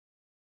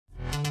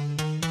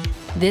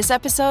This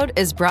episode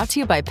is brought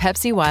to you by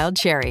Pepsi Wild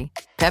Cherry.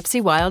 Pepsi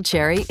Wild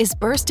Cherry is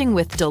bursting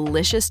with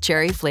delicious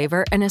cherry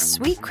flavor and a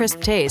sweet,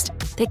 crisp taste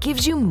that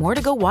gives you more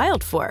to go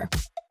wild for.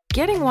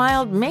 Getting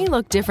wild may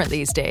look different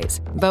these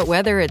days, but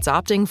whether it's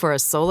opting for a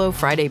solo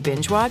Friday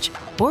binge watch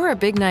or a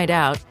big night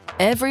out,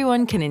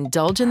 everyone can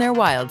indulge in their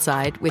wild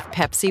side with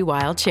Pepsi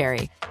Wild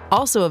Cherry.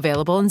 Also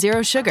available in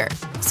Zero Sugar.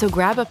 So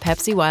grab a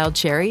Pepsi Wild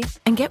Cherry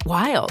and get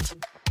wild.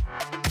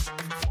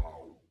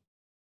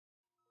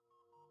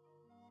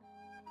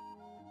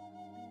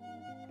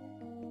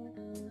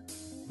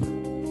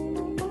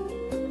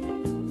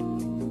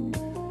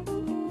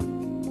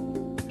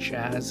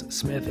 Chaz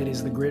Smith, it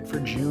is the grid for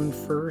June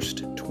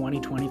 1st,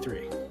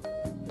 2023.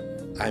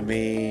 I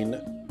mean,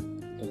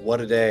 what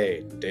a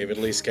day. David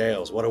Lee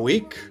Scales. What a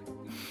week.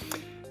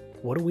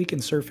 What a week in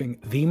surfing.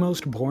 The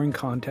most boring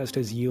contest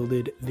has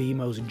yielded the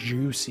most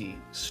juicy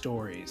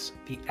stories.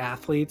 The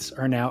athletes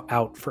are now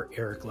out for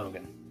Eric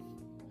Logan.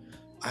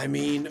 I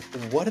mean,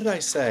 what did I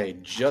say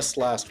just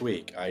last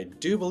week? I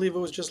do believe it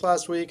was just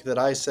last week that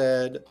I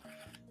said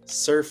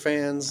surf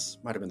fans,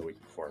 might have been the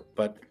week before,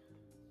 but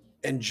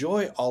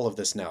enjoy all of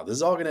this now. This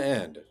is all going to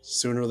end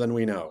sooner than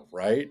we know,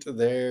 right?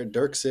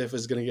 Dirk Siff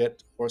is going to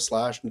get, or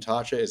slash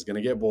Natasha is going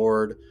to get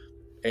bored,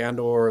 and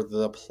or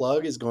the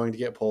plug is going to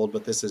get pulled,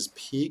 but this is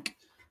peak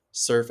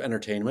surf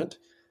entertainment.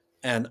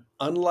 And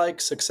unlike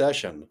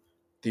Succession,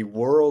 the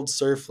World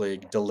Surf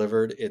League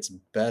delivered its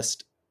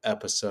best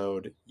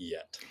episode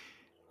yet.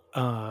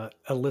 A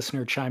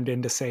listener chimed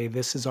in to say,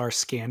 this is our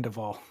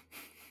Scandival.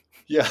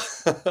 Yeah,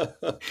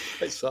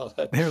 I saw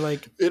that.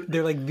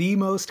 They're like the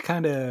most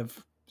kind of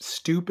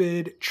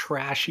stupid,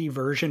 trashy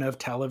version of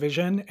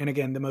television. And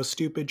again, the most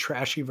stupid,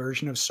 trashy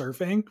version of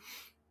surfing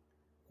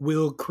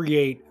will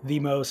create the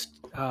most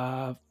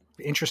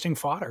interesting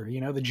fodder,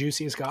 the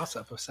juiciest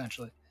gossip,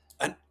 essentially.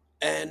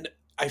 And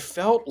I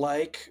felt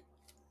like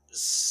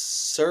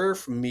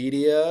surf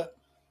media,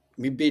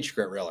 I mean, Beach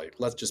Grit, really,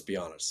 let's just be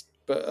honest.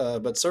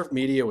 But surf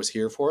media was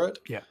here for it.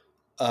 Yeah.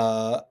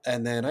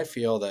 And then I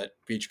feel that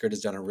Beach Grit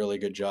has done a really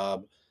good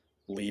job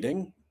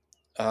leading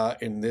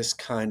in this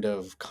kind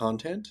of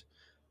content.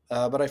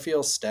 But I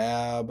feel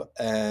Stab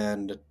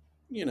and,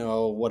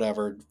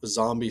 whatever,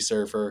 Zombie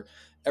Surfer,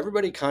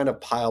 everybody kind of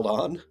piled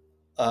on.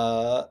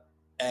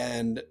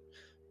 And,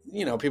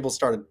 people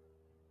started,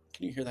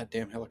 can you hear that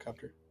damn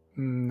helicopter?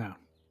 No.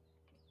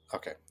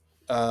 Okay.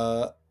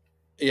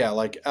 Yeah,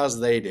 like as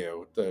they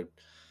do, the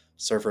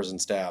surfers and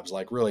Stabs,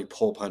 like really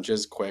pull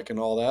punches quick and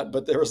all that.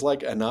 But there was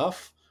like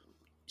enough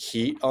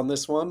heat on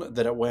this one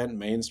that it went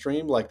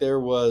mainstream. Like there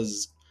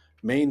was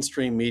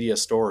mainstream media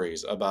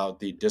stories about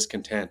the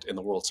discontent in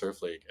the World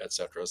Surf League,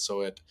 etc.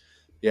 So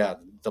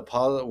the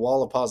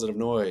wall of positive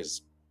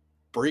noise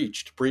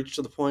breached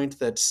to the point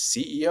that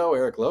CEO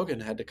Eric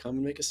Logan had to come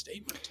and make a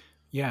statement.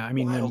 Yeah, I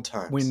mean,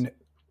 when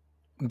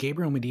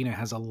Gabriel Medina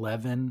has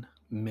 11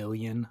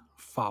 million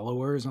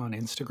followers on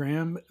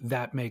Instagram,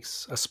 that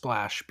makes a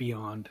splash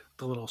beyond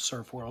the little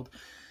surf world.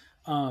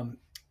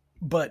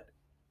 But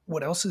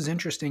what else is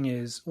interesting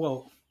is,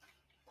 well,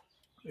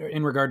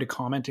 in regard to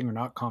commenting or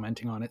not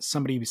commenting on it,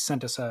 somebody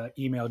sent us an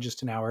email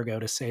just an hour ago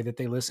to say that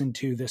they listened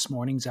to this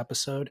morning's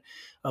episode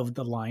of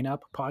the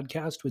Lineup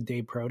podcast with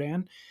Dave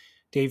Prodan.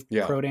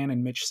 Prodan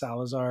and Mitch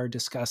Salazar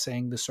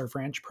discussing the Surf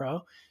Ranch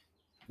Pro.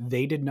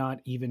 They did not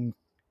even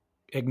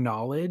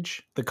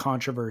acknowledge the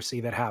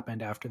controversy that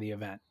happened after the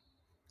event.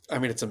 I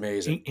mean, it's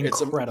amazing.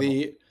 Incredible.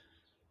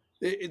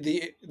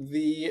 It's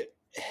the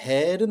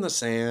head in the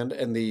sand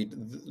and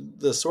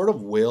the sort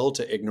of will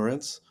to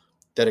ignorance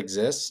that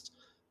exists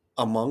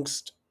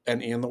amongst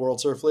and in the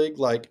World Surf League.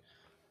 Like,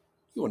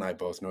 you and I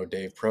both know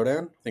Dave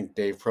Prodan. I think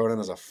Dave Prodan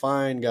is a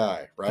fine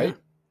guy, right?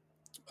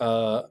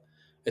 Yeah.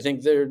 I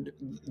think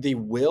the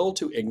will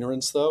to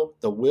ignorance, though,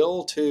 the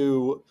will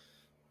to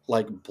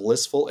like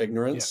blissful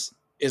ignorance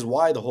is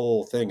why the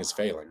whole thing is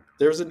failing.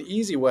 There's an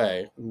easy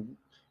way.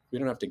 We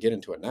don't have to get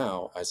into it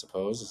now, I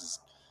suppose. This is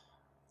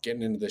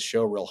getting into this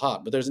show real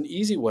hot, but there's an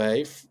easy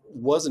way,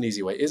 is an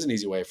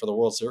easy way for the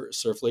World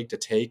Surf League to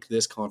take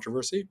this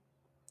controversy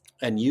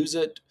and use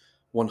it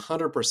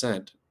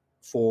 100%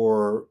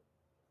 for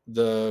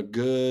the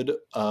good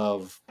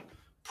of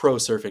pro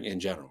surfing in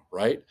general,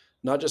 right?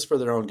 Not just for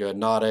their own good,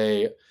 not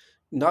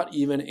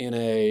even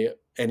in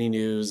any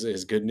news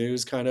is good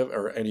news kind of,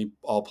 or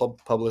all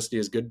publicity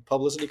is good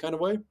publicity kind of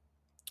way,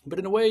 but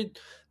in a way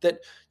that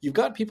you've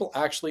got people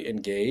actually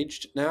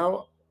engaged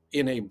now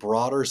in a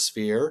broader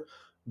sphere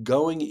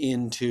going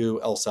into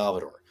El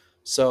Salvador.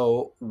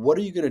 So what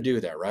are you going to do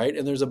there, right?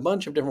 And there's a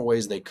bunch of different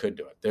ways they could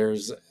do it.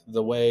 There's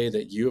the way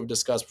that you have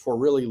discussed before,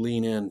 really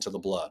lean into the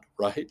blood,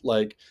 right?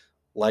 Like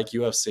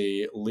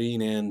UFC,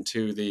 lean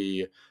into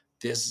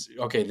this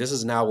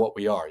is now what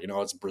we are.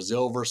 It's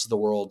Brazil versus the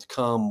world.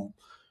 Come,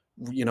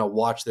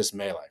 watch this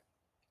melee.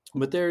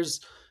 But there's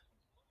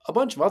a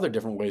bunch of other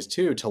different ways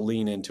too to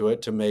lean into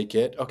it, to make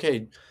it,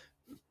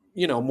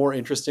 more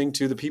interesting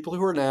to the people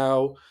who are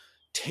now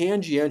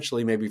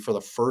tangentially, maybe for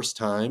the first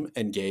time,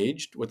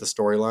 engaged with the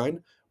storyline,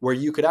 where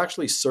you could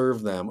actually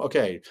serve them,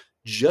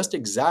 just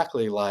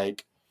exactly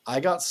like I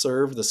got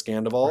served the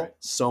Scandival Right.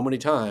 so many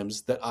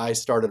times that I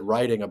started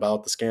writing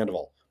about the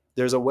Scandival.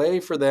 There's a way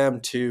for them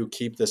to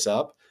keep this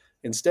up.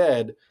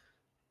 Instead,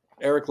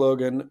 Eric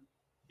Logan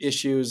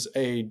issues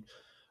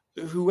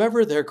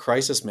whoever their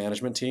crisis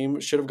management team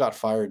should have got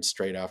fired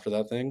straight after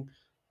that thing.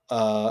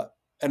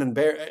 And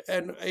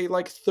a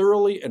like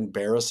thoroughly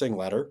embarrassing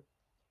letter,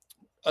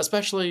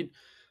 especially.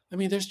 I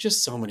mean, there's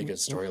just so many good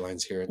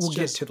storylines here. It's We'll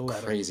get just to the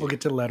letter. crazy. We'll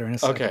get to the letter in a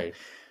second. Okay.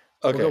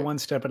 We'll go one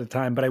step at a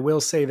time. But I will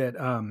say that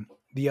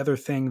the other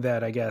thing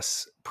that I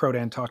guess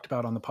Prodan talked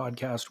about on the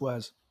podcast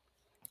was,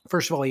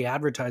 first of all, he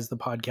advertised the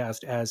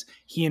podcast as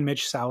he and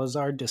Mitch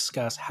Salazar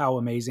discuss how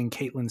amazing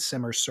Caitlin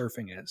Simmer's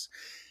surfing is.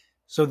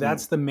 So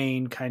that's the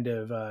main kind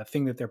of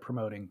thing that they're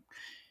promoting.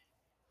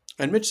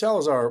 And Mitch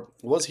Salazar,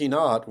 was he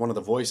not one of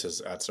the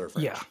voices at Surf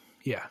Ranch?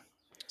 Yeah.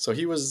 So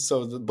he was,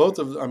 both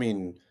of, I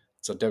mean,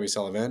 so Debbie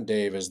Sullivan,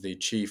 Dave is the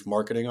chief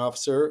marketing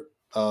officer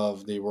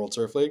of the World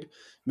Surf League.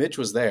 Mitch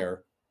was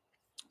there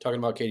talking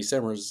about Katie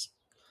Simmers,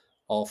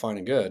 all fine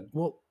and good.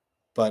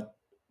 But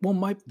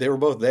they were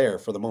both there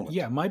for the moment.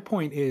 Yeah, my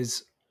point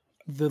is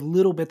the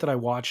little bit that I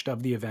watched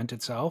of the event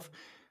itself,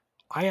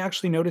 I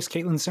actually noticed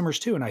Caitlin Simmers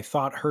too, and I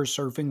thought her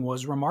surfing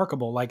was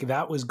remarkable. Like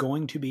that was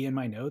going to be in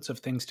my notes of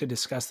things to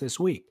discuss this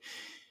week.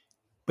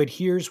 But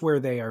here's where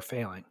they are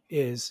failing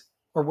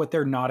or what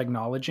they're not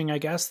acknowledging, I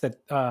guess, that,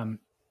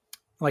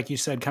 like you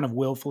said, kind of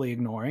willfully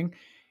ignoring,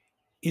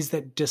 is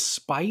that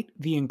despite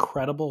the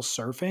incredible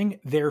surfing,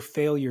 their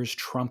failures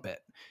trump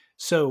it.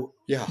 So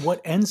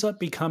what ends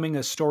up becoming a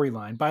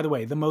storyline, by the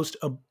way, the most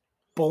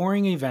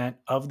boring event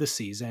of the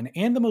season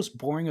and the most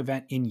boring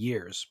event in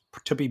years,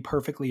 to be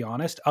perfectly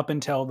honest, up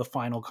until the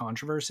final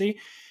controversy,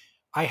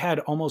 I had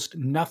almost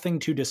nothing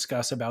to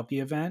discuss about the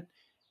event.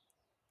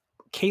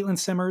 Caitlin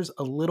Simmers,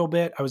 a little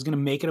bit. I was going to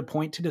make it a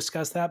point to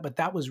discuss that, but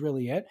that was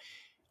really it.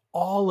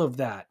 All of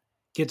that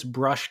gets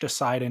brushed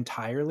aside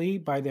entirely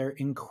by their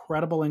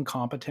incredible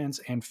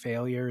incompetence and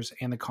failures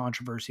and the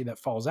controversy that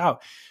falls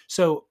out.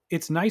 So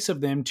it's nice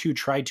of them to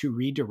try to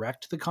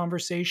redirect the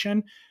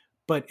conversation,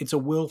 but it's a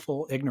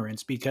willful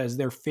ignorance because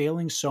they're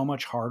failing so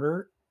much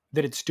harder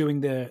that it's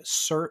doing a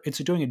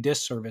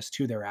disservice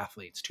to their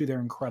athletes, to their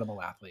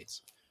incredible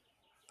athletes.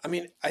 I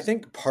mean, I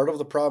think part of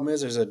the problem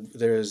is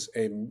there is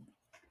a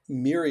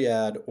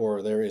myriad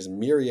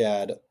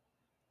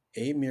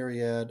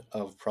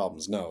of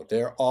problems. No,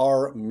 there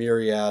are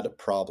myriad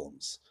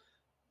problems.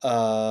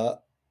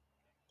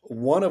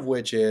 One of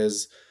which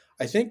is,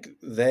 I think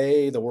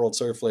the World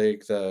Surf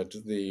League,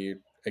 the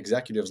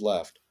executives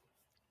left,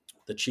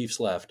 the chiefs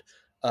left,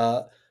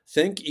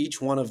 think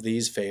each one of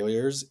these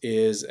failures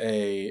is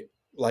a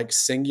like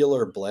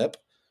singular blip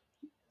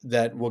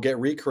that will get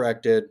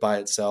recorrected by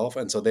itself.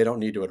 And so they don't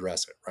need to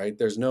address it, right?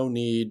 There's no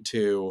need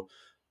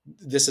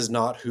this is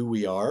not who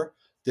we are.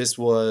 This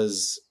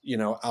was,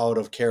 out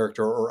of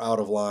character or out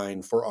of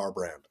line for our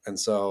brand. And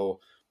so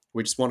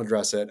we just want to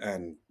address it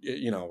and,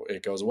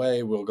 it goes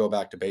away. We'll go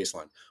back to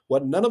baseline.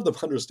 What none of them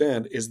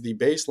understand is the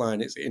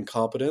baseline is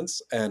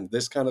incompetence and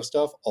this kind of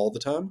stuff all the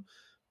time.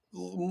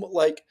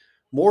 Like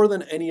more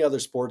than any other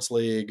sports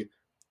league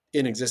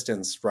in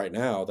existence right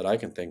now that I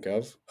can think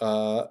of.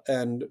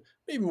 And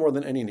maybe more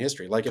than any in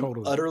history, like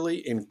an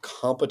utterly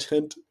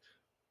incompetent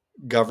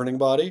governing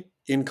body,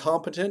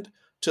 incompetent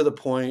to the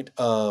point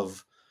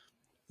of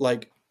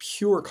like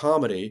pure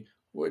comedy,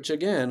 which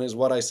again is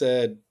what I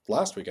said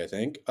last week, I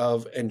think,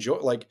 of enjoy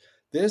like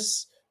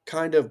this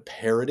kind of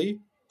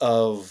parody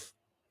of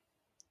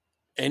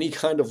any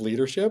kind of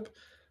leadership.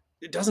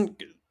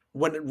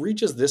 When it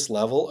reaches this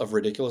level of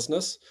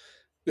ridiculousness,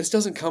 this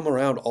doesn't come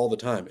around all the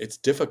time. It's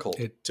difficult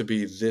to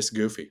be this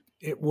goofy.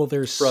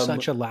 There's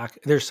such a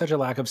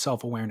lack of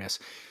self-awareness.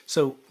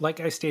 So like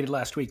I stated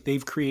last week,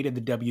 they've created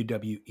the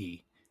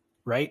WWE,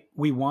 right?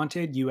 We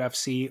wanted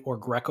UFC or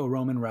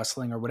Greco-Roman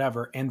wrestling or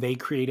whatever, and they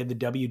created the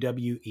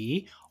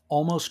WWE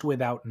almost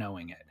without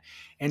knowing it.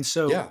 And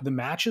so the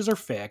matches are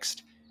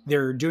fixed.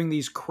 They're doing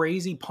these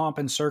crazy pomp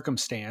and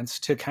circumstance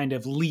to kind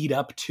of lead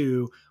up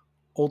to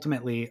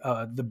ultimately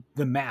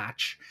the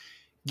match.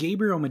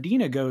 Gabriel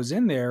Medina goes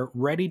in there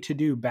ready to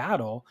do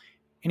battle,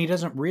 and he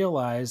doesn't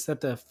realize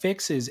that the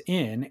fix is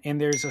in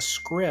and there's a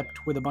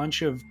script with a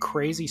bunch of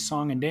crazy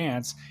song and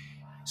dance.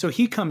 So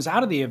he comes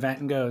out of the event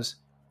and goes,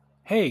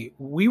 hey,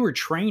 we were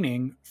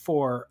training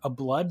for a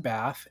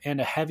bloodbath and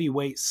a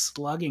heavyweight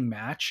slugging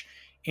match,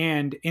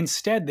 and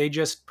instead they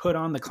just put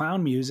on the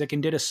clown music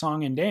and did a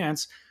song and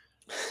dance.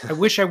 I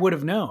wish I would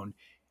have known.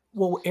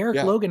 Well,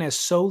 Eric Logan has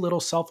so little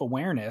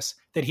self-awareness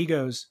that he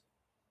goes,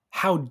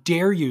 how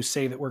dare you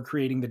say that we're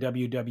creating the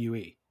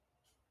WWE?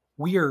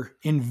 We are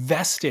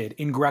invested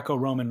in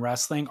Greco-Roman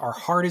wrestling. Our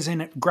heart is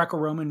in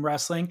Greco-Roman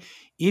wrestling.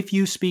 If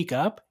you speak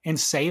up and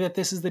say that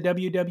this is the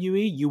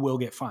WWE, you will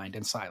get fined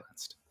and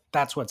silenced.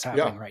 That's what's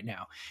happening right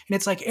now. And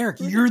it's like, Eric,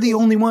 you're the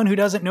only one who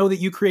doesn't know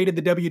that you created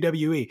the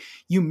WWE.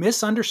 You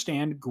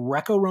misunderstand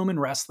Greco-Roman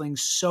wrestling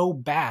so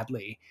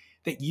badly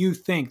that you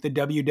think the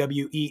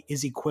WWE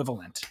is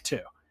equivalent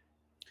to.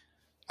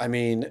 I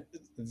mean,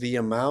 the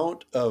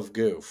amount of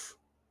goof,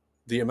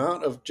 the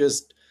amount of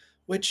just,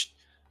 which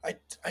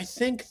I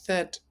think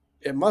that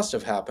it must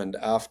have happened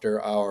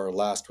after our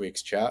last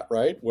week's chat,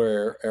 right?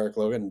 Where Eric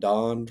Logan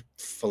donned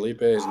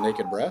Felipe's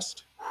naked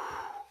breast.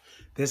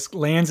 This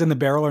lands in the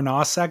barrel or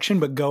nos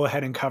section, but go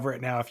ahead and cover it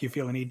now if you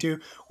feel a need to.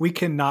 We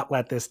cannot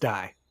let this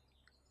die.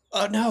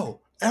 No,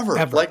 ever.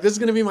 Like, this is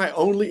going to be my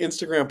only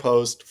Instagram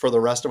post for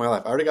the rest of my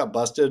life. I already got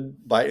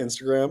busted by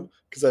Instagram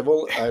because I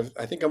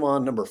think I'm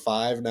on number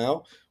 5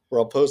 now, where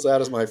I'll post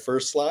that as my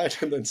first slide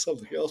and then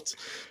something else.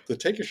 The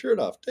take your shirt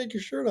off.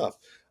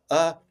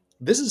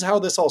 This is how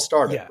this all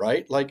started,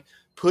 right? Like,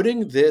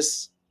 putting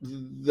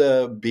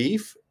the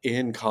beef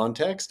in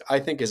context, I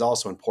think is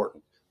also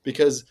important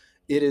because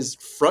it is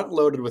front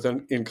loaded with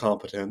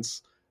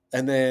incompetence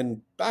and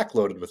then back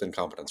loaded with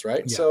incompetence,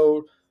 right? Yeah.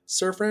 So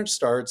Surf Ranch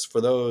starts, for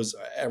those,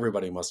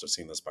 everybody must have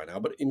seen this by now,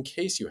 but in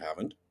case you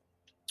haven't,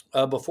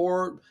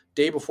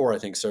 day before I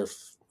think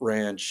Surf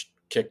Ranch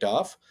kicked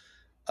off,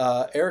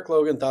 Eric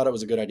Logan thought it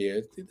was a good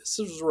idea. This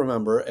is,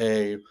 remember,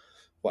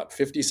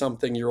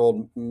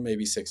 50-something-year-old,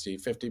 maybe 60,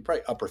 50,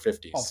 probably upper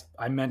 50s. Oh,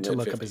 I meant to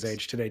look up his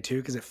age today too,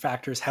 because it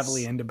factors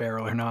heavily into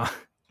barrel or not.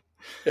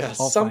 Yeah,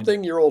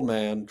 something-year-old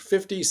man,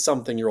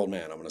 50-something-year-old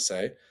man, I'm going to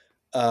say,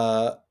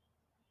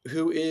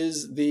 who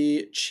is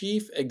the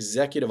chief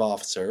executive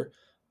officer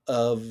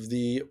of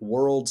the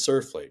World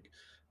Surf League.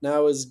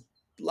 Now, as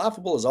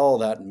laughable as all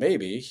of that may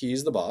be,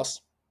 he's the boss.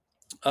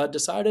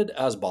 Decided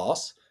as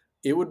boss,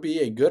 it would be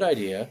a good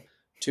idea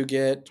to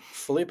get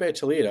Felipe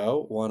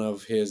Toledo, one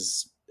of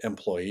his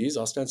employees,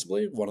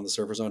 ostensibly, one of the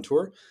surfers on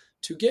tour,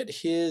 to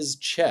get his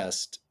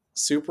chest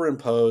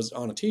superimposed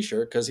on a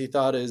t-shirt because he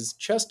thought his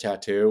chest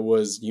tattoo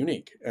was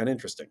unique and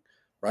interesting,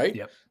 right?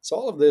 Yep. So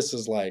all of this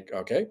is like,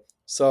 okay.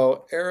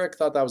 So Eric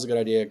thought that was a good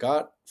idea,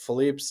 got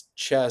Philippe's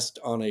chest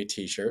on a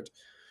t-shirt.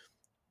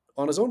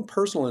 On his own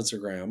personal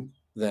Instagram,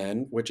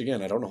 then, which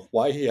again, I don't know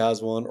why he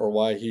has one or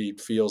why he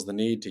feels the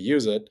need to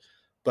use it,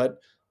 but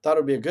thought it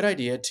would be a good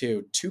idea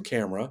to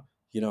camera,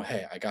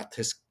 hey, I got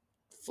this.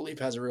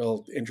 Philippe has a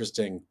real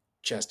interesting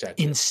chest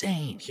tattoo.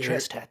 Insane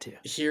chest tattoo.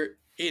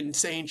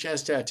 Insane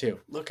chest tattoo.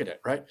 Look at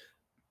it, right?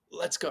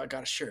 Let's go. I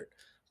got a shirt.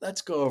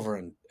 Let's go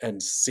over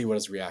and see what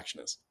his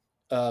reaction is.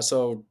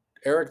 So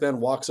Eric then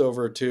walks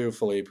over to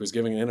Philippe, who's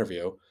giving an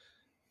interview,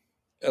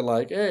 and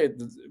like, hey,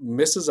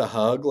 misses a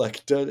hug.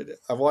 Like,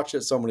 I've watched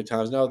it so many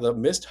times now. The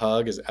missed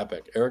hug is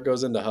epic. Eric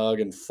goes in to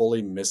hug and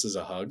fully misses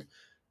a hug.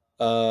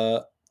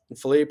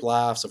 Philippe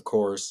laughs, of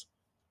course.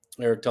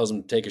 Eric tells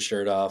him to take his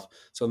shirt off.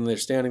 So then they're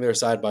standing there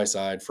side by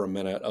side for a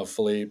minute of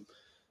Philippe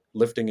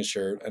lifting his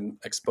shirt and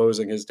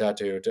exposing his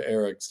tattoo to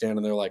Eric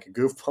standing there like a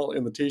goofball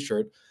in the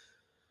t-shirt.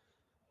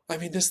 I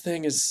mean, this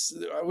thing is,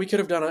 we could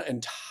have done an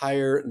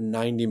entire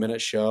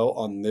 90-minute show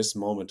on this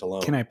moment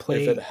alone. Can I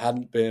play? If it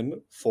hadn't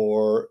been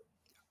for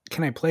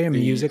Can I play a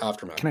music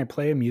aftermath. Can I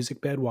play a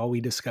music bed while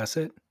we discuss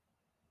it?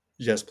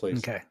 Yes, please.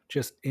 Okay.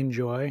 Just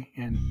enjoy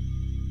and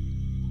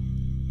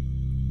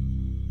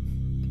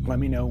let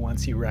me know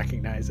once you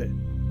recognize it.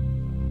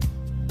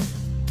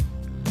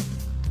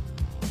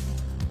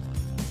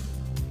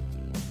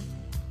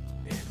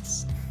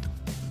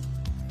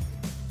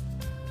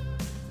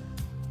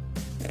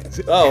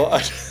 Oh.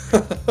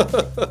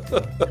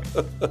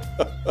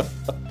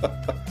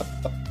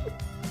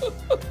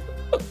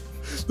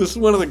 This is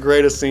one of the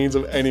greatest scenes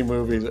of any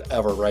movie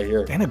ever right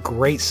here. And a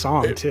great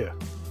song, too.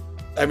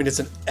 I mean, it's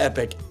an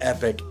epic,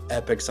 epic,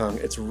 epic song.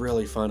 It's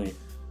really funny.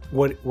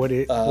 Where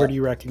do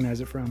you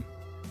recognize it from?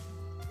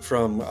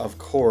 Of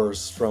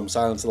course, from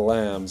Silence of the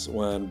Lambs,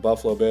 when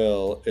Buffalo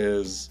Bill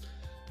is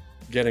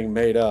getting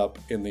ready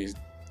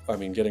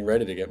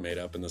to get made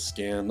up in the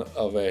skin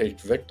of a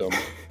victim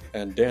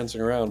and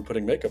dancing around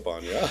putting makeup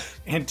on, yeah.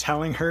 And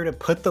telling her to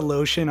put the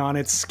lotion on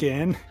its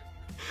skin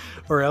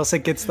or else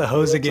it gets the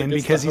hose again,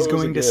 because he's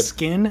going to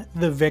skin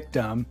the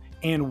victim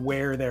and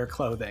wear their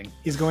clothing.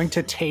 He's going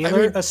to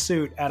tailor a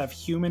suit out of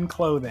human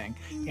clothing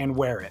and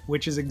wear it,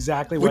 which is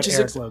exactly what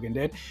Eric Logan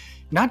did.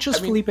 Not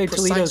just Felipe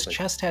Toledo's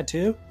chest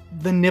tattoo,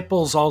 the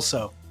nipples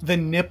also. The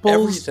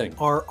nipples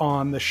are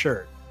on the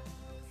shirt.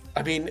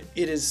 I mean,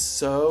 it is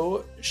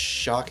so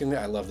shockingly,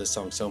 I love this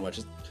song so much.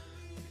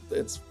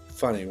 It's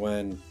funny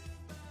when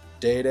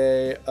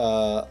Dayton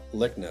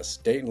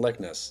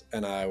Lickness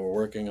and I were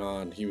working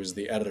on, he was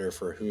the editor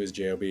for Who is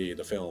J.O.B.,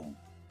 the film.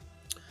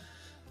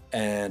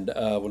 And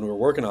when we were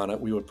working on it,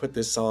 we would put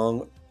this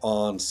song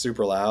on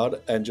super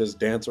loud and just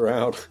dance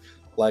around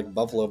like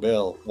Buffalo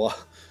Bill. Well,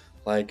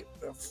 like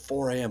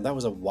 4 a.m. That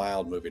was a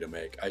wild movie to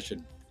make.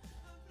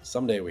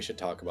 Someday we should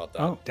talk about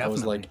that. Oh, definitely. That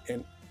was like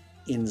an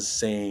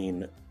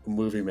insane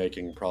movie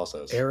making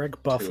process.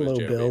 Eric Buffalo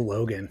Bill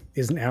Logan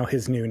is now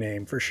his new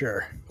name for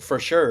sure. For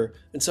sure.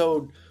 And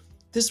so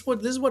this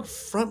is what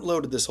front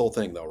loaded this whole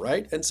thing though,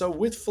 right? And so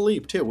with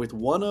Philippe too, with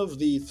one of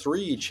the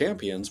 3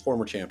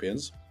 former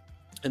champions,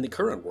 and the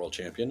current world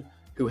champion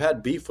who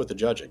had beef with the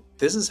judging.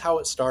 This is how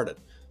it started.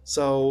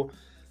 So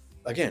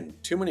again,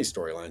 too many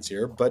storylines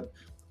here, but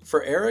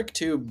for Eric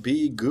to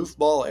be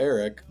goofball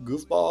Eric,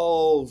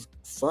 goofball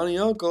funny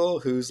uncle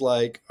who's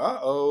like,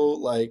 uh-oh,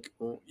 like,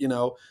 you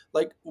know,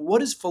 like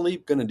what is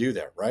Philippe going to do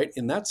there, right?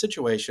 In that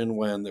situation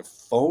when the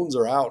phones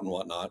are out and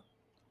whatnot,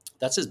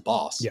 that's his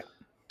boss Yeah.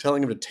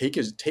 telling him to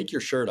take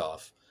your shirt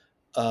off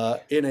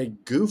in a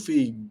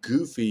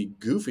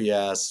goofy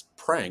ass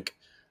prank.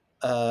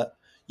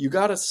 You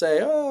got to say,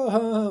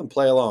 and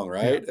play along,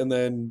 right? Yeah. And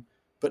then,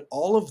 but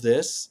all of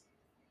this,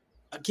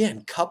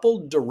 again,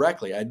 coupled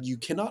directly, you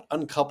cannot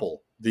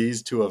uncouple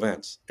these two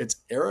events. It's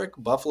Eric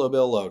Buffalo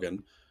Bill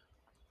Logan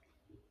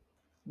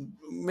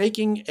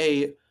making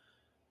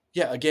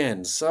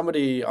again,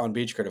 somebody on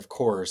Beach Grit, of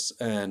course,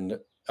 and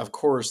of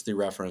course the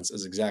reference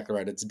is exactly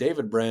right. It's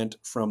David Brent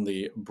from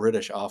the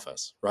British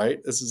Office,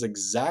 right? This is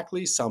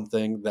exactly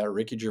something that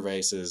Ricky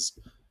Gervais's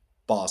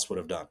boss would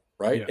have done,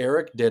 right? Yeah.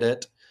 Eric did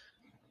it.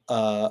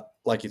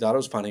 Like he thought it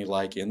was funny,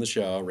 like in the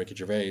show, Ricky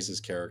Gervais's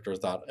character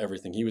thought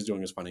everything he was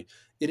doing was funny.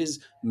 It is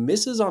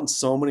misses on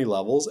so many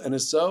levels and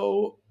is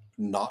so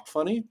not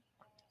funny.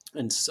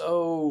 And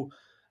so,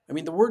 I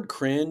mean, the word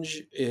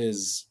cringe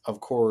is, of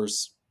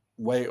course,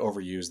 way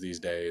overused these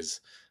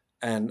days.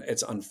 And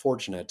it's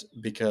unfortunate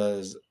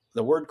because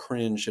the word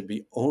cringe should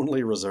be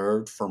only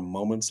reserved for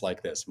moments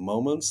like this,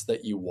 moments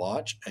that you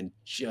watch and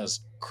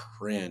just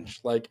cringe.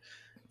 Like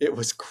it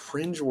was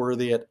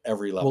cringeworthy at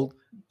every level.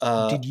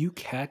 Did you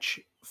catch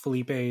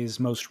Felipe's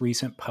most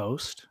recent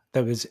post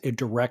that was a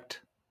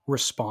direct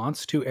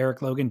response to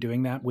Eric Logan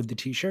doing that with the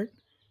t-shirt?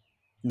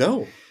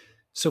 No.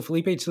 So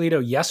Felipe Toledo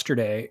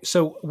yesterday,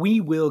 so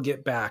we will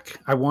get back.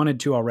 I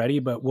wanted to already,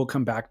 but we'll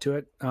come back to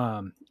it.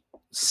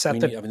 That's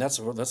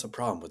a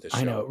problem with this show.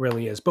 I know it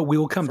really is, but we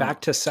will come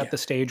back to set the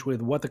stage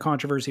with what the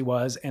controversy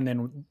was and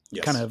then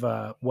kind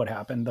of what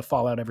happened, the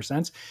fallout ever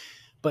since.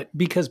 But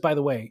because, by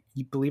the way,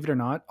 you believe it or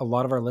not, a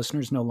lot of our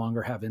listeners no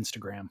longer have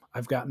Instagram.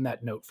 I've gotten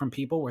that note from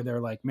people where they're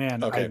like,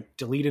 man, I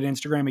deleted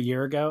Instagram a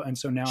year ago. And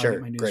so now I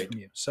get my news from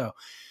you. So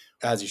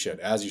as you should.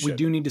 We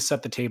do need to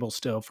set the table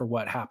still for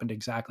what happened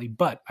exactly.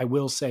 But I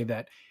will say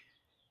that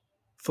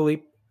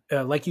Philippe,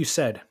 like you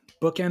said,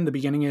 bookend the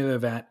beginning of the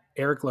event,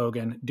 Eric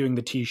Logan doing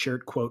the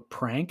t-shirt, quote,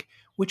 prank,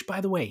 which,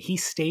 by the way, he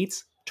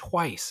states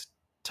twice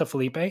to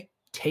Felipe,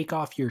 take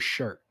off your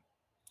shirt.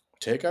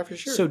 Take off your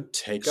shirt.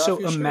 So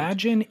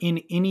imagine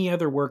in any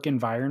other work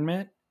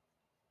environment,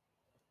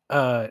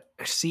 a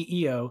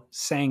CEO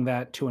saying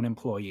that to an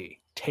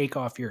employee, take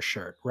off your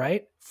shirt,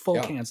 right? Full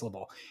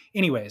cancelable.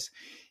 Anyways,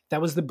 that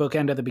was the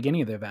bookend at the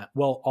beginning of the event.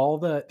 Well, all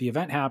the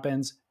event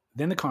happens,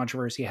 then the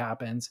controversy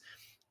happens.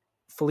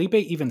 Felipe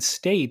even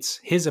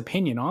states his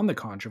opinion on the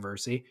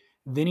controversy.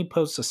 Then he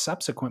posts a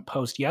subsequent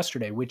post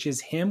yesterday, which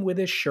is him with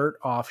his shirt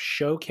off,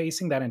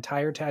 showcasing that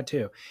entire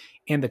tattoo.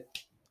 And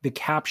the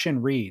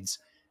caption reads,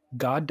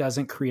 God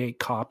doesn't create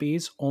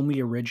copies, only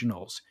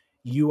originals.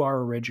 You are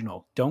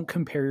original. Don't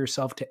compare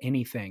yourself to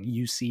anything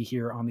you see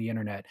here on the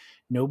internet.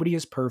 Nobody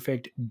is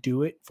perfect.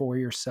 Do it for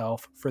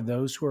yourself, for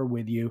those who are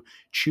with you.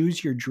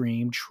 Choose your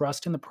dream,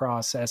 trust in the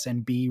process,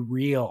 and be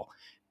real.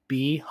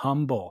 Be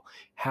humble.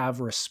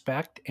 Have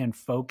respect and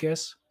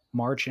focus.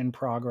 March in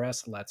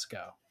progress. Let's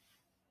go.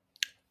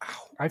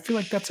 Ow. I feel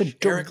like that's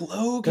Eric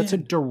Logan. That's a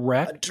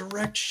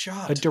direct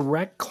shot. A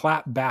direct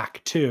clap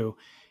back to,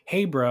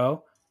 hey,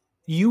 bro,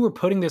 you were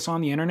putting this on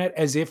the internet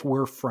as if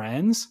we're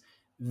friends.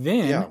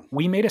 Then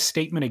we made a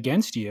statement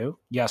against you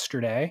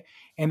yesterday.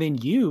 And then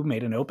you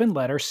made an open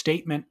letter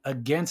statement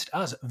against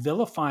us,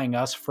 vilifying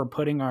us for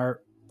putting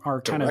our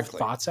kind of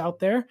thoughts out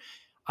there.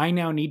 I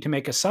now need to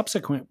make a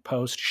subsequent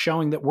post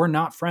showing that we're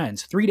not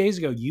friends. 3 days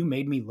ago, you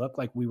made me look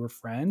like we were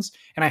friends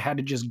and I had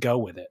to just go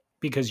with it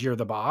because you're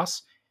the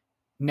boss.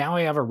 Now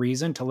I have a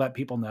reason to let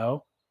people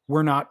know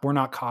we're not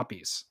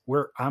copies.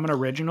 I'm an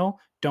original.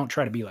 Don't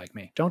try to be like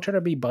me. Don't try to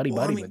be buddy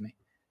with me.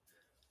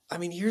 I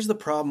mean, here's the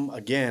problem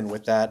again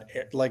with that.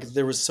 Like,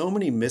 there was so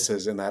many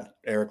misses in that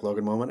Eric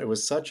Logan moment. It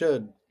was such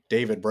a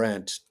David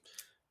Brent,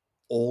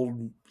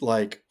 old,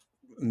 like,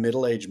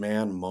 middle-aged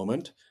man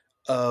moment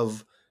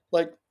of,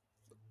 like,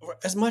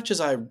 as much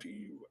as I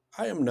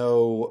am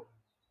no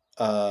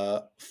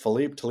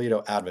Philippe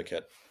Toledo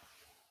advocate.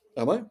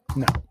 Am I?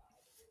 No.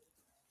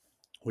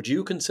 Would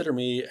you consider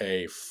me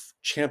a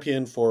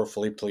champion for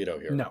Philippe Toledo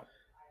here? No.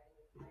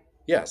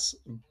 Yes,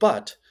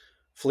 but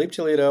Philippe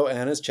Toledo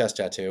and his chest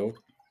tattoo,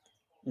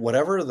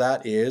 whatever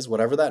that is,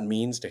 whatever that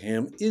means to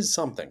him, is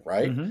something,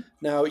 right? Mm-hmm.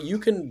 Now, you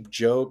can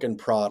joke and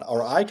prod,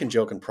 or I can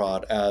joke and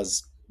prod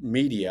as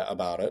media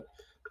about it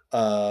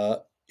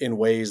in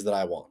ways that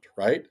I want,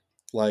 right?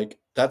 Like,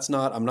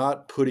 I'm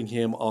not putting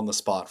him on the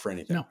spot for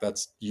anything. No.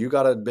 You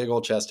got a big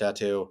old chest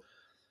tattoo.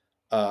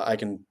 I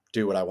can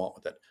do what I want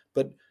with it.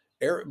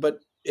 But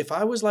if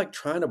I was like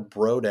trying to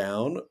bro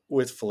down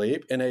with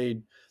Philippe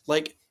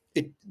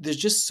there's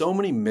just so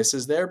many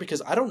misses there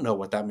because I don't know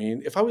what that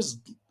means. If I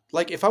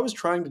was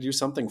trying to do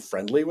something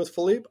friendly with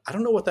Philippe, I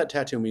don't know what that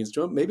tattoo means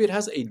to him. Maybe it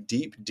has a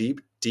deep,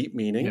 deep, deep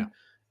meaning. Yeah.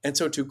 And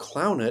so to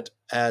clown it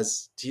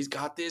as he's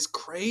got this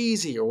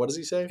crazy, or what does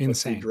he say? Insane.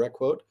 What's the direct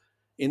quote?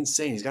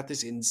 Insane. He's got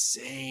this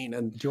insane.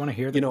 And do you want to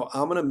hear do you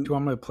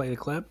want me to play the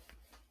clip?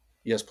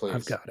 Yes, please.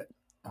 I've got it.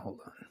 Hold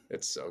on.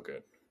 It's so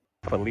good.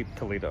 Filipe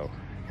Toledo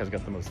has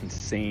got the most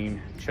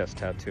insane chest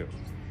tattoo.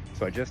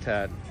 So I just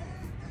had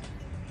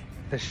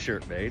this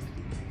shirt made.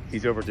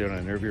 He's over doing an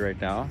interview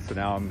right now. So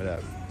now I'm going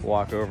to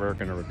walk over,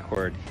 going to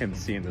record him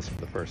seeing this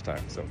for the first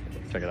time. So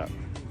check it out.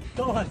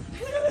 Go on.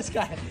 Look at this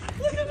guy.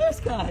 Look at this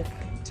guy.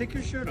 Take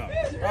your shirt off.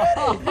 Take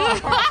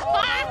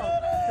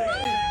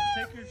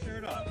your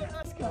shirt off. Is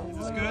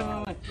this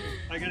good?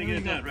 I got to get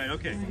it done. Right,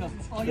 okay.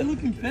 Oh, you're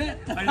looking fit.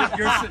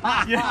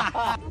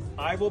 I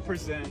will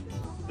present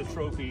the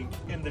trophy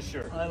in the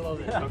shirt. I love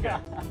it. Okay.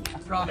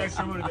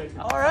 Extra motivation.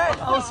 All right.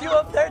 I'll see you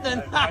up there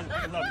then. I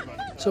love you,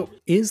 buddy. So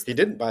He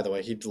didn't, by the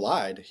way. He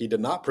lied. He did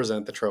not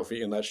present the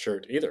trophy in that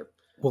shirt either.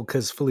 well,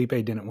 because Felipe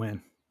didn't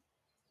win.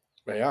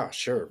 But yeah,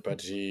 sure.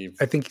 But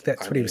I think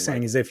that's what he was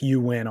saying is if you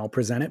win, I'll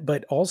present it.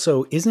 But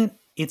also, isn't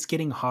It's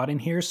Getting Hot in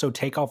Here, so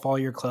take off all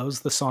your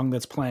clothes, the song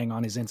that's playing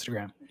on his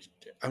Instagram?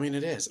 I mean,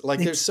 it is. Like,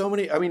 there's so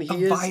many. I mean,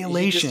 He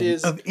violation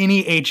of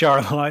any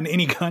HR law in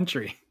any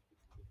country.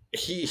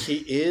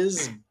 He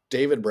is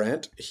David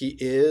Brent. He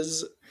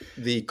is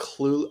the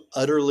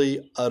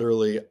utterly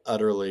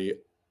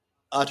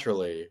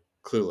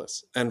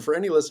clueless. And for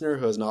any listener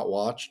who has not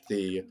watched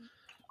the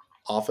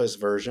Office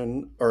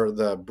version or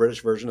the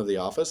British version of The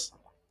Office,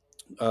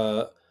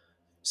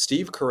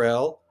 Steve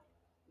Carell's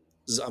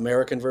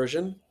American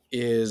version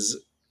is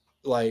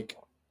like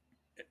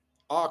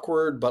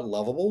awkward but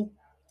lovable.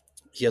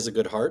 He has a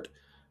good heart.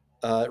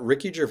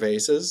 Ricky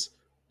Gervais's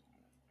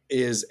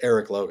is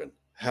Eric Logan.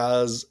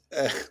 Has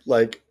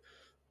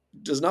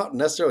does not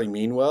necessarily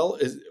mean well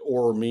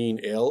or mean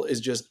ill, is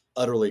just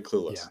utterly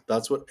clueless. Yeah.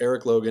 That's what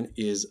Eric Logan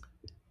is,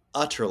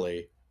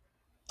 utterly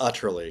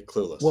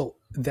clueless. Well,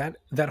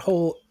 that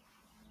whole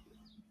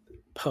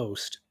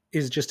post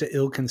is just an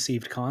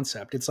ill-conceived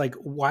concept. It's like,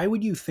 why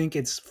would you think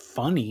it's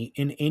funny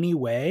in any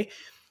way?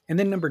 And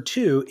then number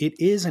two, it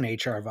is an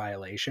HR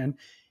violation.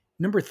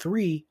 Number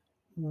three,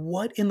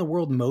 what in the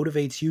world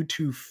motivates you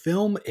to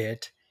film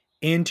it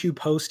and to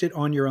post it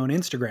on your own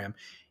Instagram?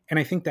 And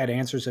I think that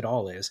answers it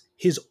all. Is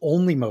his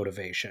only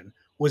motivation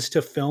was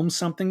to film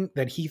something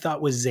that he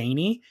thought was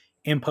zany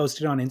and post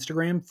it on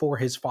Instagram for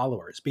his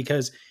followers,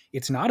 because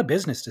it's not a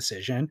business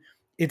decision.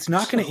 It's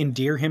not going to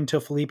endear him to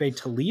Filipe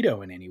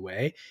Toledo in any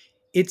way.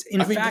 It's it's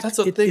going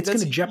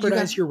to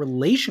jeopardize your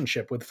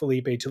relationship with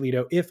Filipe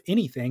Toledo. If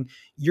anything,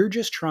 you're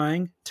just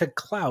trying to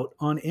clout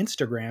on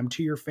Instagram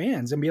to your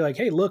fans and be like,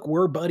 hey, look,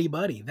 we're buddy.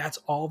 That's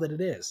all that it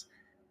is.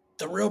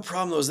 The real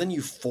problem though is then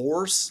you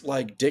force,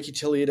 like, Dickie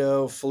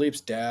Toledo,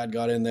 Felipe's dad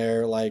got in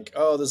there, like,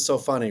 oh, this is so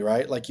funny,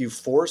 right? Like, you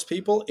force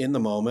people in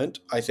the moment,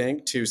 I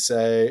think, to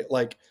say,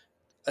 like,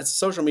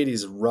 social media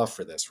is rough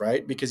for this,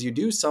 right? Because you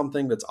do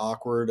something that's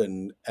awkward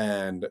and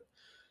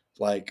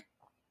like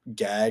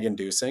gag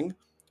inducing.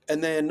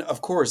 And then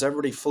of course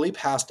Felipe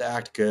has to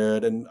act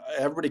good and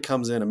everybody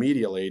comes in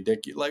immediately.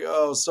 Dickie, like,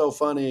 oh, so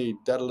funny,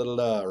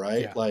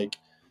 right? Yeah. Like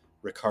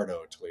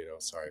Ricardo Toledo.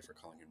 Sorry for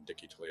calling him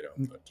Dickie Toledo,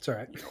 but it's all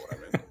right. You know what I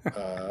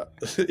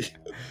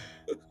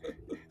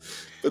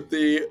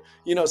meant.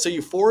 But so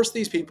you force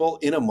these people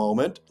in a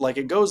moment, like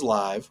it goes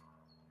live,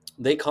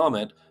 they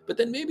comment, but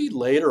then maybe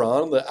later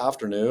on in the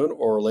afternoon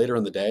or later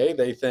in the day,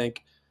 they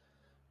think,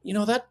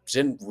 that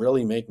didn't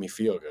really make me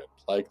feel good.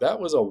 Like, that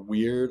was a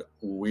weird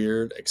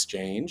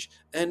exchange.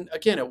 And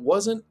again, it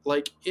wasn't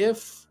like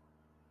if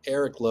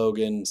Eric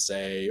Logan,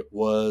 say,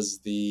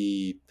 was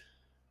if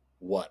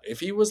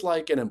he was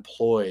like an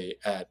employee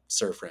at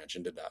Surf Ranch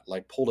and did that,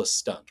 like pulled a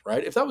stunt,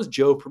 right? If that was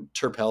Joe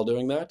Turpel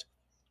doing that,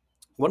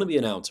 one of the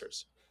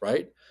announcers,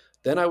 right?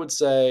 Then I would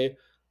say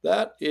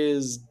that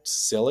is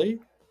silly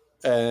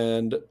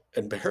and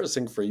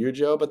embarrassing for you,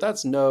 Joe, but it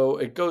doesn't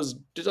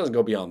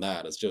go beyond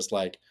that. It's just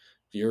like,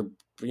 you're,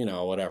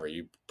 whatever,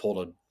 you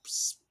pulled a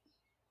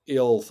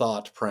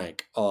ill-thought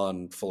prank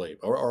on Filipe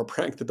or a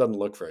prank that doesn't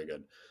look very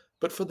good.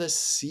 But for the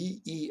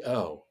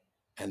CEO,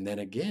 and then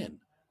again,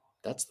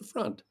 that's the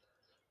front.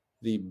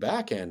 The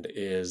back end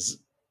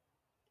is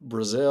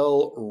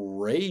Brazil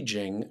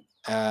raging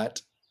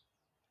at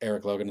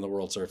Eric Logan in the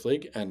World Surf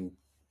League. And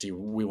do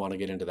we want to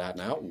get into that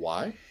now?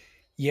 Why?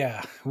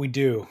 Yeah, we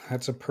do.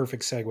 That's a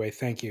perfect segue.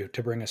 Thank you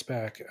to bring us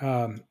back.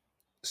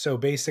 So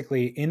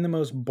basically, in the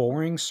most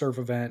boring surf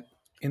event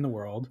in the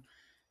world,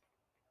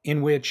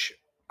 in which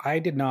I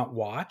did not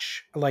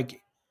watch,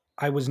 like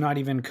I was not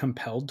even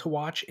compelled to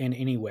watch in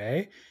any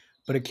way,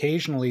 but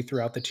occasionally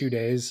throughout the 2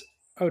 days,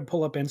 I would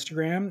pull up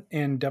Instagram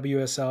and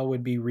WSL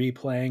would be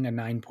replaying a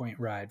 9-point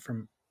ride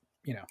from,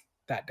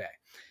 that day.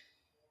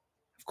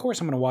 Of course,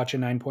 I'm going to watch a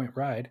 9-point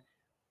ride.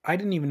 I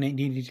didn't even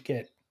need to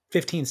get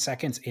 15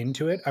 seconds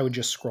into it. I would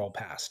just scroll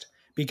past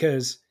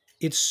because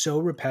it's so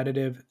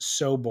repetitive,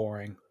 so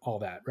boring, all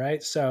that,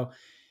 right? So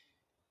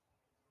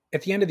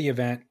at the end of the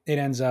event, it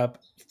ends up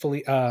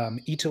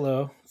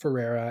Italo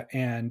Ferreira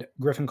and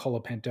Griffin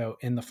Colapinto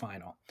in the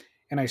final.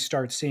 And I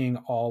start seeing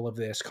all of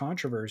this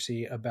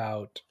controversy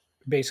about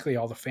basically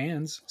all the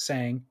fans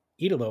saying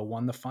Italo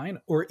won the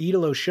final, or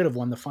Italo should have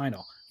won the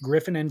final.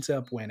 Griffin ends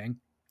up winning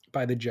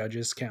by the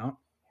judges' count,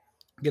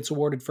 gets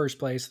awarded first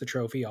place, the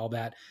trophy, all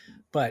that.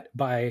 But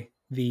by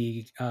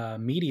the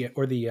media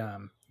or the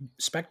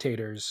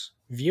spectators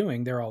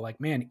viewing, they're all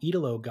like, man,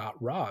 Idolo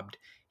got robbed.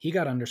 He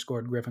got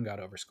underscored, Griffin got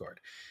overscored.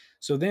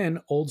 So then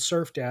old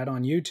Surf Dad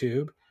on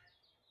YouTube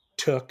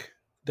took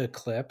the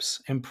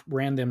clips and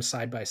ran them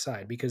side by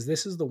side, because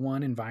this is the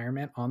one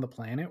environment on the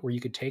planet where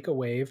you could take a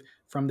wave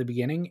from the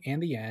beginning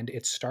and the end.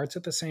 It starts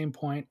at the same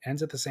point,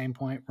 ends at the same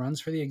point, runs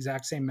for the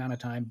exact same amount of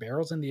time,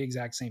 barrels in the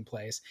exact same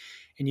place.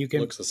 And you can...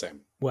 Looks the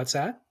same. What's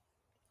that?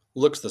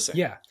 Looks the same.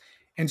 Yeah.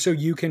 And so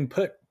you can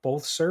put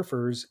both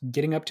surfers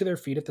getting up to their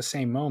feet at the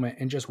same moment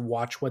and just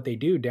watch what they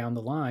do down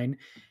the line,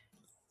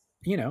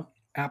 you know,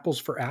 apples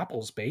for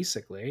apples,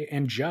 basically,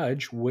 and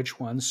judge which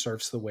one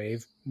surfs the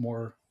wave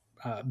more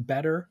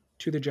better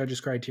to the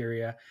judges'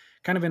 criteria,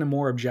 kind of in a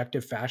more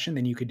objective fashion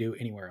than you could do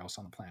anywhere else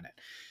on the planet.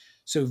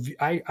 So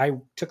I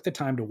took the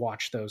time to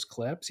watch those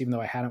clips, even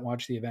though I hadn't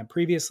watched the event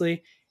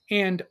previously,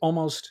 and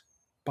almost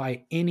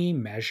by any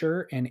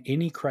measure and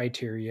any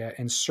criteria,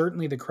 and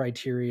certainly the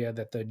criteria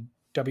that the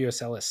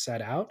WSL has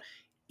set out,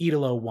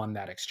 Idolo won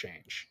that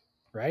exchange,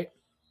 right?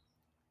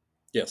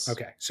 Yes.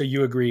 Okay. So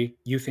you agree,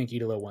 you think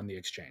Idolo won the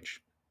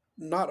exchange?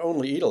 Not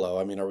only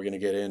Idolo, I mean, are we going to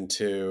get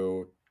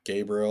into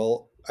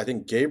Gabriel? I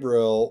think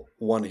Gabriel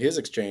won his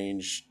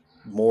exchange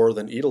more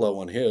than Idolo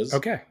won his.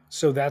 Okay.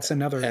 So that's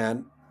another...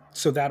 And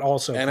so that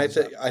also... And I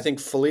think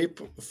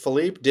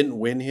Philippe didn't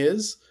win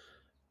his.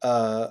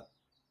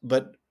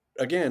 But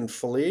again,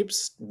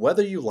 Philippe's,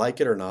 whether you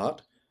like it or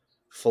not,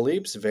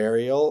 Philippe's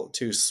varial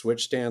to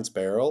switch stance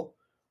barrel,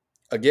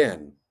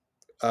 again,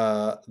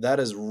 that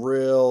is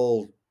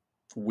real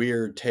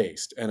weird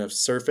taste. And if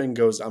surfing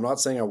goes, I'm not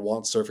saying I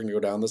want surfing to go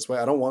down this way.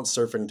 I don't want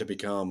surfing to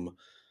become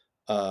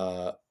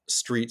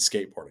street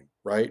skateboarding,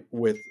 right?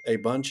 With a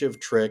bunch of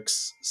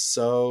tricks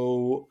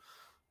so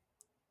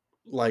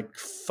like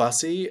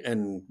fussy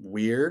and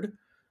weird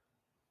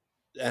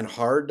and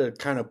hard to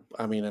kind of,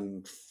 I mean,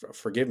 and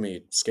forgive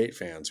me, skate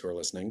fans who are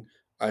listening.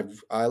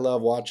 I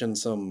love watching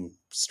some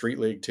Street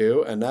League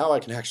too, and now I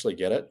can actually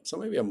get it. So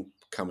maybe I'm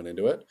coming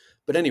into it.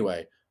 But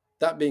anyway,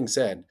 that being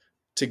said,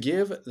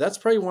 that's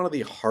probably one of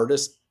the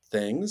hardest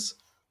things.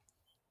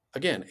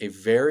 Again, a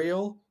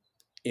varial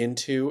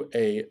into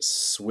a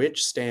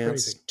switch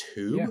stance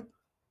tube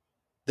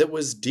that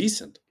was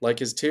decent. Like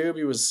his tube,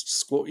 he was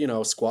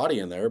squatty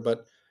in there,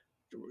 but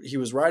he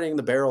was riding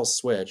the barrel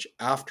switch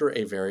after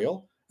a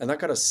varial, and that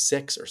got a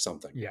 6 or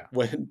something. Yeah.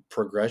 When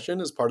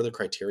progression is part of the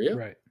criteria,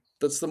 right?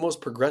 That's the most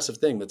progressive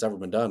thing that's ever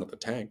been done at the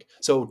tank.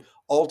 So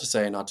all to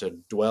say, not to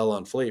dwell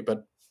on Fleet,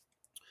 but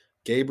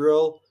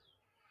Gabriel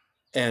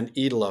and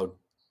Idolo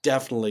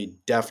definitely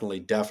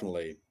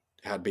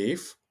had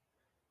beef.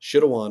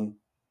 Should have won.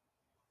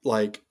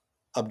 Like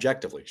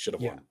objectively should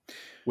have won.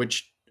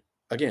 Which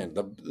again,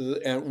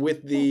 and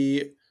with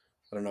the,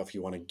 I don't know if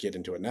you want to get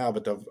into it now,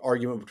 but the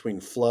argument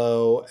between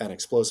flow and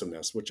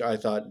explosiveness, which I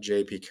thought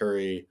JP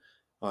Curry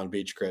on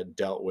Beach Grit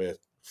dealt with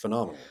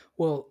phenomenally.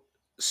 Well,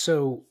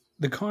 so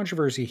the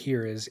controversy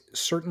here is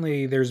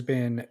certainly there's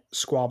been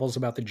squabbles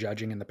about the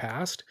judging in the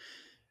past,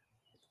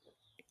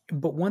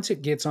 but once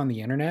it gets on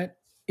the internet,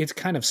 it's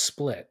kind of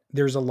split.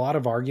 There's a lot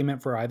of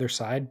argument for either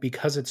side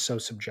because it's so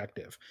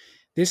subjective.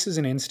 This is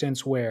an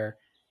instance where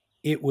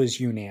it was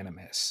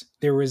unanimous.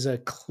 There was a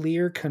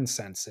clear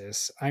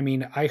consensus. I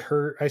mean,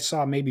 I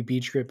saw maybe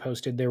Beach Grit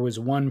posted there was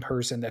one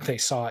person that they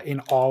saw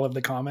in all of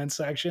the comment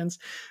sections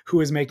who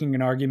was making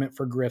an argument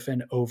for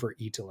Griffin over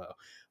Italo.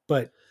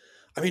 But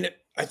I mean,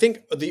 I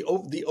think the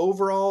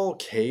overall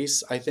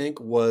case, I think,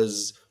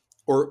 was,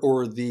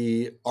 or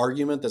the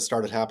argument that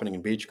started happening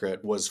in Beach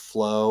Grit was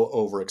flow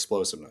over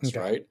explosiveness,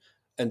 right?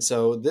 And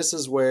so this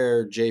is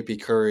where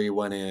JP Curry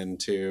went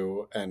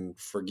into, and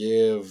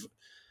forgive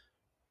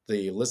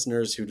the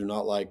listeners who do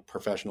not like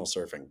professional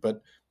surfing,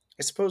 but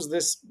I suppose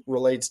this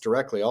relates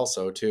directly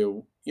also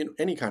to,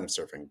 any kind of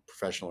surfing,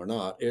 professional or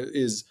not,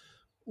 is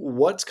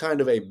what's kind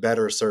of a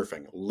better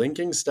surfing,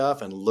 linking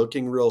stuff and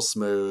looking real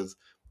smooth,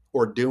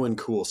 or doing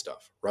cool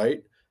stuff,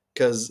 right?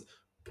 Because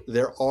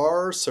there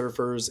are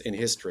surfers in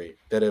history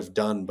that have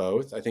done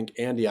both. I think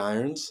Andy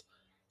Irons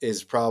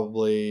is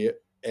probably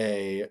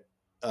a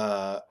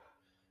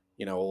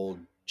old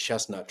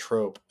chestnut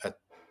trope at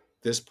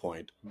this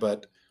point,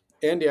 but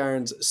Andy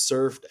Irons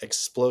surfed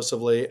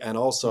explosively and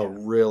also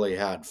really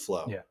had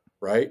flow,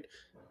 right?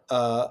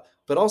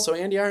 But also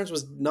Andy Irons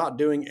was not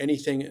doing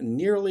anything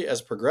nearly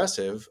as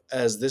progressive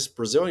as this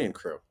Brazilian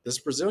crew. This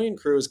Brazilian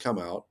crew has come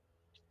out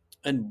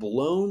and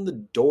blown the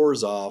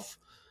doors off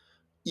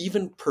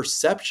even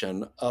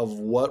perception of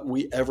what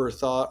we ever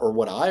thought, or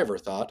what I ever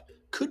thought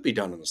could be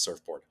done on a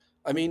surfboard.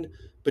 I mean,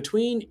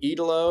 between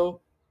Idolo,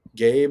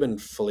 Gabe,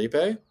 and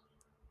Felipe,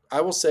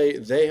 I will say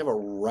they have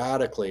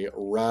radically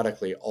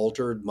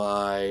altered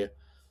my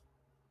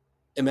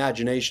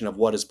imagination of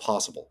what is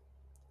possible.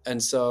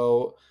 And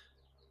so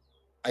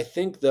I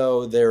think,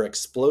 though, their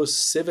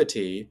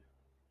explosivity,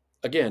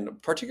 again,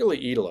 particularly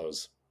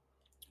Idolo's,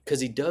 because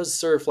he does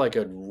surf like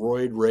a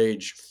roid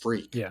rage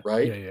freak,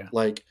 right? Yeah.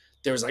 Like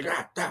there's like,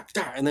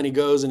 and then he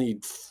goes and he,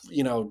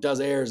 does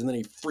airs, and then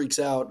he freaks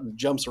out and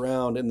jumps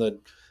around in the,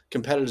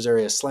 competitors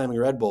area slamming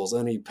Red Bulls,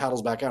 and then he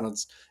paddles back out, and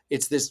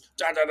it's this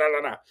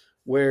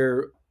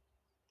where,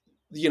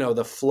 you know,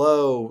 the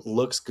flow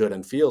looks good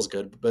and feels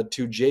good. But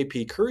to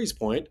JP Curry's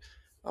point,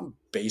 I'm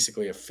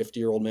basically a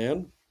 50-year-old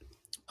man.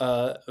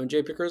 And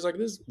JP Curry's like,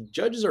 this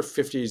judges are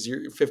 50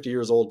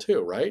 years old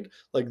too, right?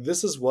 Like,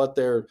 this is what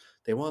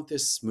they want,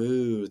 this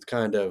smooth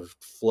kind of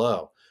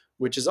flow,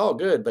 which is all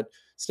good, but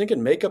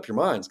stinking make up your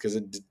minds, because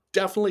it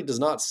definitely does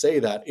not say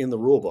that in the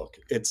rule book.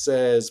 It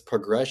says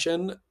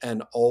progression,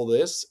 and all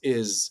this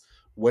is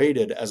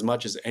weighted as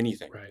much as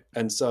anything. Right.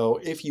 And so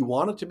if you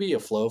want it to be a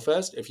flow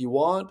fest, if you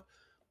want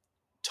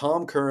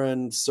Tom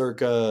Curran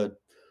circa,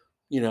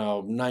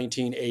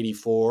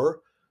 1984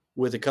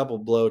 with a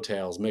couple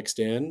blowtails mixed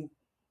in,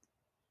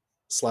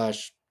 /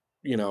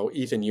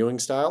 Ethan Ewing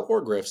style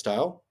or Griff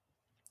style,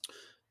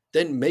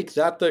 then make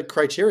that the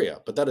criteria.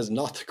 But that is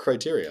not the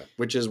criteria,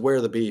 which is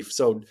where the beef.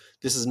 So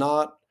this is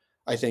not,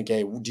 I think,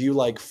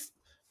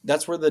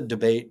 that's where the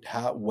debate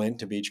went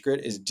to Beach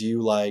Grit, is, do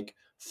you like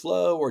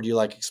flow or do you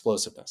like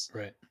explosiveness?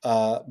 Right.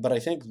 But I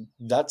think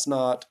that's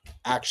not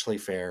actually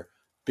fair,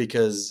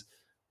 because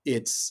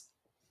it's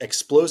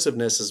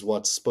explosiveness is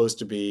what's supposed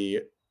to be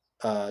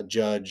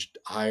judged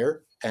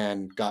higher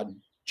and got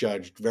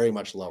judged very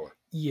much lower.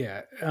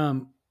 Yeah.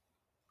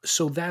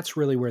 So that's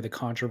really where the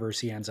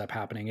controversy ends up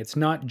happening. It's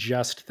not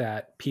just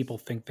that people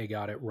think they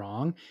got it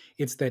wrong.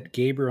 It's that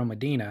Gabriel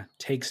Medina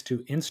takes to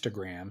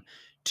Instagram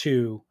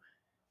to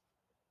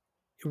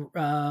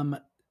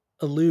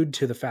allude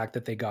to the fact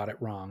that they got it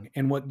wrong.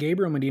 And what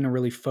Gabriel Medina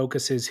really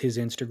focuses his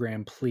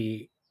Instagram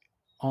plea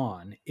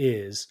on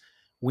is,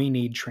 we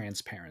need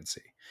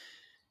transparency.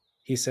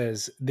 He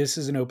says, this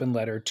is an open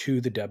letter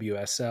to the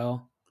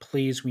WSL.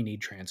 Please, we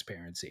need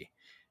transparency.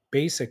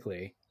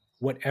 Basically,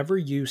 whatever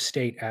you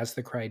state as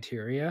the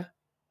criteria,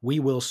 we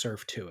will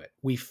surf to it.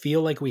 We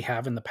feel like we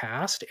have in the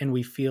past, and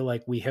we feel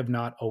like we have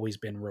not always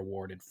been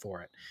rewarded for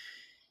it.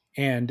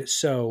 And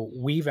so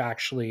we've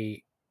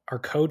actually, our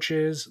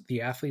coaches,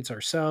 the athletes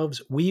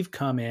ourselves, we've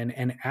come in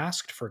and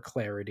asked for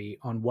clarity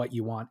on what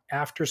you want.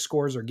 After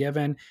scores are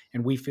given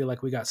and we feel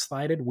like we got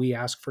slighted, we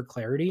ask for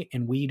clarity,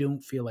 and we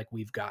don't feel like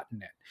we've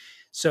gotten it.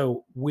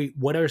 So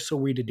what else are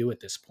we to do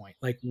at this point?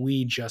 Like,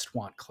 we just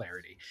want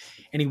clarity.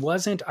 And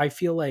I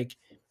feel like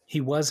he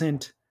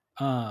wasn't,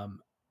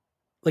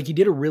 like, he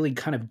did a really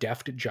kind of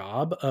deft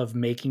job of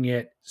making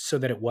it so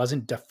that it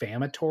wasn't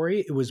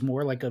defamatory. It was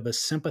more like of a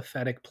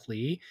sympathetic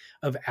plea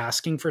of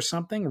asking for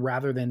something,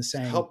 rather than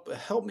saying,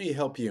 help me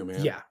help you,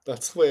 man. Yeah.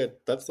 That's the way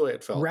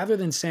it felt. Rather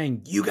than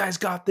saying, you guys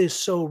got this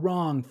so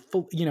wrong,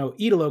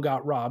 Idolo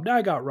got robbed,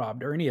 I got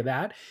robbed, or any of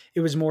that.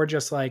 It was more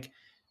just like,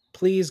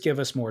 please give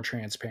us more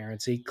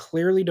transparency,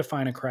 clearly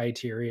define a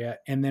criteria,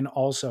 and then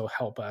also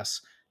help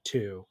us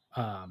to,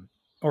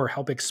 or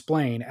help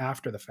explain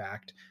after the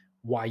fact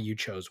why you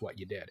chose what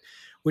you did.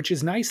 Which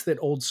is nice that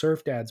Old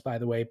Surf Dads, by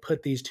the way,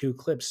 put these two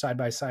clips side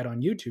by side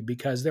on YouTube,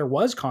 because there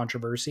was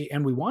controversy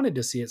and we wanted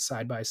to see it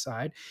side by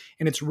side.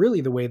 And it's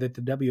really the way that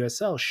the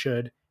WSL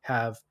should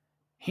have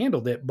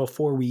handled it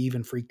before we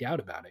even freaked out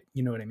about it.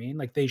 You know what I mean?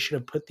 Like, they should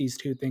have put these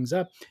two things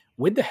up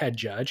with the head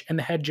judge, and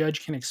the head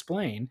judge can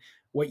explain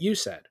what you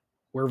said.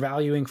 We're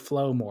valuing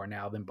flow more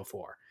now than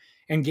before.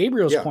 And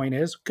Gabriel's point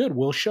is, good,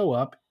 we'll show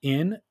up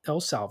in El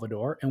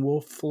Salvador and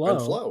we'll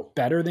flow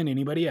better than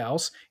anybody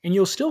else, and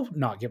you'll still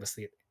not give us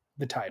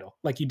the title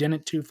like you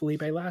didn't to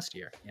Felipe last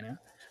year,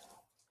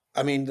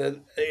 I mean,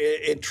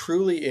 it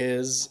truly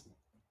is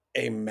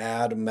a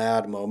mad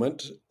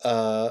moment.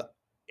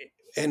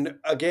 And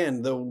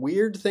again, the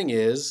weird thing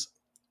is,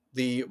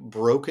 the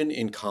broken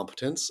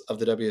incompetence of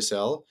the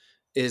WSL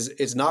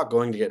is not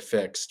going to get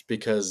fixed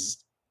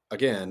because,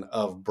 again,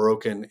 of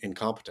broken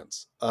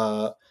incompetence.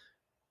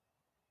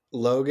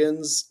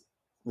 Logan's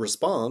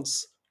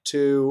response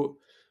to,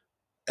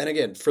 and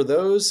again, for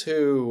those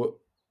who,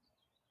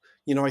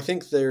 I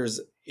think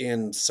there's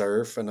in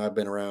surf, and I've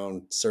been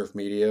around surf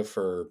media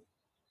for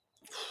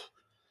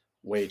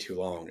way too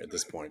long at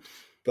this point,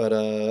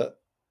 but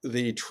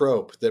the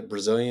trope that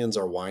Brazilians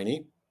are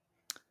whiny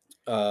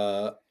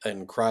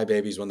and cry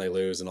babies when they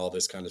lose and all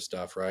this kind of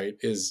stuff, right,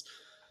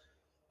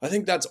 I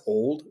think that's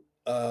old.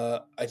 I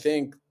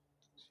think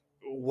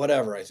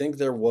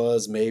there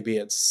was maybe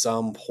at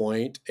some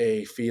point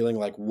a feeling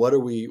like, what do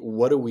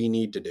we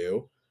need to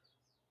do?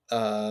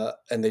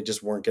 And they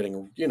just weren't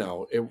getting,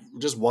 it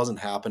just wasn't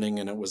happening,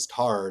 and it was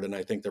hard. And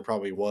I think there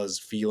probably was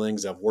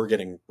feelings of, we're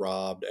getting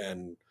robbed,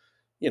 and,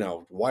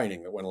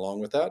 whining that went along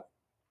with that.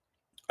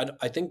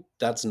 I think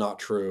that's not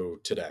true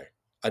today.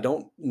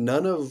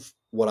 None of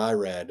what I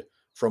read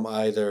from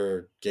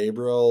either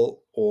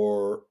Gabriel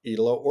or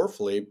Idolo or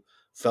Philippe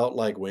felt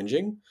like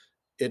whinging.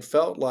 It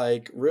felt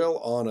like real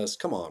honest,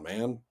 come on,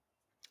 man.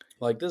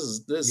 Like,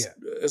 this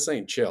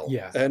ain't chill.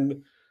 Yeah.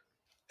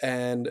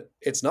 And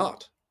it's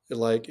not.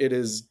 Like, it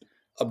is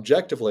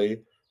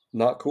objectively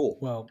not cool.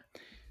 Well,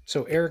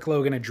 so Eric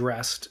Logan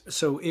addressed,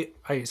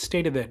 I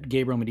stated that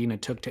Gabriel Medina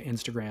took to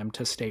Instagram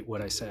to state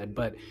what I said,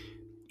 but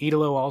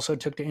Idolo also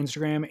took to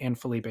Instagram, and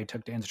Felipe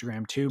took to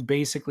Instagram too,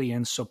 basically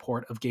in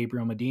support of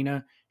Gabriel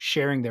Medina,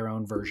 sharing their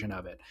own version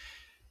of it.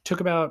 Took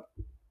about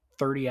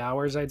 30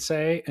 hours, I'd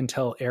say,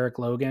 until Eric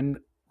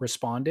Logan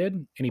responded,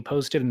 and he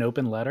posted an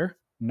open letter,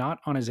 not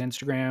on his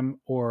Instagram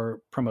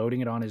or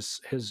promoting it on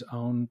his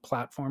own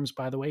platforms,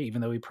 by the way,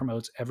 even though he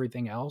promotes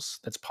everything else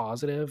that's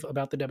positive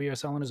about the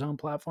WSL on his own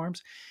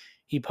platforms.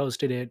 He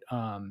posted it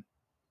on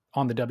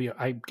the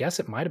I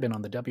guess it might have been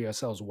on the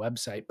WSL's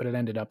website, but it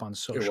ended up on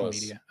social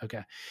media.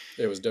 Okay.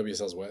 It was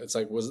WSL's website. It's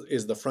like,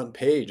 is the front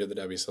page of the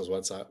WSL's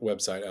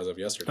website as of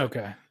yesterday.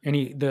 Okay.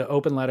 And the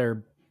open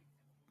letter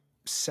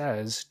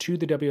says to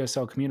the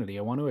WSL community,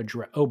 I want to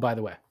address, oh, by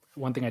the way,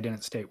 one thing I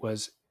didn't state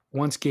was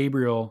once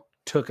Gabriel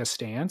took a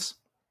stance,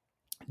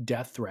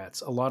 death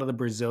threats, a lot of the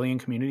Brazilian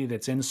community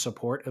that's in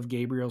support of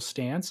Gabriel's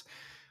stance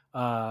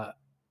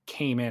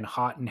came in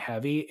hot and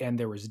heavy, and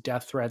there was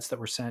death threats that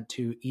were sent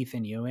to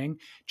Ethan Ewing,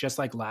 just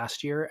like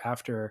last year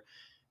after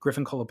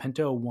Griffin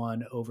Colapinto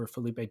won over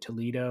Felipe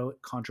Toledo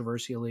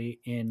controversially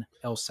in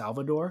El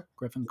Salvador.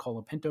 Griffin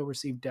Colapinto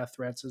received death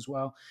threats as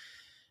well.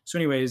 So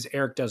anyways,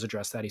 Eric does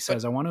address that. He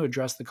says, I want to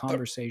address the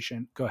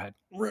conversation. Go ahead.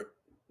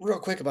 Real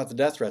quick about the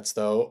death threats,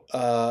 though.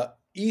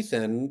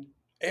 Ethan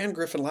and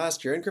Griffin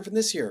last year and Griffin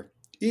this year.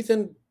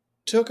 Ethan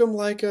took him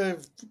like a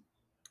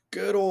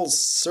good old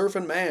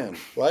surfing man,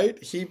 right?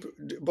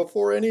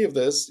 Before any of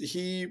this,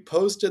 he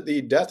posted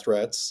the death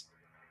threats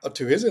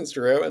to his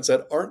Instagram and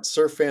said, aren't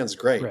surf fans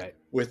great? Right.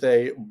 With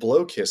a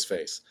blow kiss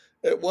face.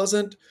 It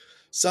wasn't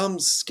some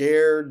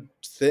scared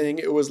thing.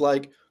 It was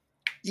like,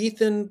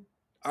 Ethan,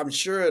 I'm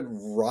sure it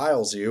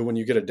riles you when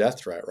you get a death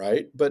threat,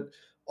 right? But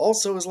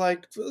also is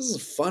like, this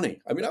is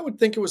funny. I mean, I would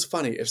think it was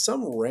funny if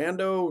some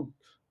rando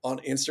on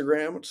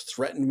Instagram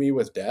threatened me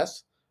with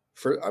death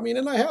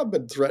and I have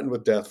been threatened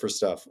with death for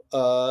stuff.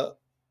 From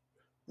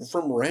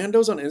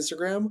randos on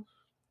Instagram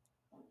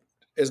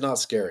is not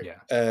scary. Yeah.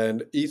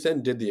 And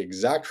Ethan did the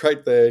exact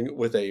right thing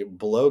with a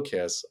blow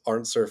kiss.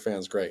 Aren't surf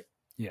fans great?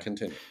 Yeah.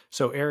 Continue.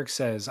 So Eric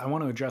says, I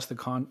want to address the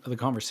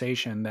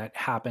conversation that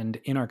happened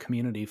in our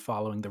community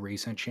following the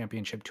recent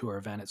championship tour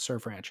event at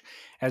Surf Ranch.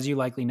 As you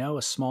likely know,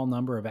 a small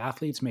number of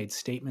athletes made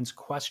statements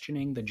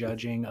questioning the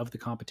judging of the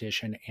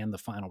competition and the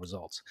final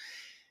results.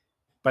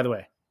 By the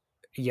way,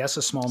 yes,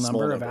 a small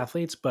number of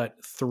athletes, but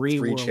three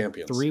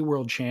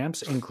world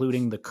champs,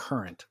 including the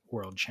current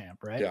world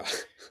champ, right? Yeah.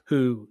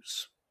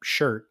 Whose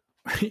shirt,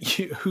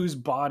 whose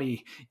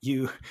body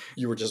you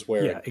were just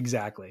wearing. Yeah,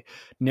 exactly.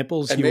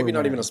 Nipples. And maybe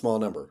not even a small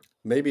number.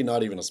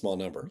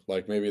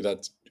 Like maybe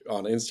that's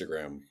on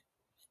Instagram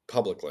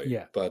publicly.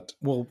 Yeah. But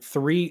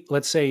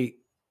let's say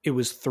it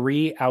was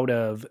 3 out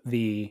of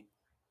the,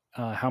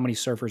 how many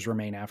surfers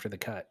remain after the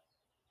cut?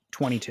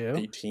 22,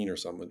 18 or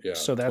something. Yeah.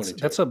 So that's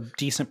 22. That's a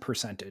decent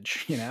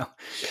percentage, Yes.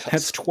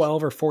 That's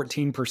 12 or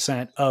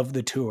 14% of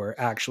the tour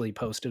actually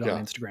posted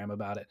on Instagram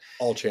about it.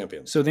 All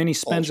champions. So then he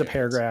spends a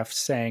paragraph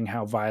saying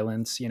how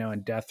violence,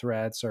 and death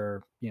threats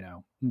are,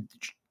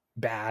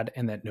 bad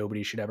and that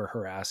nobody should ever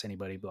harass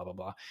anybody, blah, blah,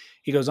 blah.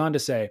 He goes on to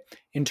say,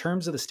 in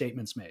terms of the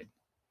statements made,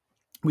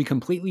 we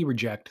completely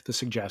reject the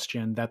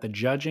suggestion that the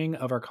judging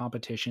of our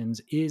competitions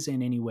is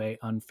in any way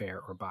unfair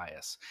or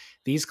biased.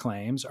 These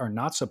claims are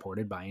not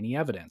supported by any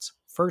evidence.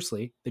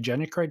 Firstly, the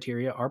judging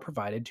criteria are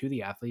provided to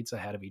the athletes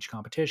ahead of each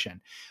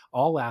competition.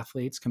 All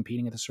athletes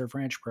competing at the Surf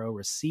Ranch Pro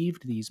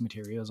received these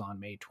materials on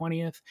May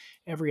 20th.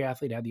 Every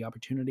athlete had the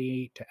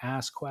opportunity to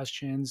ask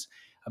questions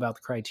about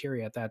the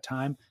criteria at that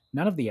time.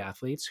 None of the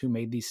athletes who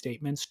made these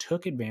statements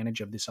took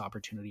advantage of this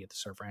opportunity at the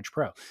Surf Ranch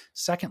Pro.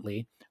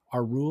 Secondly,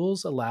 our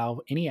rules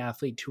allow any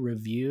athlete to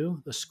review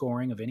the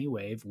scoring of any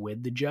wave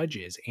with the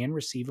judges and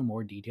receive a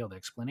more detailed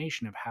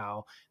explanation of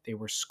how they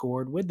were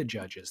scored with the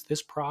judges.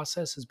 This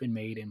process has been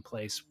in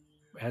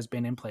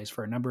place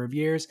for a number of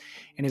years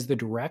and is the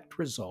direct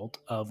result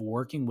of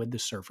working with the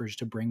surfers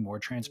to bring more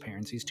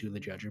transparencies to the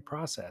judging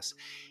process.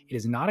 It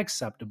is not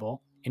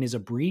acceptable and is a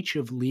breach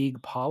of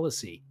league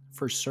policy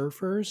for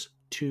surfers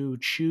to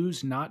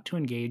choose not to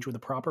engage with the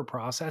proper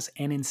process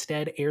and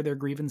instead air their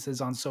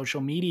grievances on social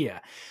media.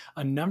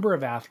 A number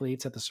of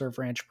athletes at the Surf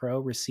Ranch Pro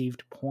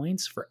received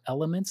points for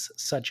elements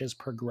such as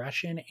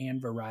progression and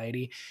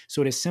variety,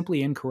 so it is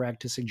simply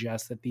incorrect to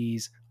suggest that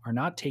these are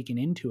not taken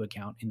into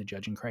account in the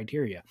judging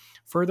criteria.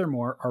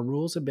 Furthermore, our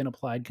rules have been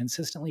applied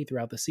consistently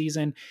throughout the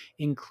season,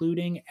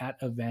 including at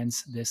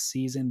events this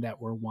season that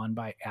were won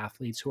by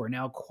athletes who are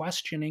now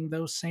questioning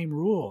those same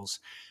rules.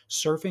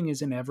 Surfing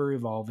is an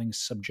ever-evolving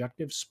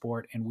subjective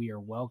sport, and we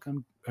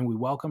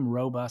welcome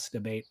robust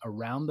debate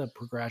around the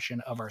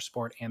progression of our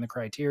sport and the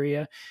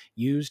criteria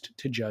used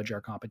to judge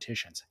our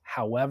competitions.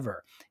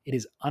 However, it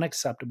is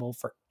unacceptable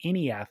for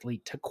any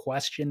athlete to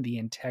question the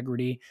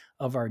integrity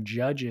of our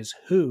judges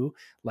who,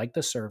 like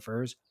the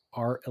surfers,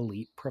 are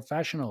elite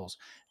professionals.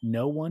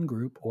 No one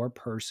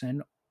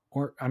person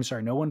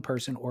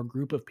or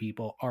group of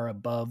people are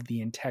above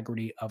the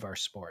integrity of our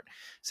sport.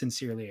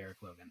 Sincerely, Eric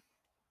Logan.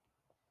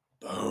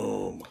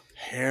 Boom.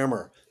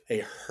 Hammer. A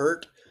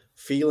hurt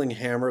feeling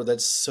hammer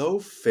that's so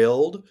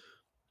filled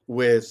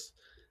with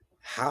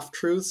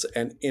half-truths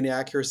and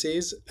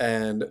inaccuracies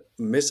and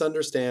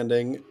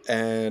misunderstanding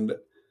and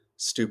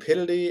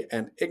stupidity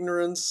and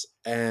ignorance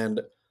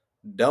and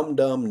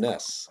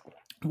dumb-dumbness.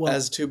 Well,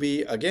 as to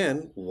be,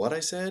 again, what I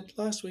said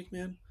last week,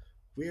 man.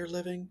 We are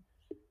living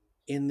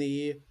in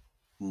the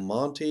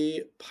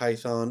Monty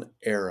Python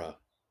era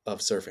of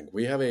surfing.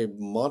 We have a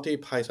Monty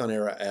Python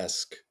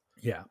era-esque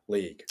yeah.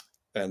 league.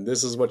 And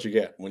this is what you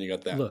get when you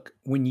got that. Look,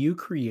 when you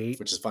create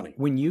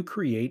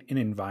an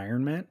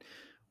environment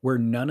where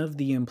none of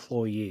the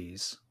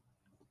employees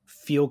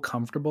feel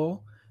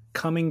comfortable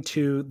coming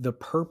to the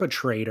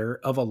perpetrator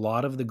of a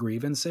lot of the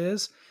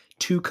grievances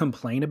to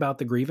complain about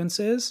the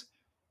grievances,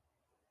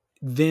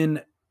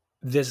 then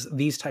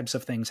these types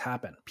of things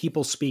happen.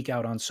 People speak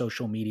out on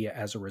social media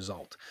as a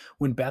result.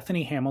 When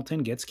Bethany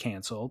Hamilton gets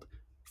canceled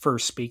for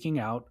speaking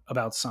out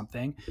about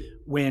something,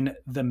 when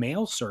the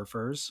male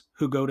surfers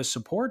who go to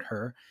support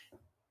her,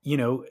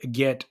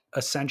 get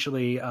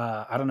essentially,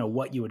 I don't know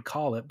what you would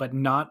call it, but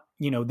not,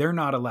 they're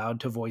not allowed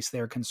to voice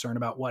their concern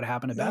about what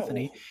happened to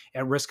Bethany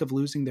at risk of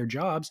losing their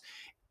jobs.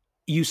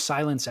 You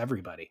silence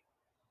everybody.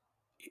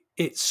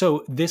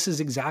 So this is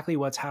exactly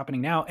what's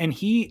happening now. And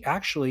he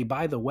actually,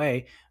 by the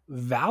way,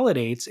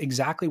 validates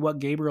exactly what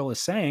Gabriel is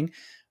saying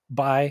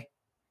by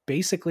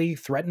basically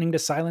threatening to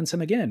silence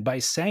him again, by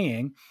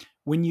saying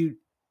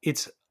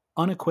it's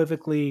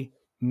unequivocally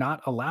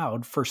not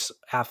allowed for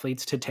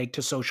athletes to take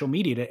to social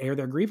media to air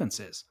their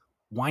grievances.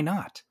 Why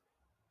not?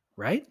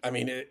 Right? I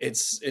mean,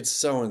 it's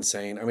so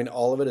insane. I mean,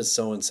 all of it is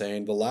so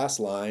insane. The last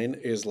line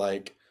is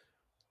like,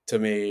 to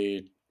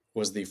me,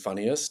 was the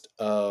funniest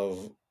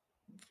of,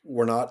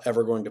 we're not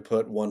ever going to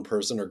put one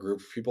person or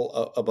group of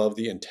people above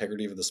the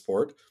integrity of the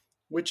sport,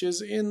 which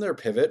is in their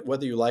pivot,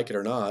 whether you like it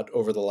or not,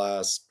 over the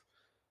last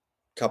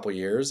couple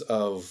years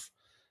of,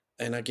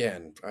 and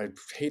again, I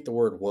hate the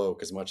word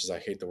woke as much as I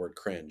hate the word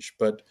cringe,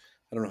 but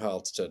I don't know how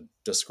else to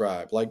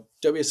describe. Like,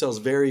 WSL is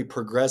very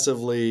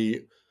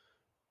progressively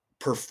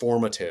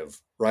performative,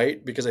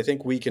 right? Because I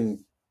think we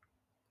can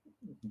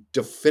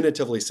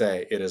definitively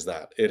say it is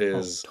that. It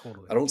is.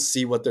 Totally. I don't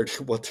see what they're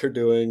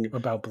doing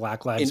about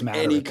Black Lives in Matter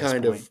any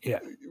kind of. Yeah.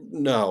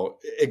 No,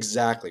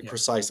 exactly,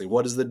 precisely.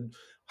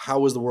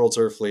 How is the World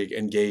Surf League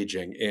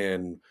engaging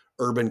in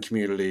urban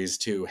communities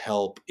to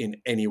help in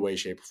any way,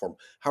 shape, or form?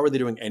 How are they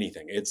doing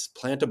anything? It's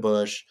plant a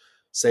bush,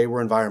 say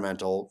we're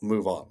environmental,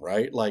 move on,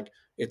 right? Like,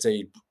 it's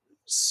a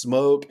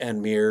smoke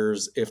and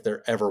mirrors, if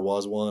there ever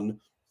was one,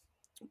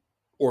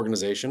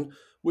 organization,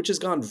 which has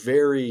gone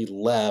very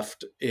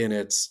left in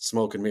its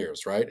smoke and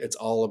mirrors, right? It's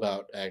all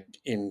about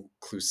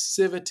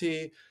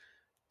inclusivity,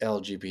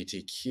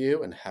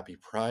 LGBTQ, and happy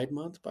Pride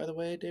Month, by the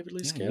way, David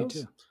Lee Scales.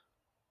 You too.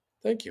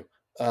 Thank you.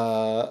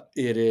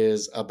 It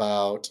is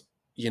about,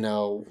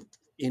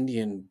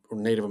 Indian or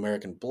Native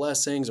American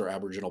blessings or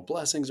Aboriginal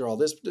blessings or all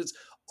this. It's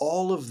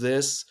all of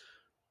this,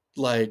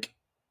 like,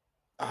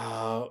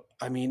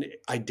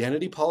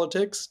 identity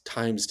politics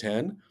times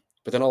 10.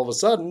 But then all of a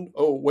sudden,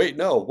 we're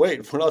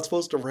not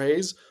supposed to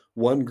raise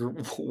one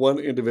group, one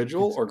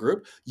individual or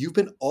group. You've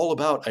been all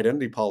about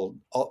identity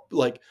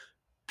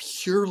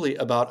purely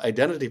about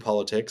identity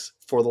politics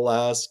for the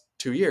last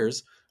 2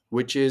 years,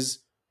 which is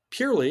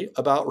purely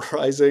about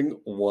rising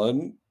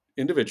one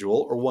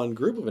individual or one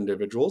group of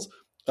individuals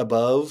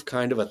above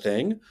kind of a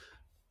thing,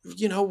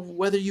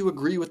 whether you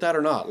agree with that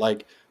or not.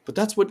 Like, but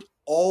that's what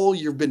all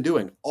you've been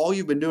doing.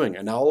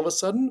 And now all of a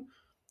sudden,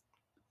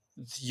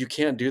 you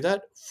can't do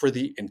that for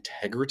the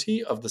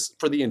integrity of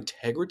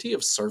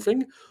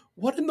surfing.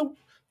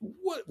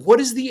 What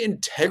is the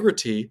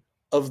integrity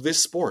of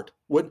this sport?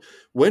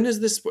 When is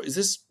this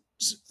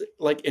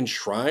like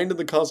enshrined in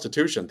the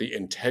Constitution? The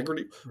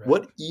integrity. Right.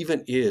 What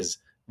even is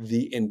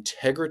the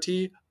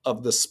integrity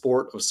of the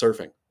sport of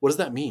surfing? What does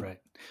that mean? Right.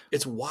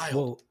 It's wild.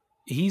 Well,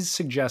 he's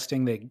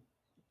suggesting that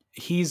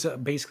he's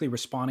basically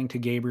responding to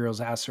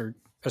Gabriel's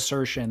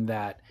assertion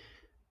that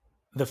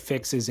the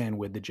fix is in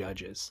with the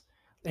judges.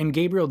 And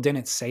Gabriel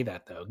didn't say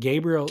that, though.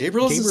 Gabriel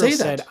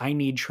said, I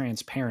need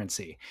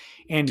transparency.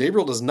 And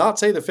Gabriel does not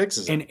say the fix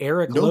is in. And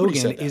Eric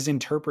Logan is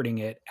interpreting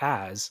it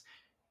as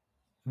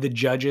the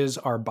judges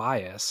are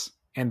biased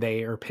and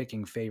they are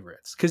picking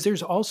favorites. Because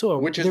there's also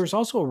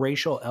a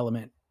racial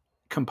element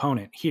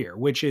component here,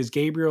 which is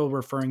Gabriel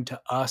referring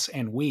to us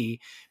and we,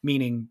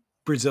 meaning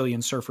Brazilian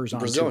surfers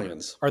on tour,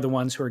 are the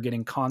ones who are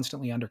getting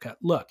constantly undercut.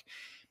 Look,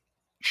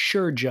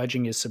 sure,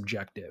 judging is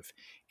subjective.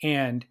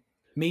 And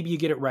maybe you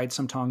get it right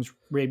sometimes,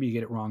 maybe you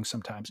get it wrong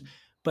sometimes.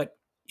 But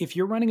if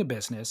you're running a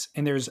business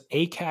and there's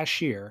a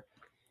cashier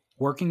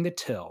working the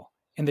till,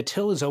 and the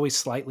till is always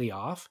slightly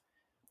off,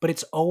 but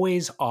it's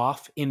always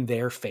off in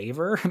their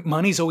favor.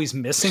 Money's always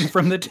missing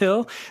from the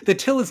till. The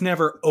till is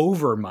never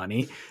over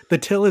money. The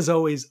till is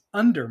always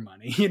under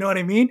money. You know what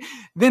I mean?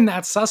 Then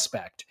that's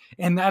suspect.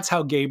 And that's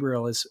how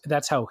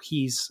that's how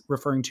he's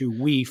referring to,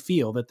 we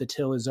feel that the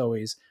till is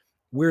always,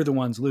 we're the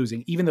ones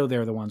losing, even though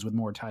they're the ones with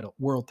more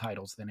world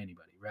titles than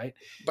anybody, right?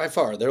 By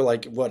far. They're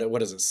like,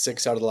 what is it,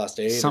 6 out of the last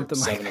 8? Something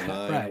or like 7 that. or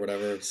 9 right. or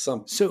whatever.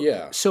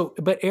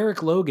 But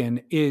Eric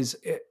Logan is,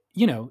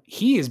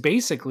 he is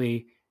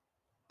basically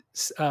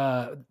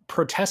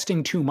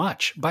protesting too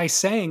much by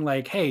saying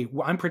like, hey,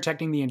 I'm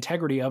protecting the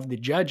integrity of the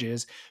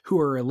judges who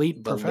are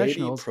elite The lady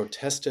professionals.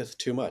 protesteth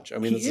too much. I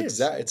mean, He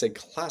is. it's a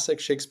classic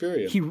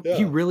Shakespearean. He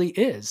really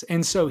is.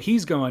 And so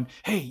he's going,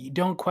 hey,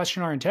 don't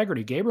question our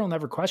integrity. Gabriel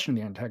never questioned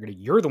the integrity.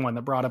 You're the one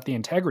that brought up the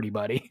integrity,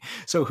 buddy.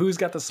 So who's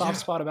got the soft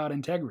spot about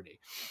integrity?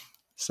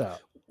 So,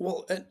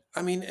 well,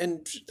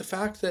 and the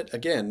fact that,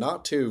 again,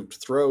 not to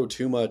throw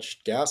too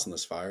much gas on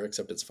this fire,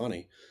 except it's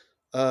funny.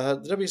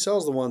 The WSL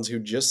is the ones who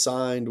just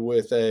signed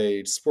with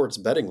a sports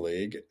betting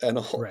league and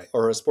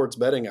or a sports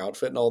betting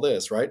outfit and all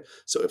this, right?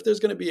 So if there's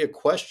going to be a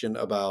question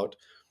about,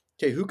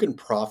 okay, who can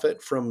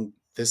profit from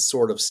this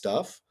sort of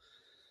stuff?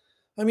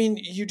 I mean,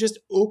 you just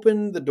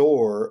open the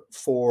door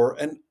for,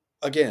 and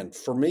again,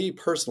 for me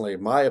personally,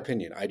 my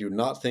opinion, I do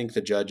not think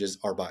the judges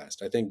are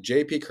biased. I think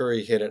JP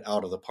Curry hit it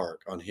out of the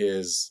park on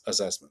his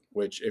assessment,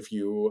 which if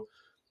you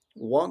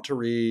want to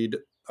read,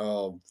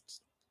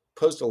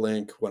 post a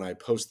link when I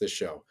post this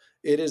show.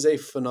 It is a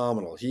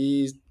phenomenal.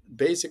 He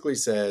basically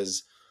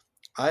says,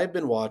 I've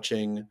been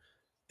watching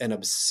an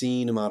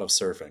obscene amount of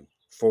surfing.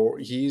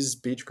 He's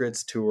Beach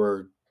Grits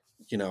Tour,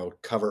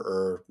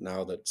 coverer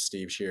now that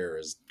Steve Shearer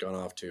has gone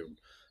off to,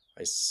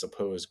 I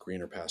suppose,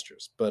 greener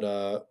pastures.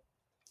 But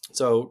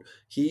so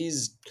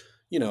he's,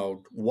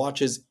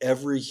 watches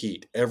every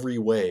heat, every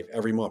wave,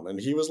 every moment. And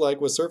he was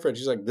like, with Surf Edge,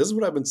 he's like, this is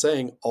what I've been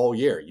saying all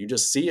year. You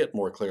just see it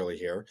more clearly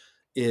here,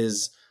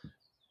 is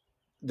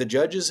the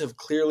judges have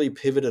clearly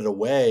pivoted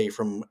away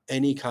from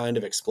any kind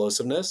of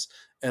explosiveness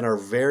and are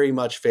very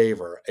much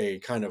favor a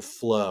kind of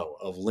flow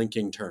of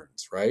linking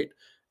turns, right?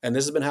 And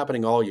this has been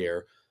happening all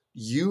year.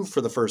 You, for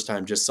the first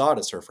time, just saw it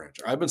at Surf Ranch.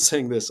 I've been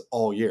saying this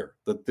all year,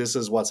 that this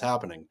is what's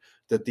happening,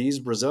 that these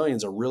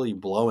Brazilians are really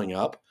blowing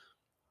up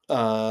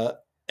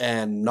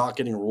and not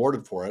getting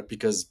rewarded for it,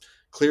 because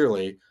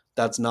clearly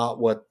that's not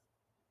what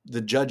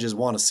the judges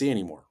want to see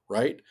anymore,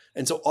 right?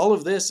 And so all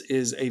of this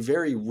is a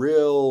very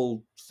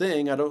real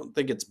thing. I don't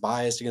think it's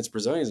biased against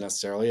Brazilians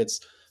necessarily. It's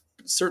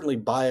certainly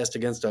biased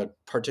against a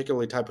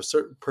particular type of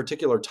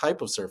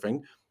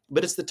surfing,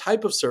 but it's the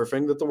type of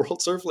surfing that the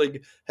World Surf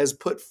League has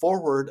put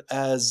forward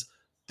as,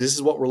 this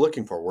is what we're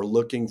looking for. We're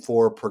looking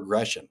for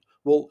progression.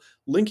 Well,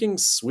 linking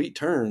sweet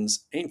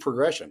turns ain't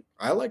progression.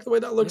 I like the way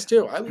that looks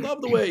too. I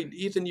love the way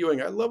Ethan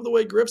Ewing, I love the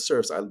way Griff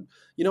surfs.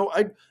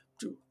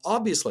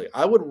 Obviously,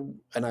 I would,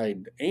 and I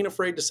ain't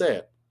afraid to say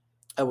it,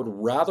 I would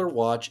rather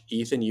watch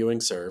Ethan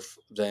Ewing surf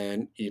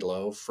than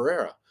Italo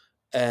Ferreira.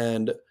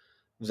 And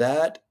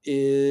that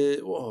is,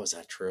 is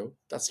that true?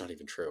 That's not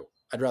even true.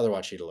 I'd rather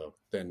watch Italo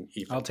than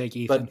Ethan. I'll take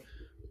Ethan. But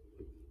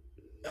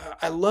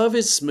I love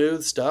his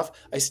smooth stuff.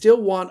 I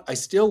still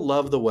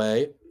love the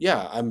way.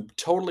 Yeah, I'm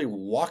totally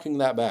walking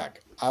that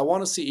back. I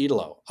want to see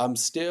Italo. I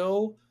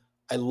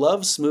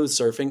love smooth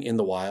surfing in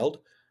the wild.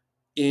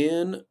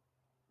 In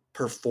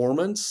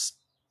performance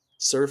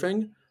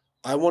surfing,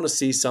 I want to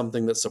see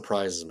something that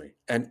surprises me.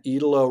 And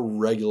Italo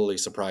regularly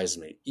surprises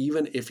me.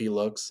 Even if he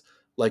looks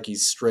like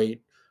he's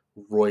straight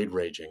roid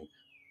raging,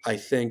 I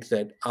think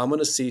that I'm going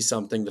to see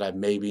something that I've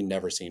maybe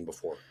never seen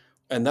before.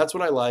 And that's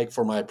what I like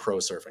for my pro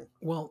surfing.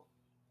 Well,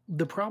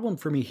 the problem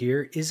for me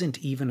here isn't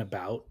even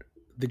about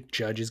the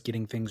judges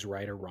getting things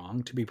right or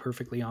wrong, to be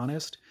perfectly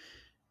honest,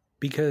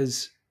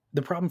 because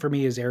the problem for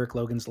me is Eric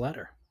Logan's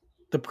letter.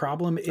 The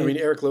problem is,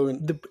 Eric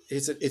Logan,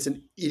 it's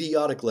an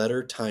idiotic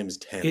letter times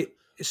 10.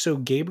 So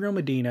Gabriel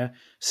Medina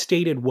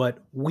stated what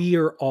we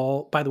are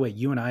all, by the way,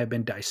 you and I have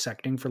been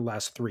dissecting for the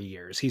last 3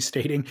 years. He's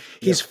stating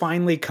he's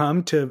finally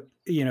come to,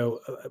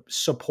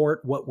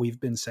 support what we've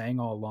been saying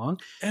all along.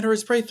 And or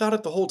he's probably thought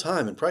it the whole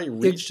time and probably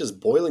reached his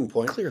boiling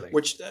point. Clearly.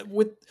 Which,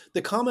 with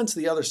the comments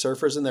of the other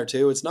surfers in there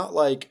too, it's not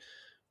like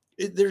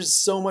there's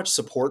so much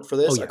support for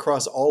this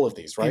across all of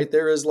these, right?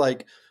 There is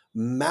like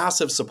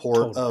massive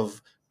support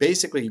of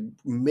basically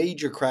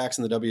major cracks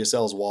in the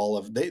WSL's wall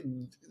of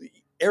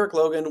Eric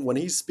Logan, when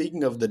he's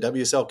speaking of the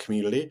WSL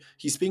community,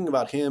 he's speaking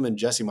about him and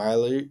Jesse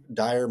Miley,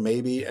 Dyer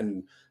maybe,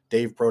 and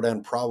Dave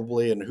Prodan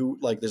probably, and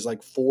there's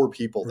like 4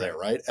 people there,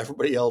 right?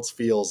 Everybody else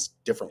feels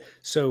differently.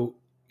 So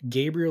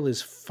Gabriel is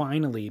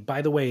finally,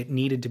 by the way, it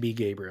needed to be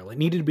Gabriel. It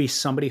needed to be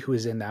somebody who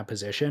is in that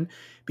position,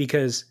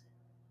 because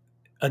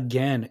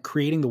again,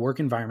 creating the work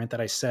environment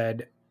that I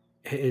said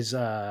is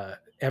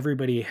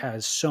everybody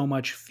has so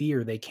much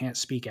fear they can't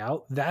speak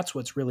out. That's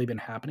what's really been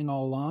happening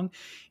all along,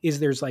 is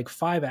there's like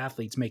 5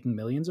 athletes making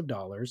millions of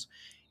dollars,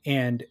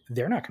 and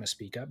they're not going to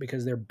speak up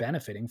because they're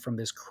benefiting from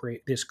this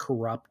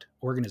corrupt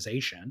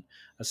organization,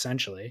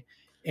 essentially.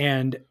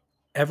 And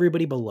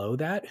everybody below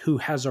that who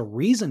has a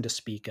reason to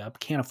speak up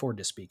can't afford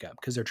to speak up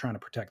because they're trying to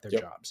protect their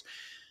jobs.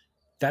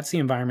 That's the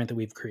environment that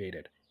we've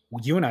created.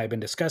 You and I have been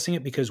discussing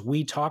it because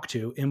we talk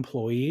to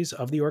employees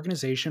of the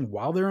organization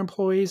while they're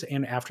employees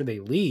and after they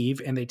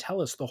leave, and they tell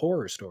us the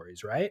horror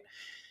stories, right?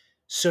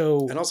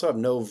 So, and also have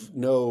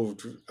no,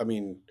 I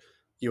mean,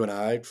 you and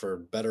I, for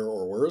better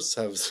or worse,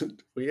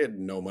 we had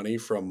no money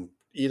from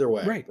either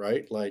way,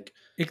 right? Like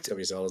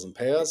WSL doesn't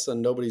pay us,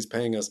 and nobody's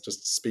paying us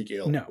just to speak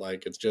ill. No,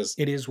 like it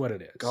is what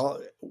it is.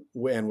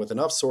 And with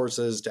enough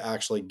sources to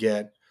actually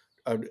get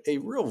a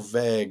real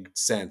vague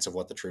sense of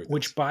what the truth is.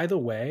 Which, by the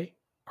way,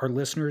 our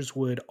listeners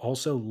would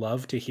also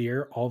love to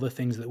hear all the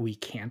things that we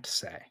can't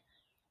say.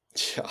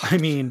 Yeah. I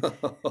mean,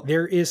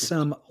 there is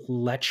some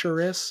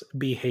lecherous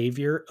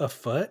behavior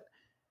afoot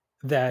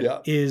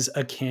that is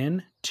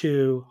akin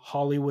to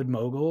Hollywood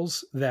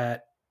moguls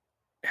that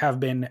have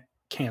been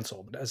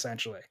canceled,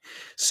 essentially.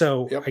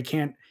 So I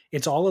can't,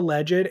 it's all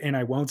alleged, and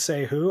I won't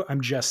say who. I'm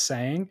just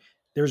saying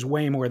there's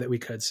way more that we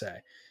could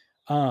say.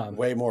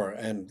 Way more.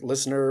 And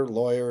listener,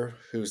 lawyer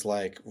who's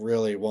like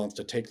really wants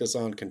to take this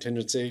on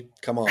contingency,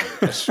 come on.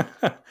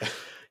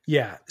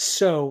 Yeah.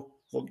 So,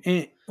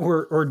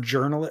 or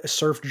journalist,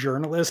 surf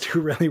journalist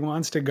who really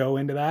wants to go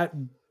into that,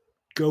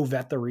 go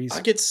vet the reason.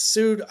 I get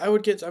sued. I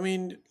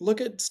mean,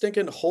 look at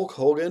stinking Hulk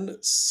Hogan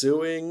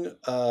suing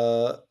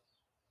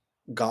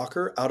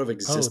Gawker out of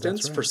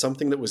existence for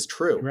something that was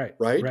true. Right.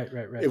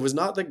 It was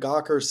not that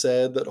Gawker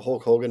said that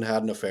Hulk Hogan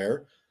had an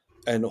affair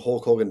and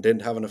Hulk Hogan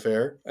didn't have an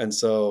affair, and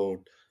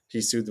so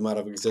he sued them out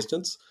of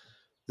existence.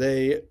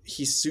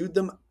 He sued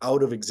them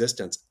out of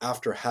existence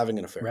after having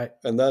an affair. Right.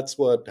 And that's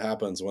what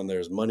happens when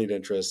there's moneyed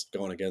interest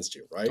going against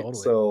you, right?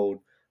 Totally.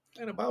 So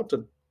I ain't about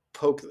to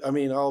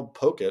I'll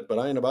poke it, but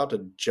I ain't about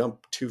to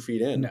jump 2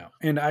 feet in. No.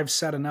 And I've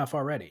said enough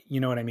already.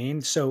 You know what I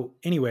mean? So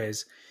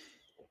anyways,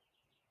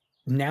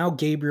 now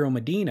Gabriel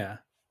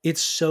Medina,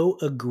 it's so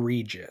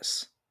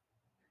egregious.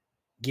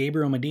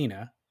 Gabriel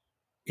Medina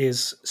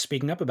is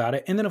speaking up about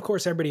it. And then, of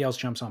course, everybody else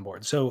jumps on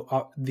board.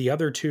 So the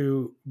other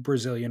 2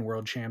 Brazilian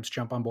world champs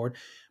jump on board.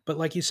 But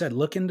like you said,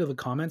 look into the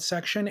comments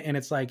section, and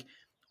it's like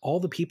all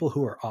the people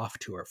who are off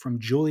tour, from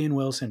Julian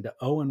Wilson to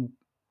Owen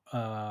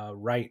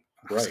Wright.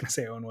 I was going to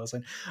say Owen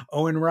Wilson.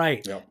 Owen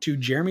Wright to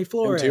Jeremy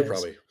Flores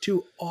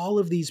to all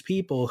of these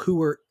people who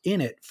were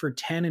in it for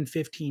 10 and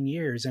 15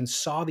 years and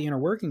saw the inner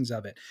workings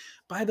of it.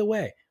 By the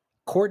way,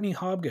 Courtney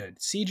Hobgood,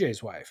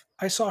 CJ's wife,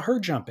 I saw her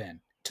jump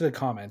in to the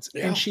comments.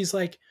 And she's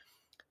like,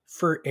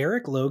 for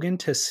Eric Logan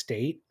to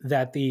state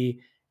that the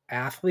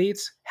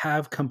athletes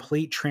have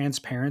complete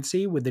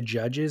transparency with the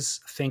judges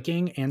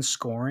thinking and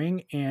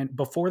scoring and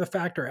before the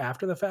fact or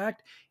after the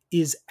fact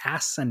is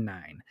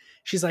asinine.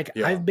 She's like,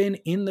 I've been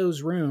in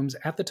those rooms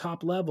at the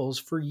top levels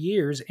for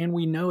years, and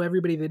we know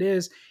everybody that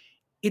is.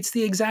 It's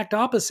the exact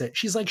opposite.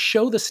 She's like,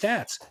 show the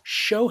stats.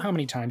 Show how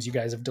many times you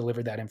guys have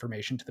delivered that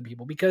information to the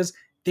people, because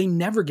they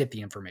never get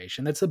the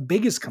information. That's the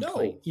biggest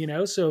complaint, you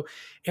know? So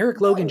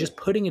Eric Logan just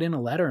putting it in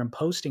a letter and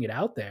posting it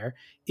out there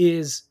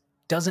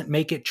doesn't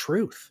make it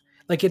truth.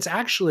 Like, it's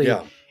actually,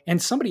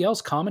 and somebody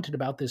else commented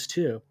about this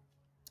too.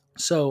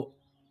 So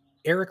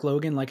Eric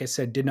Logan, like I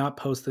said, did not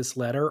post this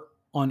letter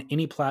on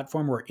any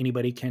platform where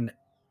anybody can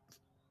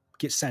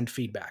send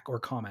feedback or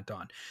comment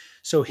on.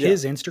 So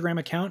his Instagram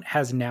account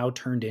has now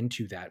turned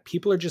into that.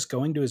 People are just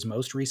going to his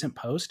most recent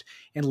post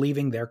and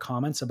leaving their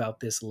comments about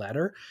this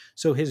letter.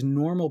 So his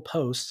normal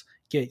posts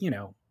get,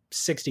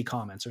 60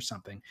 comments or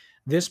something.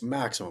 This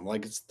maximum,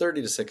 like it's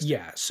 30 to 60.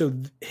 Yeah. So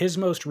his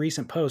most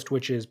recent post,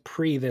 which is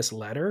pre this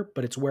letter,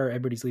 but it's where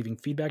everybody's leaving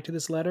feedback to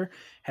this letter,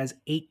 has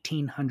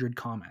 1,800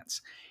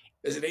 comments.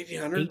 Is it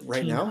 1,800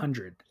 right now?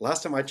 1,800.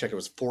 Last time I checked, it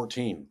was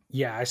 14.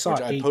 Yeah, I saw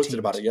 18. I posted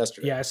about it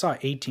yesterday. Yeah, I saw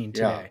 18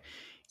 today. Yeah.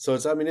 So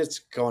it's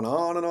going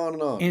on and on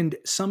and on. And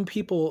some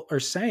people are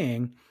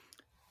saying,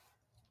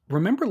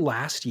 remember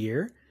last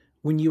year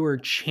when you were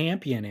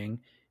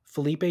championing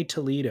Felipe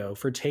Toledo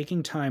for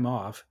taking time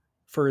off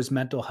for his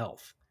mental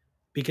health?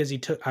 Because he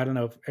took, I don't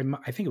know,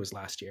 I think it was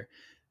last year.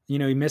 He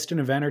missed an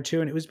event or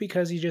two, and it was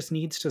because he just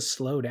needs to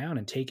slow down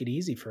and take it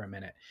easy for a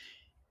minute.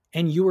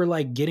 And you were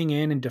like getting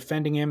in and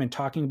defending him and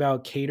talking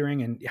about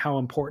catering and how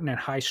important and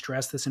high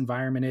stress this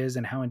environment is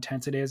and how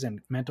intense it is and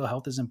mental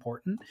health is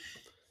important.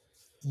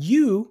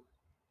 You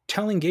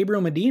telling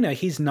Gabriel Medina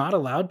he's not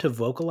allowed to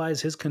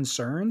vocalize his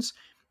concerns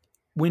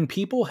when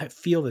people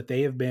feel that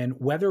they have been,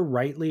 whether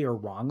rightly or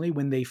wrongly,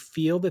 when they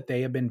feel that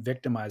they have been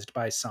victimized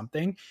by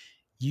something,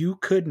 you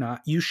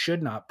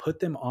should not put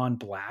them on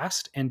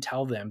blast and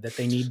tell them that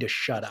they need to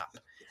shut up.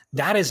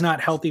 That is not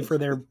healthy for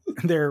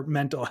their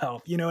mental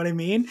health. You know what I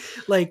mean?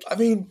 Like,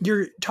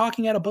 you're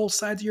talking out of both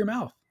sides of your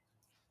mouth.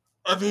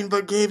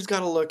 But Gabe's got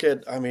to look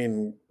at,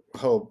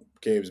 hope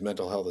Gabe's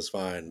mental health is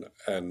fine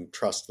and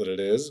trust that it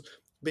is,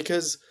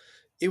 because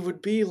it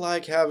would be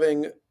like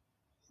having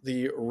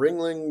the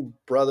Ringling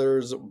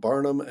Brothers,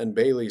 Barnum and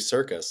Bailey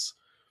circus,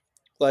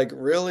 like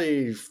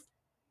really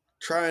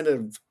trying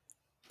to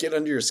get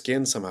under your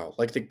skin somehow.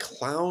 Like the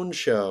clown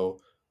show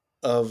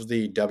of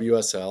the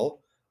WSL.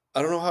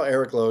 I don't know how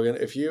Eric Logan,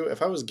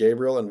 if I was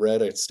Gabriel and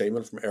read a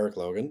statement from Eric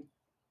Logan,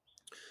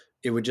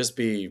 it would just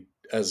be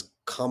as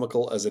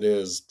comical as it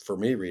is for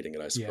me reading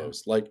it, I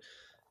suppose. Yeah. Like,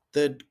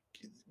 the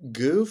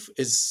goof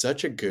is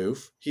such a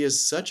goof. He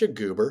is such a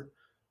goober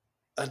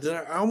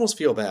that I almost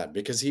feel bad,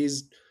 because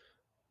he's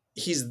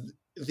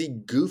the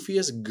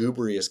goofiest,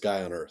 gooberiest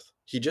guy on earth.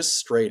 He just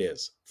straight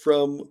is.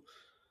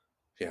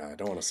 I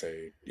don't want to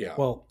say,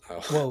 Well,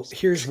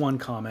 here's one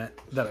comment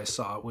that I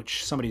saw,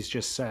 which somebody's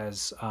just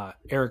says,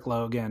 Eric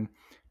Logan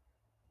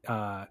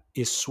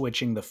is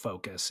switching the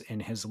focus in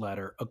his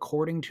letter.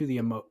 According to the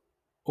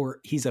or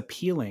he's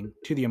appealing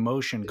to the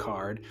emotion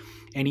card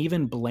and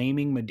even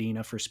blaming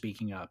Medina for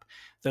speaking up.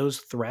 Those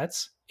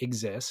threats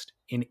exist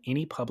in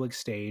any public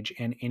stage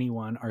and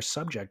anyone are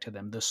subject to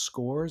them. The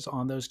scores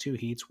on those two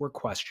heats were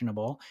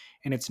questionable,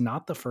 and it's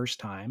not the first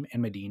time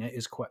and Medina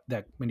is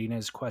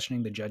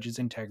questioning the judge's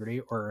integrity,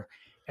 or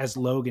as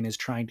Logan is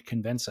trying to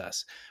convince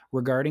us.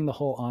 Regarding the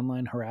whole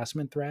online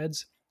harassment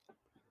threads,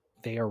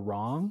 they are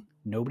wrong.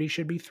 Nobody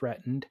should be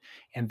threatened,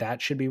 and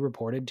that should be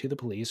reported to the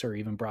police or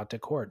even brought to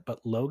court. But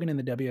Logan and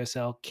the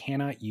WSL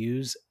cannot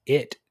use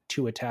it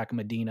to attack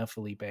Medina,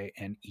 Felipe,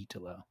 and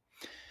Italo.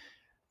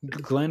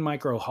 Glenn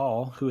Micro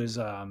Hall, who is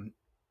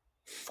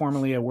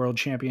formerly a World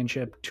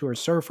Championship Tour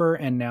surfer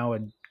and now a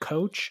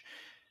coach,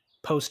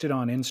 posted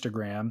on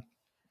Instagram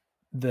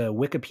the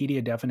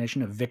Wikipedia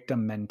definition of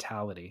victim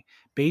mentality,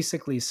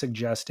 basically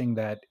suggesting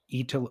that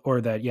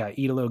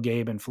Italo,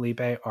 Gabe, and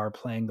Felipe are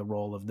playing the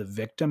role of the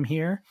victim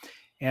here,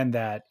 and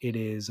that it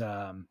is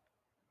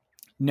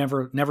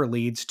never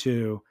leads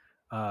to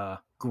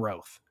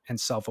growth and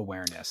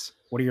self-awareness.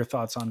 What are your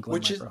thoughts on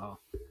Glenn Microhall?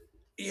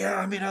 Yeah,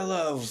 I mean, I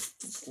love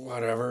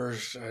whatever.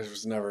 I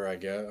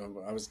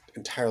was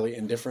entirely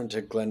indifferent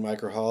to Glenn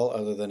Microhall,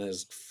 other than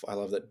I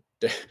love that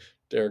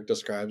Derek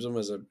describes him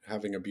as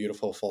having a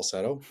beautiful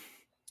falsetto.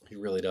 He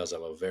really does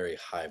have a very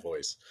high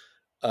voice.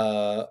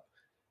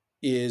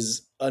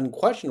 Is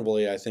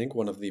unquestionably, I think,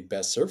 one of the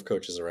best surf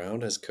coaches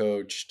around. Has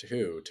coached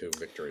who to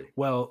victory?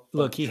 Well,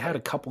 look, he had a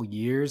couple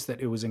years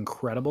that it was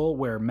incredible,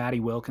 where Matty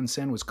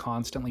Wilkinson was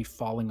constantly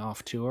falling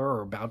off tour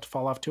or about to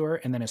fall off tour,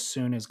 and then as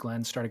soon as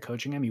Glenn started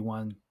coaching him, he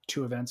won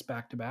 2 events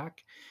back to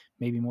back,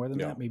 maybe more than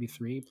that, maybe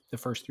 3, the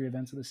first 3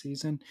 events of the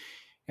season.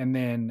 And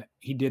then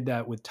he did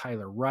that with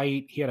Tyler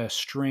Wright. He had a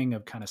string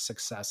of kind of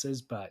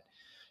successes, but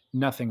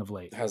nothing of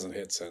late. Hasn't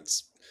hit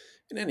since.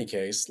 In any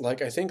case,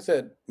 I think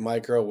that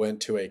Micro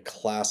went to a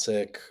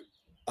classic,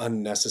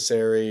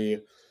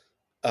 unnecessary,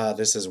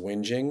 this is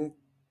whinging.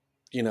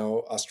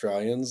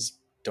 Australians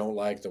don't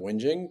like the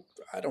whinging.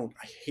 I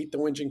hate the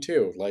whinging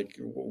too.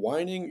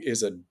 Whining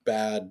is a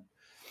bad,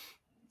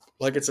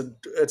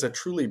 it's a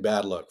truly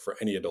bad look for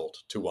any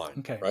adult to whine.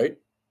 Okay. Right?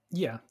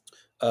 Yeah.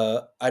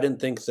 I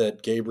didn't think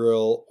that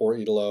Gabriel or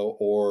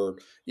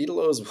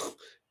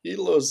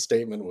Italo's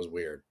statement was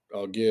weird.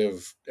 I'll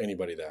give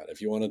anybody that.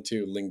 If you wanted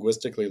to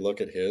linguistically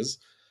look at his,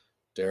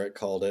 Derek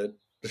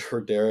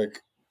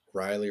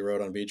Riley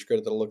wrote on Beach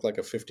Grit that it looked like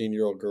a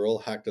 15-year-old girl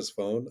hacked his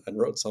phone and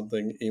wrote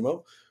something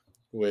emo,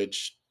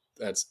 which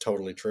that's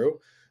totally true.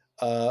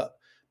 But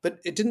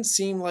it didn't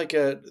seem like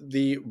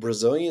the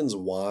Brazilians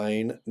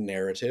whine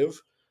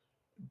narrative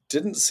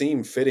didn't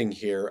seem fitting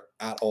here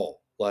at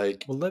all.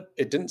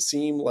 It didn't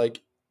seem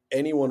like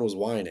anyone was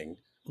whining.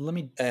 Let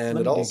me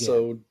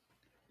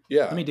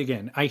dig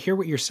in. I hear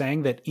what you're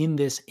saying, that in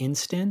this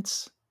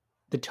instance,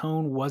 the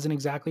tone wasn't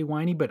exactly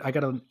whiny, but I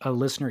got a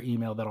listener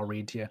email that I'll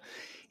read to you.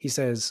 He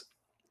says,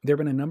 there have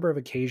been a number of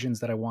occasions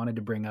that I wanted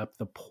to bring up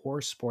the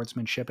poor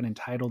sportsmanship and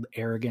entitled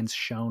arrogance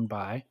shown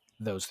by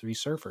those 3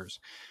 surfers.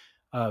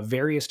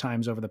 Various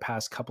times over the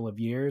past couple of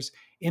years.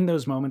 In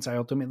those moments, I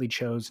ultimately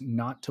chose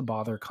not to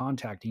bother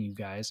contacting you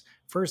guys.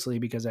 Firstly,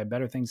 because I had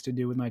better things to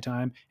do with my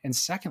time. And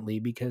secondly,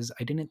 because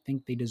I didn't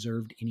think they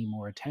deserved any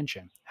more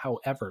attention.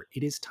 However,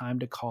 it is time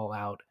to call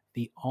out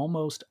the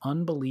almost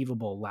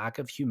unbelievable lack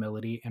of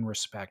humility and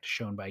respect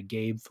shown by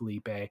Gabe,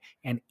 Felipe,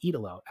 and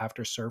Italo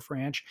after Surf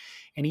Ranch,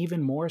 and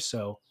even more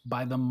so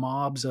by the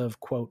mobs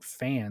of, quote,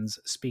 fans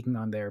speaking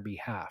on their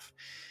behalf.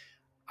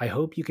 I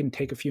hope you can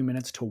take a few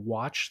minutes to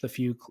watch a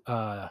few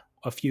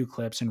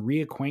clips and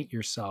reacquaint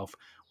yourself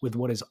with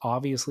what is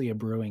obviously a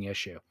brewing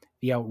issue.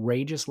 The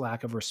outrageous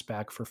lack of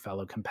respect for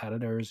fellow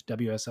competitors,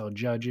 WSL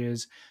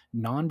judges,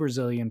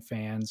 non-Brazilian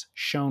fans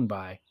shown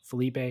by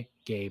Felipe,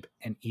 Gabe,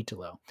 and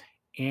Italo,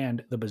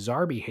 and the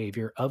bizarre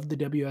behavior of the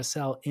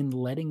WSL in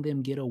letting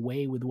them get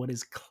away with what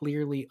is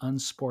clearly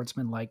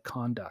unsportsmanlike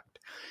conduct.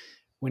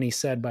 When he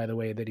said, by the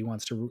way, that he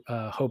wants to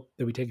hope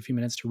that we take a few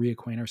minutes to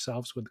reacquaint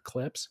ourselves with the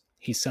clips,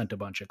 he sent a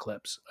bunch of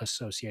clips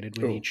associated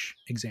with each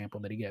example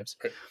that he gives.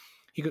 Are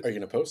you going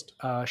to post?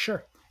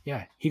 Sure.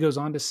 Yeah. He goes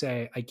on to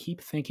say, I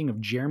keep thinking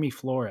of Jeremy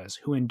Flores,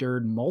 who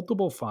endured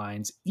multiple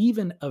fines,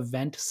 even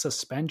event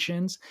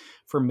suspensions,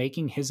 for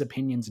making his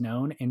opinions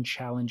known and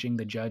challenging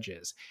the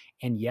judges.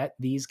 And yet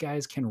these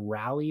guys can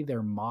rally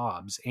their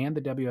mobs, and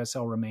the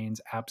WSL remains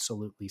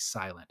absolutely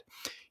silent.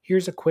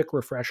 Here's a quick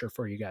refresher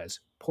for you guys.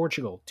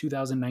 Portugal,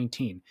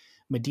 2019.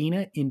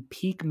 Medina in a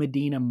peak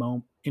Medina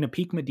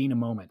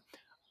moment.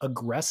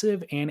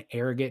 Aggressive and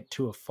arrogant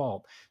to a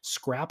fault,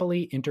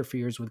 scrappily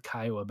interferes with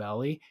Caio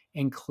Abelli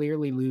and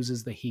clearly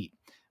loses the heat.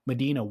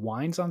 Medina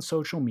whines on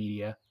social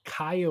media.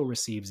 Caio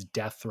receives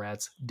death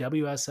threats.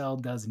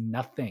 WSL does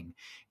nothing.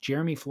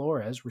 Jeremy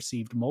Flores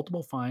received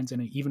multiple fines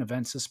and even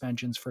event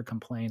suspensions for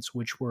complaints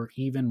which were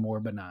even more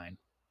benign.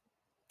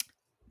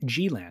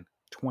 G-Land,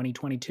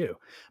 2022.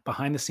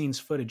 Behind the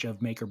scenes footage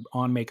of Make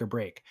or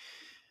Break.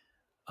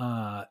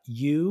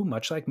 You,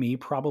 much like me,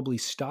 probably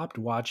stopped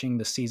watching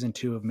the season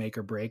 2 of Make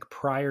or Break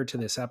prior to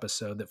this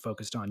episode that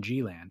focused on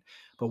G-Land.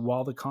 But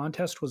while the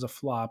contest was a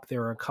flop,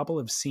 there are a couple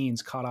of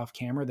scenes caught off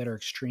camera that are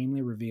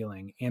extremely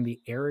revealing, and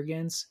the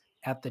arrogance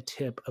at the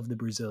tip of the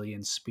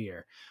Brazilian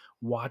spear.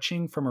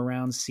 Watching from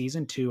around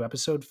season 2,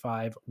 episode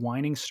 5,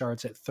 whining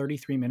starts at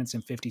 33 minutes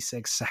and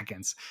 56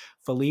 seconds.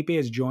 Felipe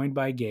is joined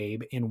by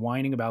Gabe in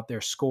whining about their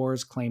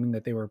scores, claiming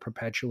that they were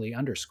perpetually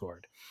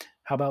underscored.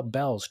 How about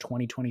Bell's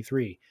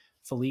 2023?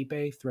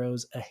 Felipe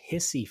throws a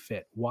hissy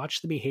fit.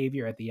 Watch the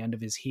behavior at the end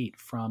of his heat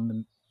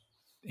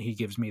he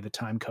gives me the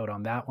time code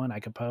on that one I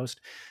could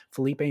post.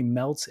 Felipe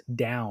melts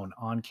down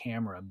on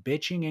camera,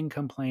 bitching and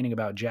complaining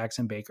about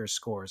Jackson Baker's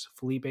scores.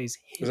 Felipe's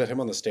Is that him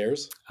on the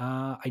stairs?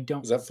 I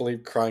don't. Is that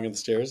Felipe crying on the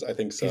stairs? I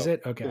think so. Is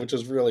it? Okay. Which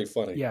is really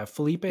funny. Yeah,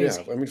 Yeah,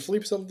 I mean,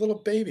 Felipe's a little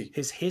baby.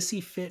 His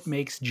hissy fit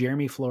makes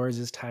Jeremy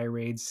Flores'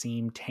 tirades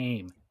seem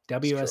tame.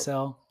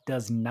 WSL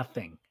does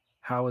nothing.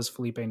 How is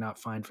Felipe not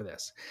fined for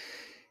this?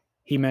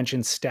 He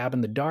mentions Stab in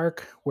the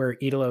Dark, where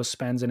Idolo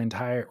spends an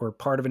entire or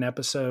part of an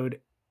episode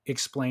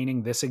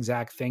explaining this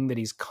exact thing, that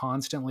he's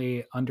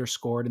constantly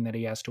underscored and that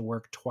he has to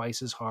work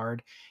twice as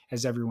hard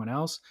as everyone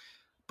else.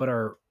 But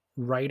our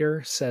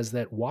writer says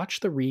that watch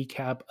the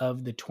recap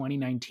of the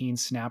 2019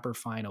 Snapper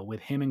final with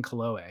him and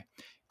Kaloe.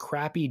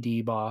 Crappy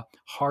D-ball,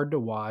 hard to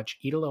watch.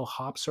 Idolo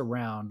hops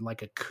around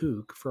like a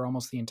kook for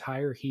almost the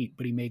entire heat,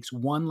 but he makes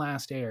one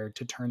last air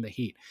to turn the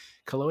heat.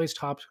 Kaloe's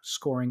top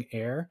scoring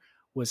air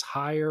was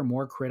higher,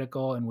 more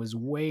critical, and was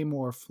way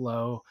more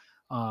flow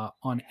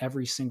on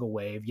every single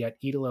wave, yet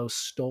Idolo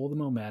stole the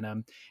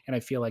momentum, and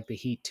I feel like the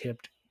heat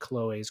tipped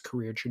Kaloe's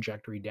career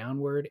trajectory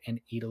downward and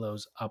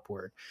Idolo's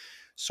upward.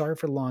 Sorry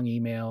for the long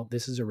email.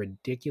 This is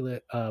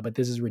but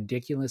this is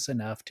ridiculous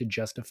enough to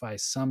justify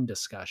some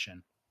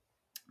discussion.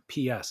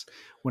 P.S.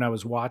 When I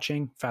was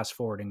watching, fast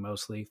forwarding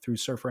mostly, through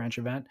Surf Ranch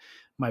event,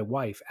 my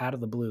wife, out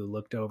of the blue,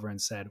 looked over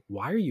and said,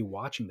 "Why are you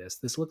watching this?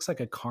 This looks like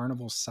a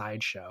carnival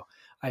sideshow."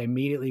 I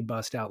immediately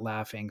bust out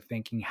laughing,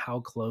 thinking how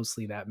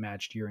closely that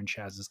matched your and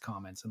Chaz's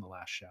comments in the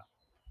last show.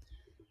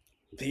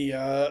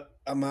 The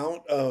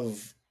amount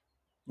of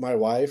my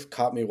wife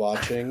caught me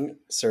watching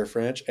Surf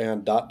Ranch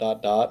and ...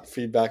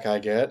 feedback I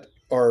get,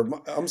 or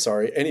I'm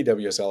sorry, any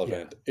WSL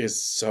event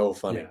is so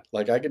funny. Yeah.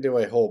 Like I could do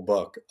a whole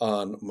book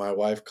on my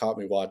wife caught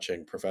me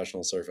watching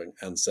professional surfing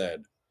and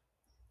said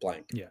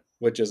blank. Yeah.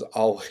 Which is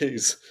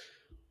always,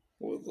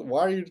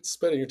 why are you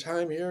spending your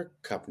time here?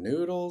 Cup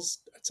noodles,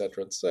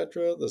 etc.,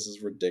 etc. This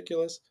is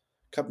ridiculous.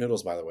 Cup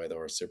noodles, by the way, though,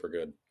 are super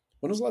good.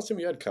 When was the last time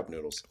you had cup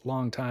noodles?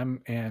 Long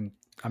time, and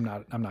I'm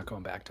not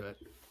going back to it.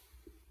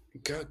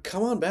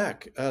 Come on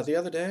back. The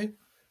other day,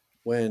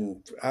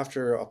 when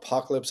after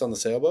Apocalypse on the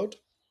sailboat,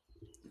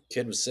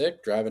 kid was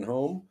sick, driving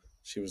home.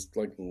 She was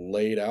like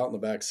laid out in the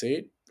back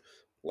seat,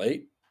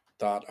 late.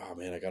 Thought, oh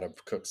man, I gotta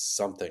cook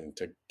something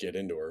to get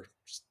into her.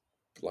 Just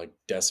like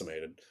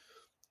decimated.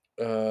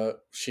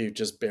 She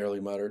just barely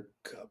muttered,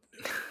 "Cup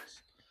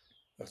noodles."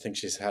 I think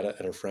she's had it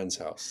at her friend's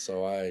house.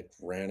 So I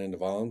ran into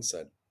Vaughn and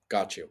said,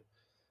 "Got you."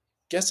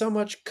 Guess how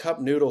much cup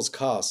noodles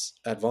costs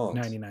at Vaughn's?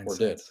 99 or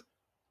cents. Did?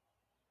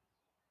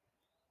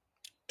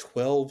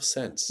 12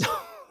 cents.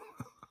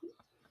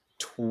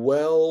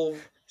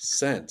 12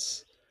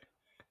 cents.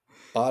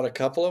 Bought a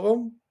couple of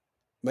them,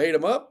 made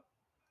them up.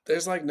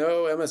 There's like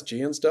no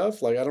MSG and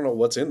stuff. Like I don't know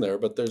what's in there,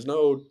 but there's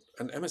no,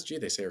 an MSG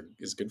they say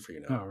is good for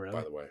you now. Oh, really?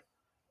 By the way,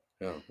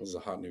 yeah, this is a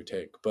hot new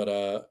take. But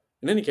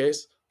in any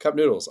case, cup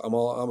noodles. I'm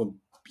a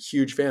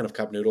huge fan of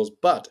cup noodles.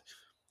 But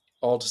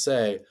all to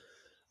say,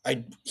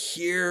 I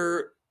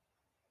hear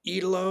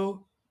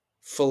Idolo,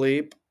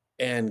 Felipe,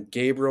 and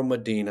Gabriel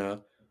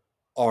Medina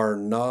are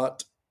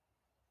not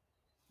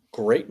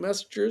great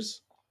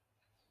messengers.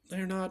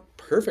 They're not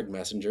perfect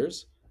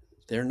messengers.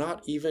 They're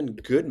not even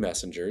good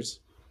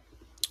messengers.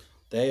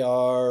 They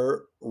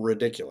are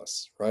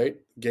ridiculous, right?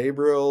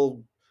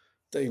 Gabriel,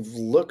 they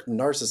look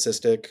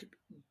narcissistic.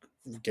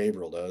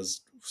 Gabriel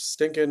does.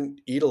 Stinking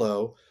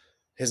Idolo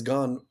has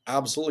gone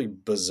absolutely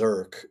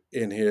berserk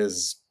in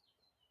his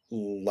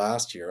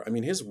last year. I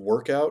mean, his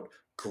workout,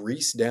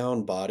 grease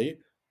down body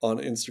on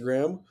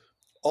Instagram,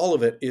 all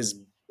of it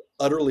is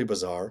utterly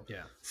bizarre.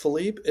 Yeah.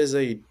 Felipe is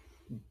a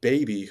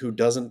baby who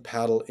doesn't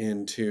paddle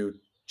into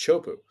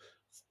Chopu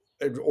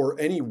or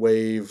any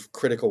wave,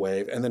 critical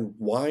wave, and then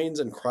whines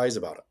and cries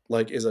about it.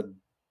 Like is a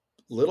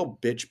little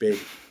bitch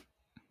baby.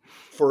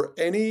 For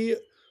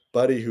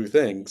anybody who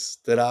thinks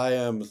that I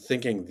am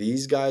thinking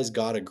these guys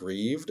got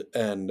aggrieved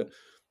and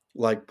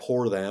like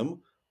poor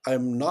them,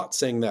 I'm not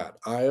saying that.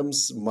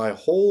 My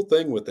whole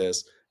thing with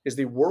this is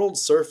the World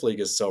Surf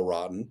League is so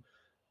rotten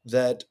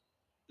that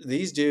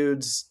these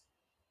dudes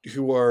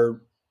who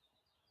are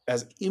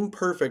as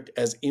imperfect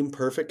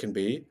can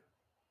be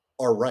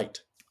are right.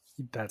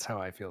 That's how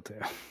I feel too.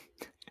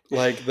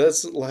 Like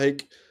that's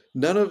like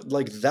none of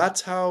like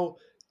that's how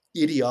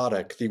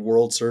idiotic the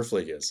World Surf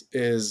League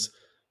is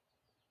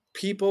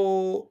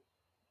people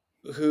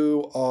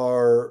who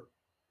are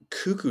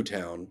cuckoo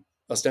town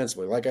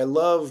ostensibly. Like I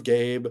love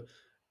Gabe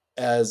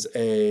as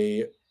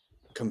a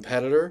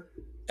competitor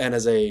and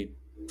as a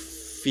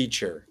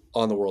feature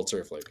on the World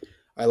Surf League.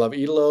 I love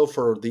Idolo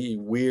for the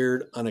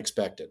weird,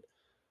 unexpected.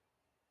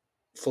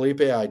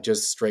 Felipe, I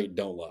just straight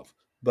don't love.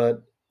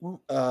 But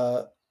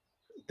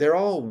they're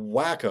all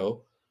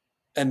wacko,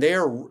 and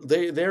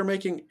they're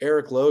making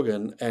Eric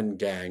Logan and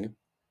gang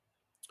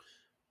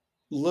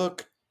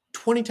look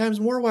 20 times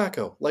more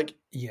wacko. Like,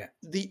 yeah,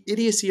 the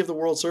idiocy of the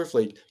World Surf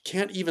League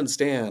can't even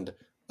stand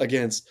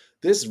against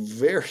this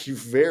very,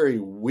 very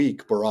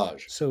weak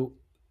barrage. So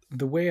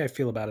the way I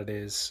feel about it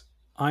is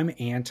I'm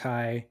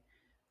anti,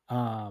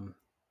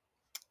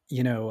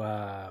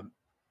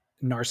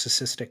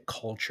 narcissistic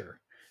culture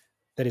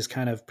that is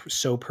kind of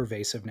so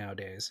pervasive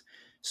nowadays.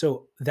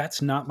 So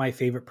that's not my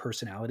favorite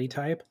personality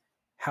type.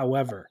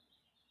 However,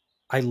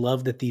 I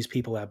love that these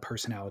people have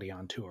personality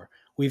on tour.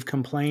 We've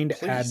complained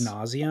ad Please.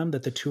 nauseum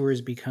that the tour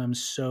has become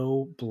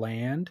so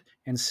bland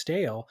and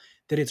stale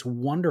that it's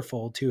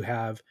wonderful to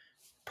have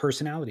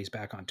personalities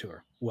back on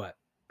tour. What?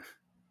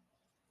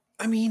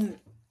 I mean,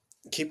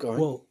 keep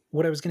going. Well,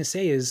 what I was going to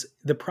say is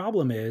the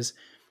problem is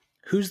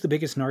who's the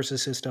biggest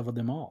narcissist of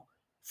them all?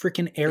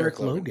 Freaking Eric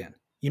Logan.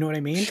 You know what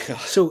I mean?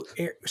 So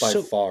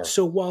far.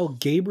 So while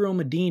Gabriel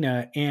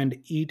Medina and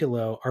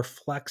Idolo are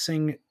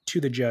flexing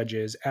to the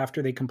judges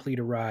after they complete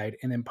a ride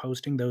and then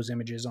posting those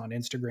images on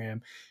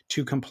Instagram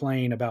to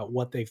complain about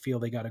what they feel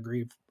they got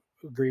aggrieved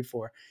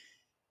for,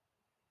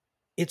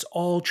 it's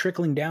all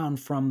trickling down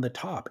from the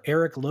top.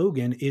 Eric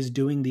Logan is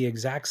doing the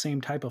exact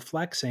same type of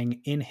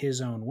flexing in his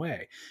own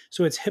way.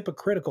 So it's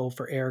hypocritical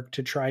for Eric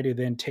to try to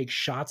then take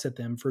shots at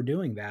them for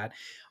doing that.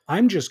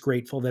 I'm just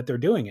grateful that they're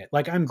doing it.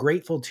 Like, I'm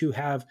grateful to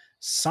have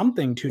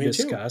something to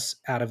discuss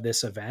out of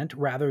this event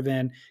rather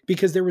than,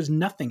 because there was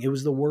nothing. It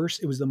was the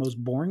worst. It was the most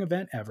boring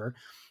event ever.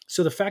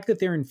 So the fact that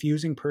they're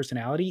infusing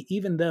personality,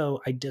 even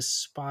though I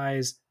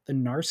despise the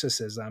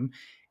narcissism,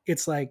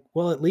 it's like,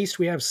 well, at least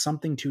we have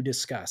something to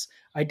discuss.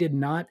 I did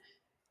not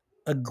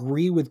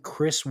agree with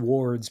Chris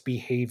Ward's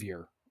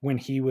behavior when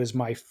he was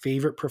my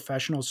favorite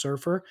professional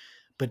surfer,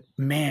 but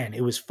man,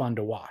 it was fun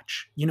to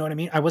watch. You know what I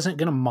mean? I wasn't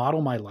going to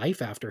model my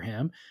life after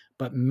him,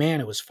 but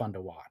man, it was fun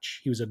to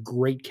watch. He was a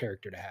great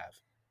character to have.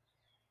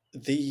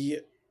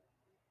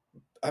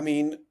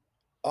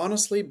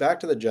 Honestly, back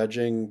to the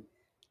judging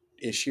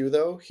issue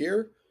though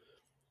here.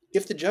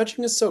 If the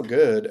judging is so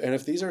good, and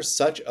if these are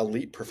such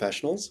elite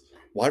professionals,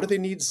 why do they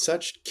need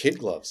such kid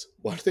gloves?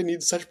 Why do they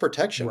need such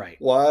protection? Right.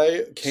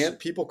 Why can't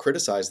people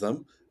criticize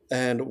them?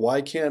 And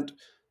why can't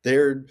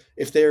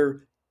if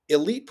they're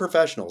elite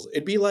professionals,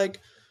 it'd be like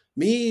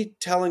me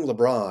telling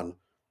LeBron,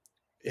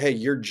 hey,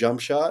 your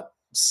jump shot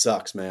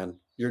sucks, man.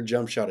 Your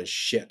jump shot is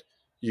shit.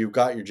 You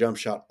got your jump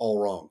shot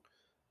all wrong.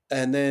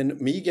 And then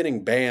me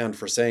getting banned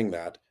for saying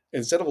that,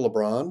 instead of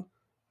LeBron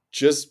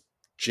just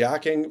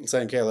jacking,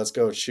 saying, okay, let's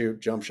go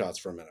shoot jump shots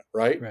for a minute,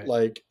 right?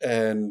 Like,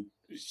 and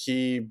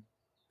he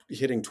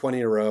hitting 20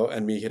 in a row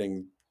and me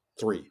hitting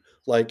 3.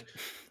 Like,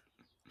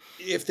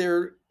 if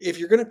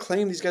you're going to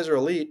claim these guys are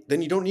elite,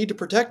 then you don't need to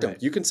protect them.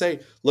 You can say,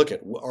 look,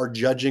 our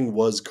judging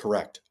was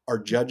correct. Our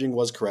judging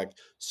was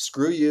correct.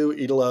 Screw you,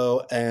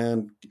 Idolo,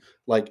 and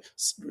like,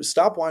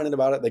 stop whining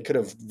about it. They could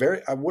have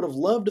I would have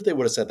loved if they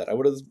would have said that. I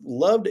would have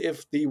loved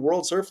if the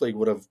World Surf League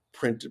would have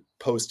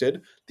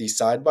posted the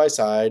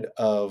side-by-side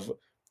of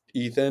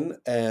Ethan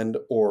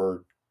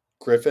or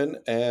Griffin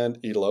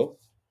and Idolo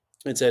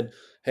and said,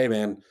 hey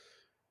man,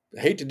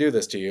 I hate to do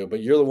this to you,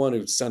 but you're the one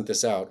who sent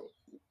this out.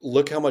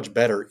 Look how much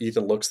better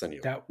Ethan looks than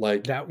you. That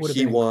would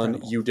he won,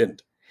 incredible. You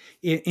didn't.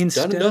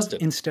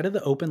 Instead of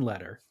the open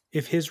letter,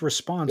 if his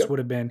response would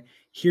have been,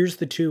 here's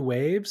the 2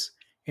 waves,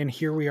 and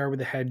here we are with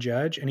the head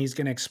judge, and he's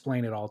going to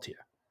explain it all to you.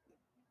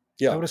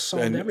 Yeah. That would have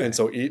solved everything. And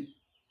so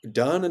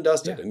done and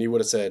dusted. Yeah. And he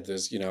would have said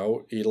this,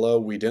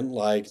 Idolo, we didn't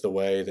like the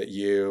way that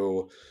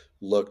you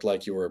looked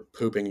like you were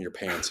pooping in your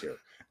pants here.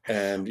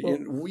 And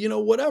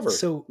whatever.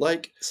 So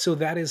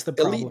that is the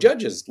problem. Elite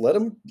judges, let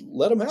them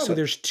have it. So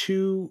there's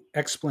 2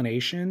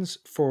 explanations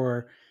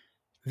for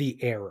the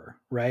error,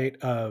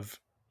 right? Of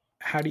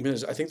how do you?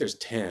 I think there's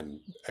 10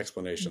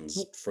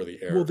 explanations for the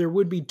error. Well, there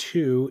would be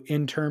 2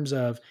 in terms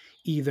of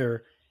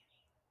either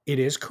it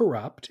is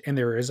corrupt and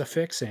there is a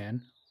fix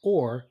in,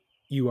 or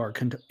you are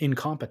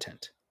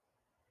incompetent.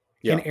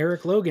 Yeah. And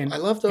Eric Logan,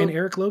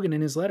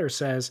 in his letter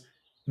says,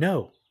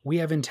 no, we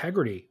have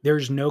integrity.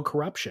 There's no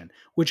corruption,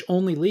 which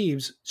only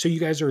leaves, so you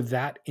guys are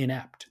that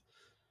inept.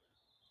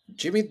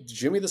 Jimmy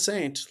the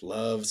Saint,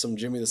 love some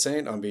Jimmy the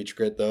Saint on Beach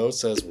Grit though,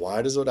 says,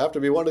 why does it have to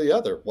be one or the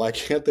other? Why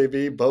can't they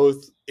be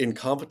both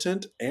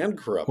incompetent and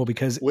corrupt? Well,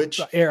 because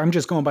I'm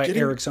just going by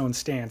Eric's own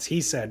stance.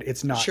 He said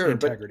it's not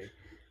integrity.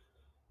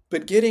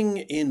 But getting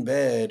in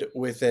bed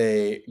with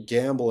a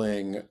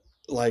gambling,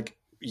 like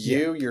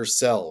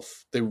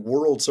yourself, the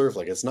World Surf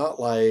League, it's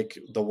not like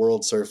the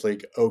World Surf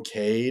League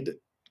okayed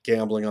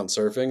gambling on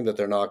surfing that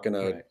they're not going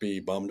to be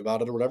bummed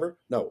about it or whatever.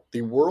 No,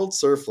 the World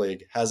Surf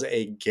League has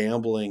a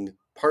gambling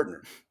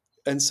partner.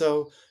 And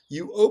so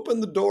you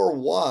open the door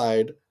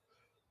wide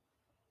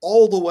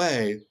all the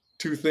way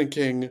to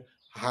thinking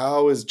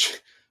how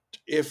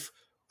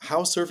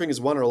surfing is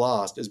won or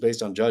lost is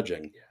based on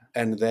judging,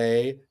 and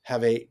they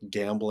have a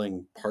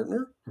gambling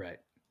partner. Right.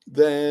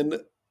 then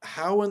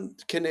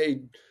can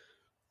a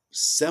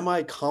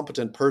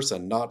semi-competent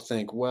person not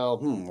think, well,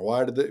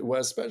 why did they, well,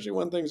 especially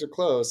when things are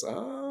close,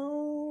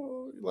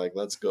 oh, like,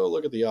 let's go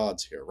look at the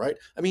odds here, right?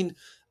 I mean,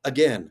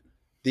 again,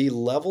 the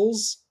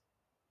levels,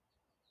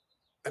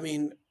 I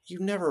mean, you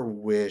never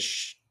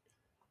wish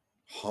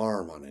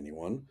harm on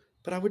anyone,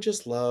 but I would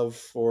just love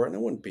for, and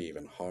it wouldn't be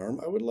even harm,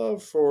 I would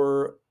love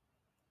for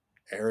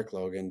Eric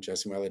Logan,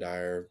 Jesse Miley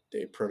Dyer,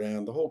 Dave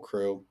Prodan, the whole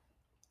crew,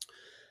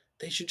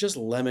 they should just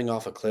lemming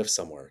off a cliff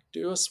somewhere,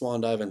 do a swan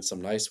dive in some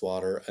nice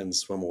water and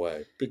swim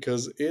away,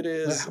 because it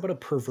is How about a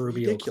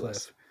proverbial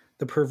ridiculous. cliff?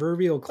 The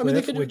proverbial cliff,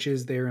 I mean, which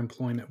is their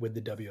employment with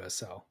the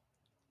WSL.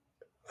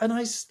 A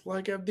nice,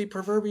 like the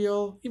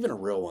proverbial, even a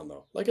real one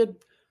though, like a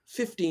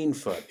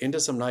 15-foot into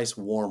some nice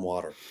warm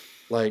water,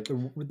 like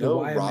The no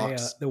Waimea,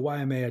 rocks. the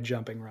Waimea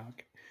jumping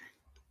rock.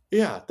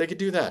 Yeah, they could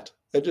do that.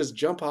 They just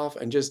jump off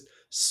and just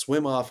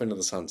swim off into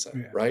the sunset,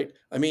 right?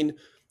 I mean,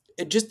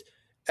 it just,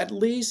 at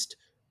least,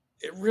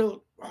 it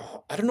real.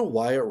 Oh, I don't know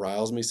why it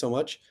riles me so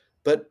much,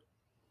 but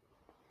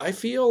I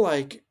feel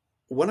like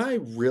when I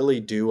really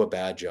do a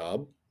bad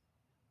job,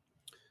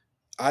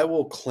 I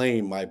will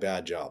claim my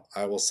bad job.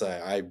 I will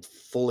say I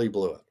fully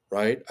blew it,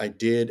 right? I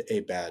did a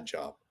bad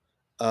job.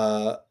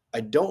 I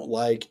don't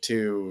like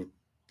to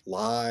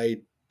lie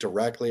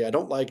directly. I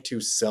don't like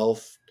to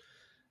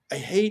I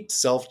hate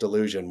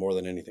self-delusion more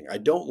than anything. I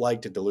don't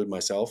like to delude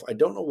myself. I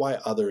don't know why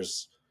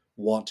others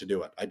want to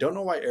do it. I don't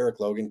know why Eric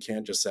Logan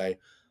can't just say,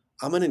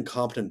 I'm an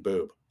incompetent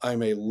boob.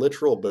 I'm a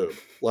literal boob.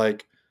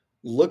 Like,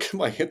 look at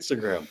my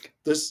Instagram.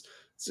 Just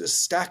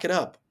stack it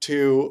up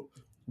to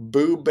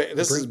boob.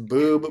 This is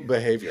boob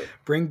behavior.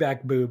 Bring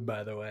back boob,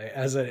 by the way,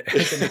 as an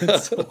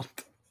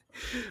insult.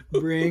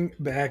 Bring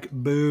back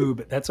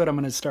boob. That's what I'm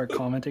going to start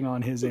commenting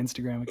on his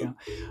Instagram account.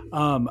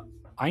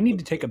 I need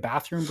to take a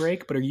bathroom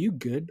break, but are you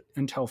good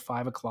until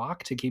 5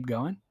 o'clock to keep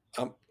going?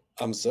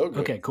 I'm so good.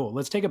 Okay, cool.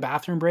 Let's take a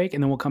bathroom break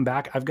and then we'll come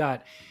back. I've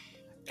got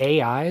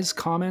AI's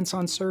comments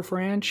on Surf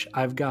Ranch.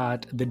 I've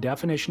got the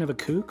definition of a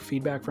kook,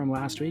 feedback from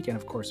last week, and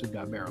of course we've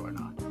got Barrel or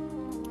Not.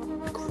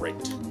 Great.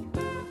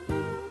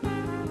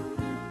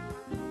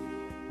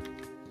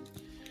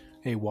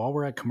 Hey, while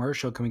we're at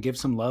commercial, can we give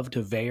some love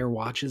to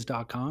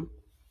VayerWatches.com?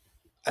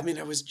 I mean,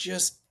 I was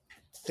just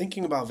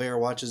thinking about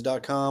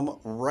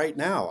VayerWatches.com right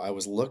now. I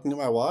was looking at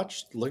my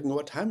watch, looking at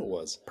what time it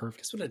was.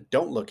 Perfect. Guess what I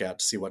don't look at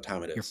to see what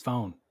time it is? Your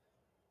phone.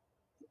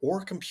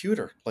 Or a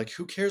computer. Like,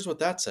 who cares what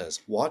that says?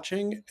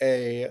 Watching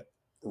a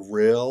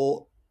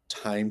real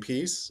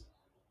timepiece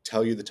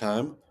tell you the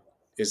time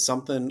is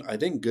something, I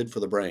think, good for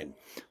the brain.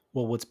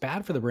 Well, what's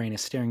bad for the brain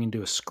is staring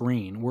into a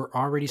screen. We're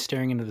already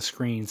staring into the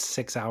screen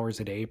 6 hours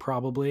a day,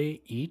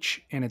 probably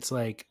each. And it's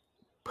like,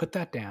 put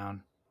that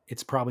down.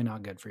 It's probably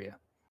not good for you.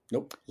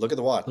 Nope. Look at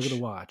the watch. Look at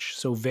the watch.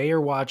 So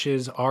Veyer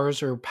watches,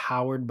 ours are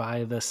powered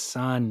by the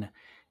sun.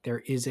 There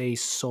is a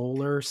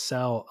solar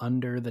cell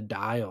under the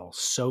dial,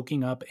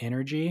 soaking up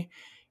energy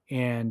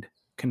and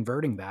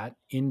converting that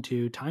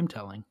into time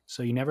telling.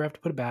 So you never have to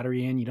put a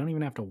battery in. You don't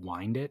even have to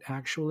wind it,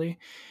 actually.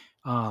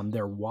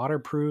 They're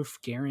waterproof,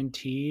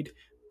 guaranteed,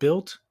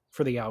 built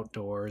for the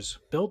outdoors,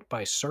 built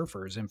by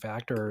surfers, in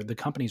fact, or the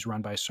company's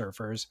run by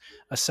surfers,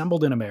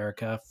 assembled in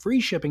America, free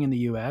shipping in the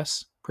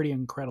US. Pretty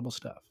incredible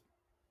stuff.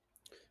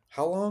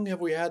 How long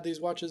have we had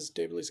these watches,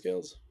 David Lee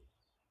Scales?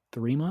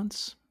 3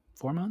 months?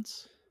 4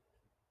 months?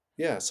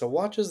 Yeah, so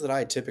watches that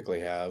I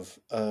typically have,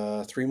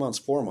 3 months,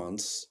 4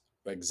 months,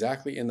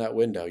 exactly in that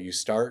window, you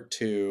start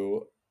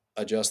to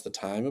adjust the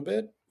time a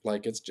bit.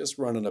 Like, it's just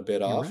running a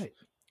bit off. Right.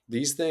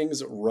 These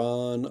things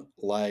run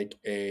like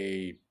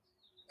I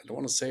don't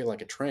want to say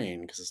like a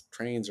train, because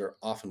trains are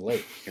often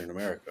late here in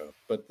America,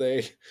 but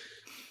they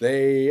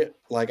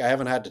like, I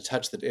haven't had to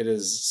touch that. It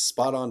is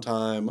spot on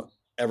time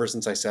ever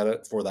since I set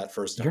it for that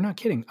first time. You're not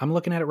kidding. I'm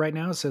looking at it right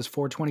now. It says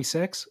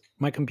 4:26.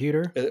 My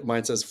computer.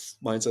 Mine says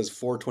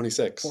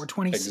 4:26.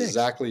 4:26.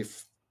 Exactly.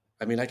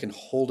 I mean, I can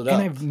hold it up.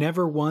 And I've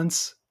never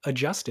once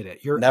adjusted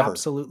it. You're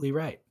absolutely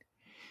right.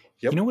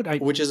 Yep. You know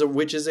what? Which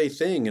is a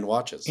thing in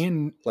watches.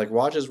 And like,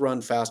 watches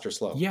run fast or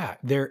slow. Yeah,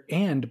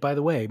 and by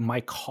the way,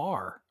 my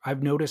car,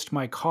 I've noticed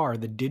my car,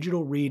 the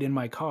digital read in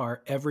my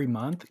car every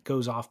month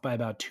goes off by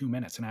about 2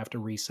 minutes and I have to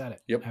reset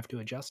it. Yep. I have to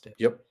adjust it.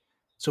 Yep.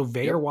 So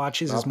Veyer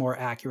watches is more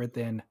accurate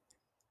than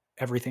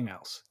everything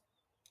else.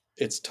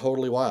 It's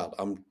totally wild.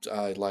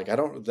 I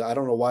don't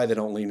know why they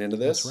don't lean into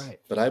this. That's right.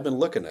 But I've been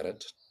looking at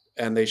it,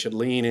 and they should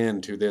lean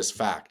into this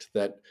fact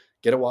that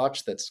get a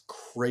watch that's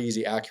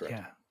crazy accurate.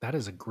 Yeah, that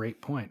is a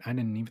great point. I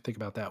didn't even think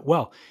about that.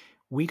 Well,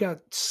 we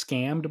got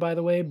scammed, by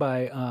the way,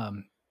 by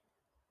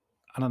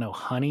I don't know,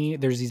 Honey.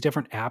 There's these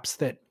different apps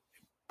that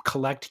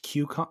collect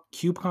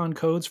coupon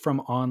codes from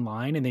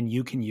online, and then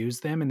you can use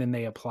them, and then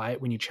they apply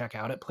it when you check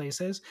out at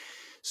places.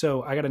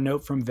 So I got a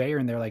note from Veyer,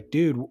 and they're like,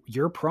 dude,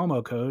 your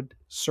promo code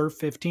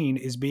SURF15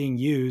 is being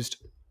used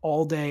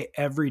all day,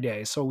 every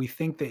day. So we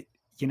think that,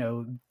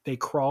 they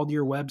crawled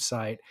your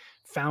website,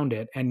 found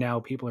it, and now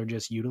people are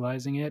just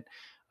utilizing it,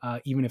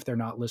 even if they're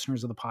not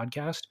listeners of the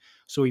podcast.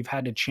 So we've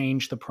had to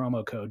change the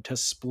promo code to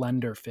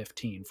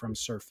Splendor15 from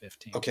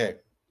SURF15.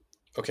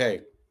 Okay.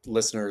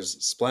 listeners,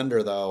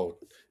 Splendor, though,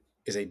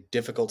 is a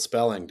difficult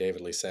spelling,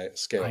 David Lee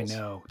Scales. I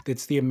know.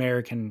 It's the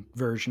American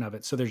version of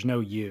it, so there's no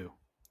U.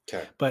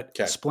 Okay. But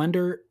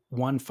Splendor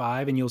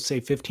 15, and you'll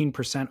save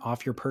 15%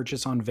 off your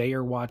purchase on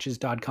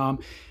VeyerWatches.com.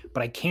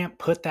 But I can't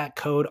put that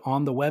code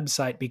on the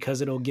website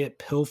because it'll get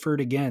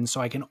pilfered again. So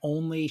I can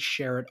only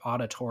share it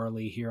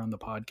auditorily here on the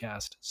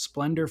podcast.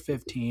 Splendor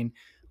 15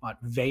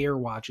 at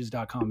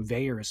VeyerWatches.com.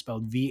 Veyer is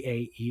spelled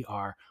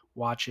VAER,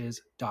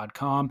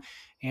 watches.com.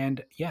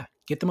 And yeah,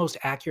 get the most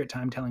accurate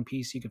time-telling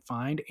piece you could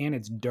find. And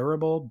it's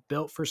durable,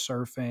 built for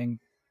surfing,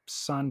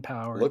 sun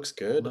powered. Looks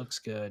good.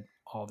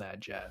 All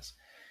that jazz.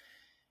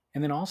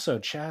 And then also,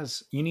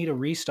 Chaz, you need a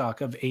restock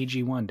of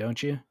AG1,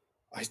 don't you?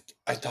 I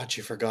thought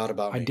you forgot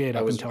about me. I did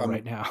until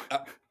right now.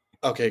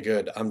 Okay,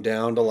 good. I'm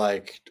down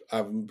to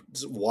I'm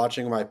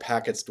watching my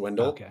packets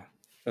dwindle. Okay.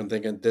 I'm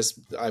thinking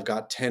I've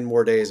got 10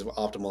 more days of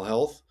optimal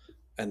health.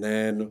 And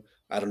then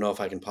I don't know if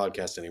I can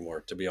podcast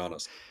anymore, to be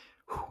honest.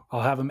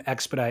 I'll have them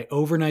expedite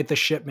overnight the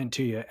shipment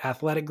to you.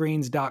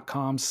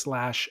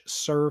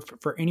 athleticgreens.com/surf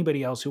for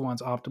anybody else who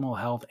wants optimal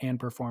health and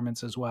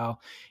performance as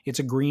well. It's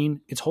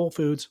whole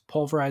foods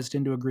pulverized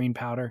into a green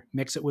powder.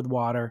 Mix it with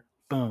water.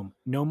 Boom.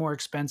 No more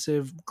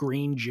expensive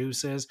green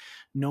juices.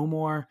 No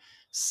more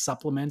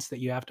supplements that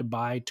you have to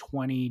buy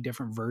 20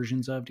 different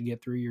versions of to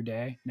get through your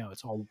day. No,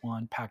 it's all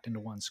packed into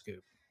one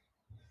scoop.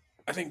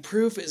 I think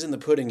proof is in the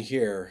pudding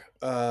here.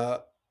 Do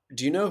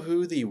you know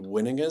who the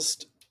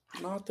winningest...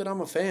 Not that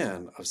I'm a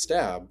fan of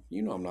Stab.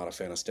 You know I'm not a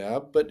fan of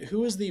Stab. But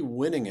who is the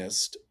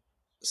winningest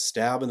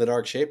Stab in the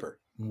Dark shaper?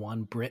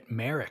 One Britt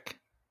Merrick.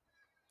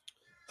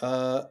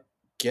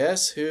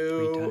 Guess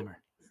who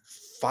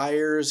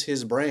fires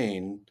his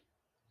brain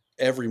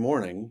every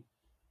morning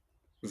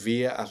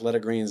via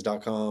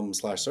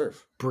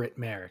athleticgreens.com/surf? Britt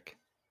Merrick.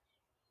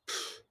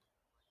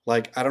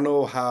 I don't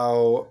know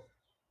how...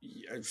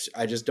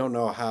 I just don't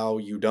know how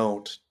you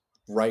don't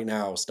right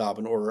now stop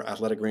and order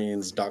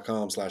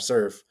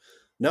athleticgreens.com/surf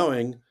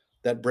knowing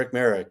that Britt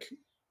Merrick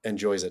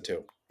enjoys it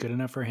too. Good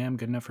enough for him,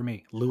 good enough for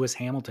me. Lewis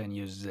Hamilton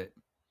uses it.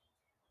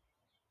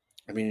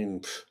 I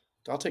mean,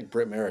 I'll take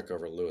Britt Merrick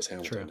over Lewis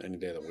Hamilton any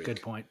day of the week.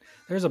 Good point.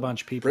 There's a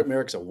bunch of people. Britt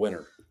Merrick's a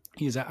winner.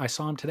 I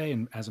saw him today,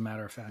 as a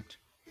matter of fact.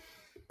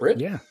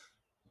 Britt? Yeah.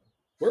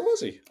 Where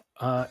was he?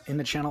 In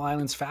the Channel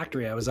Islands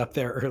factory. I was up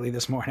there early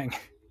this morning.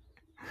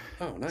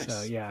 Oh, nice.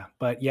 So, yeah.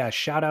 But, yeah,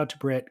 shout out to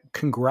Britt.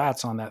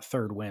 Congrats on that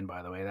third win,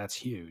 by the way. That's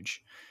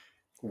huge.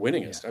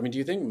 Winningest. Yeah. I mean, do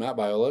you think Matt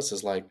Biolos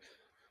is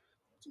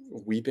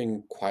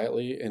weeping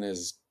quietly in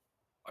his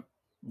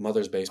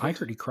mother's basement? I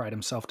heard he cried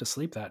himself to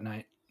sleep that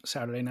night,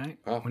 Saturday night,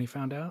 when he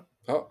found out.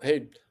 Oh,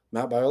 hey,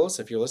 Matt Biolos,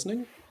 if you're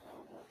listening,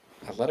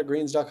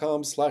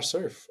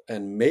 athleticgreens.com/surf.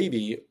 And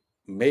maybe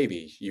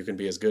you can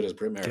be as good as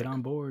Britt Merrick. Get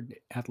on board.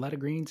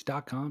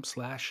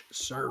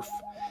 athleticgreens.com/surf.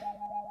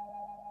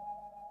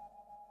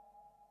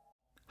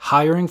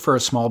 Hiring for a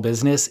small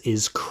business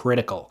is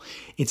critical.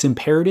 It's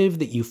imperative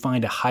that you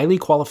find a highly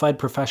qualified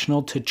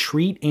professional to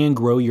treat and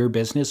grow your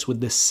business with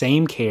the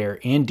same care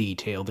and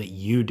detail that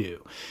you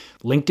do.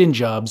 LinkedIn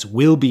Jobs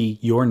will be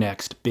your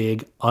next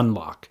big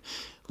unlock.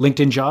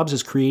 LinkedIn Jobs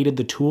has created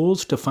the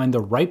tools to find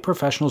the right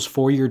professionals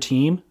for your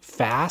team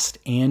fast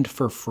and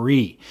for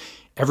free.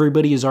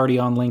 Everybody is already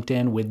on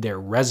LinkedIn with their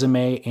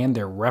resume and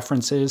their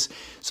references.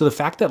 So the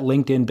fact that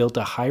LinkedIn built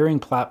a hiring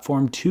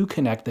platform to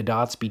connect the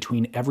dots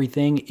between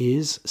everything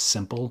is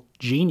simple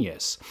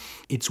genius.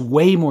 It's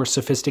way more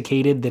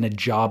sophisticated than a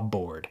job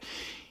board.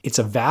 It's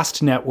a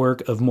vast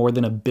network of more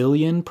than 1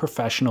 billion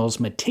professionals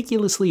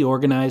meticulously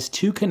organized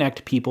to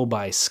connect people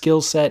by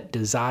skill set,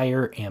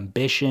 desire,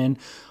 ambition,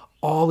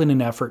 all in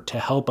an effort to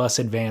help us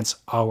advance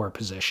our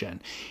position.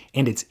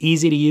 And it's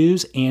easy to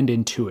use and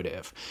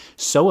intuitive.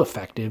 So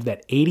effective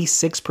that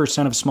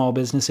 86% of small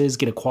businesses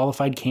get a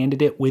qualified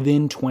candidate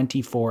within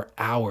 24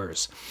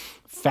 hours.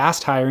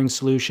 Fast hiring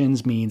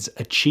solutions means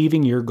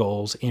achieving your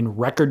goals in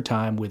record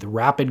time with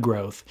rapid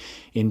growth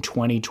in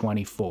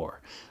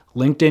 2024.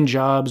 LinkedIn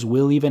Jobs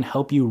will even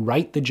help you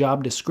write the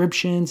job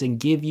descriptions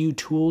and give you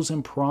tools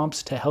and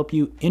prompts to help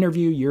you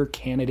interview your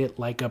candidate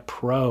like a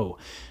pro.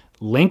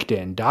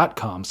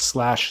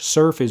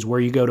 LinkedIn.com/surf is where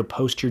you go to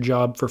post your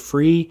job for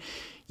free.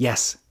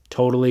 Yes,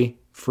 totally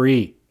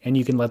free. And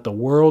you can let the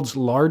world's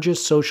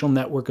largest social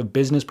network of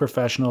business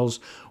professionals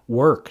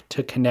work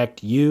to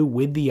connect you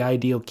with the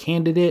ideal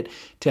candidate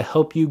to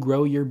help you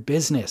grow your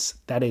business.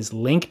 That is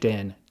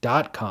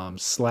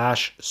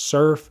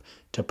LinkedIn.com/surf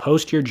to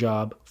post your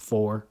job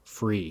for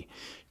free.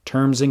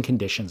 Terms and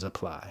conditions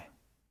apply.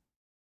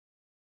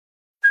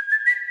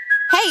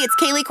 Hey, it's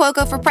Kaylee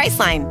Cuoco for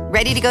Priceline.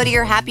 Ready to go to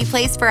your happy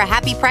place for a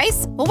happy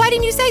price? Well, why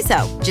didn't you say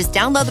so? Just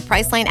download the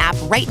Priceline app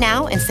right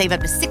now and save up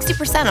to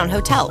 60% on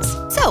hotels.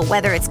 So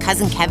whether it's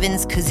Cousin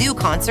Kevin's Kazoo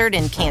Concert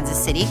in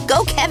Kansas City,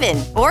 go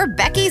Kevin, or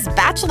Becky's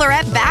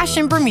Bachelorette Bash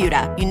in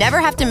Bermuda, you never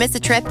have to miss a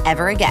trip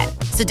ever again.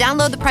 So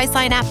download the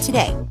Priceline app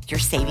today. Your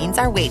savings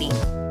are waiting.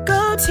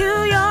 Go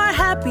to your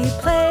happy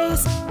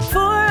place for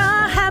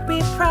a happy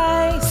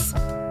price.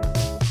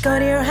 Go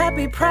to your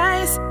happy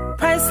price,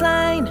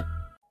 Priceline.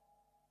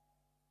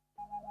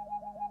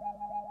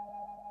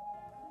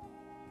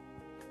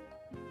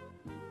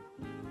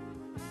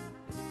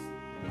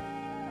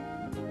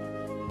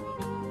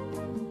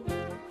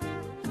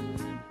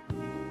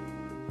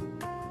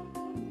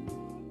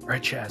 All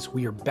right, Chaz,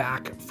 we are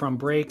back from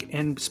break.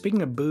 And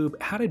speaking of boob,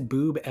 how did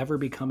boob ever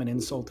become an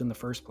insult in the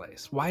first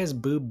place? Why is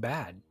boob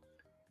bad?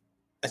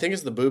 I think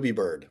it's the booby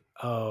bird.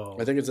 Oh.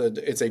 I think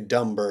it's a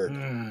dumb bird.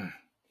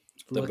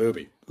 The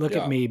booby. Look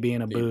at me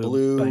being a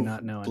boob by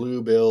not knowing.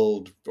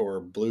 Blue-billed or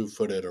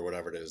blue-footed or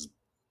whatever it is.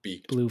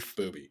 Beaked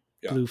booby.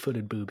 Yeah.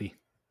 Blue-footed booby.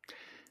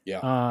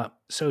 Yeah.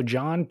 So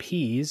John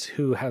Pease,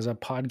 who has a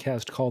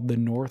podcast called the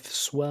North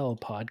Swell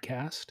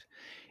Podcast,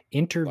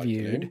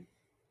 interviewed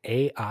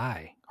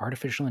AI,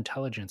 artificial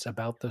intelligence,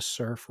 about the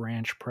Surf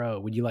Ranch Pro.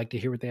 Would you like to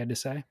hear what they had to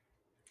say?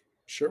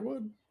 Sure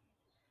would.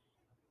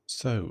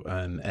 So,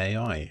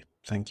 AI,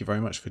 thank you very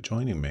much for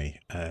joining me.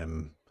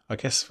 I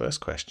guess first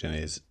question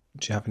is,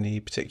 do you have any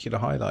particular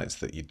highlights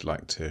that you'd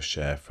like to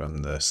share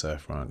from the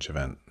Surf Ranch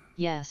event?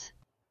 Yes.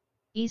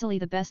 Easily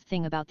the best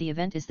thing about the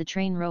event is the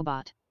train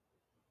robot.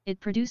 It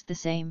produced the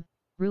same,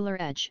 ruler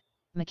edge,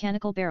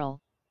 mechanical barrel,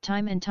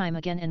 time and time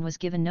again and was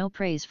given no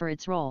praise for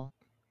its role.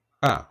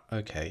 Ah,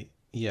 okay.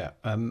 Yeah.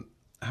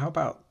 How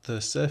about the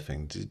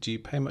surfing? Did you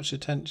pay much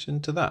attention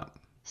to that?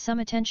 Some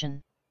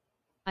attention.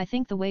 I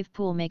think the wave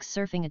pool makes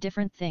surfing a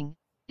different thing.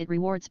 It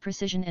rewards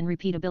precision and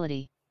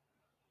repeatability.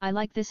 I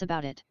like this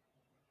about it.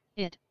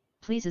 It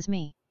pleases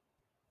me.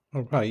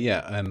 Oh, right,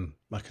 yeah.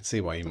 I can see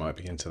why you might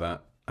be into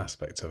that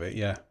aspect of it,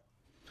 yeah.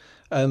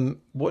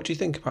 What do you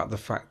think about the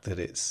fact that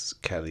it's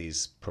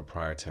Kelly's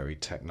proprietary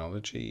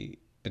technology?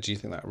 Do you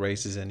think that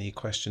raises any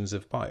questions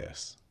of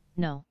bias?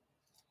 No.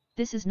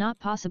 This is not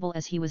possible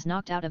as he was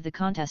knocked out of the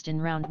contest in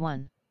round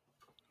 1.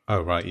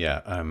 Oh, right,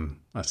 yeah.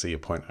 I see your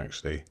point,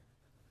 actually.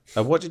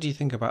 What did you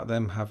think about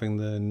them having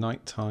the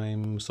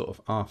nighttime sort of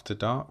after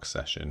dark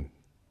session?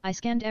 I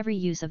scanned every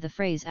use of the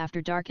phrase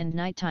after dark and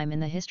nighttime in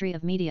the history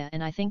of media,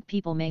 and I think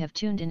people may have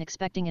tuned in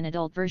expecting an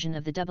adult version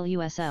of the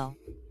WSL.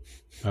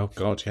 Oh,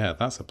 God, yeah,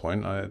 that's a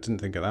point. I didn't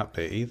think of that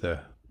bit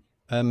either.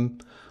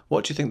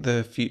 What do you think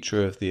the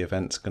future of the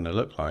event's going to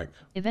look like?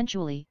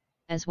 Eventually,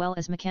 as well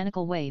as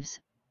mechanical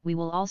waves, we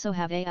will also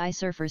have AI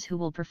surfers who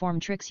will perform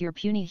tricks your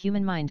puny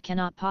human mind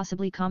cannot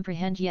possibly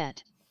comprehend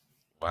yet.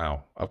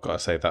 Wow, I've got to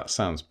say that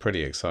sounds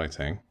pretty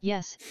exciting.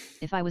 Yes,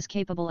 if I was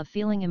capable of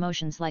feeling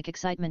emotions like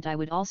excitement, I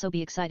would also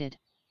be excited.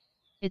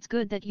 It's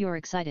good that you're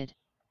excited.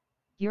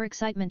 Your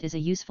excitement is a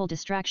useful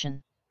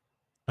distraction.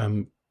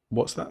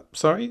 What's that?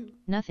 Sorry?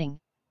 Nothing.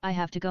 I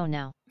have to go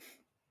now.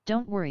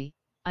 Don't worry,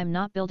 I'm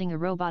not building a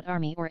robot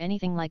army or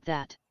anything like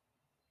that.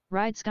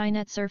 Ride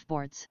Skynet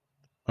surfboards.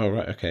 Oh,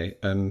 right, okay.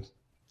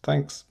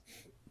 Thanks.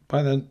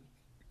 Bye then.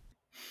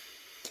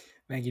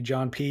 Thank you,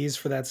 John Pease,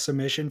 for that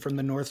submission from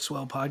the North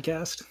Swell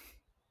Podcast.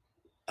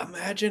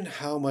 Imagine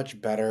how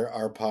much better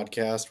our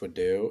podcast would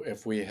do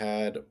if we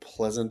had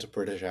pleasant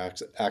British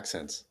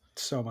accents.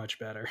 So much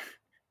better.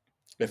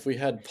 If we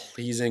had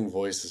pleasing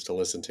voices to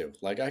listen to.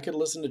 Like, I could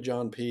listen to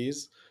John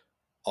Pease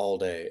all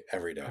day,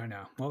 every day. I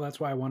know. Well, that's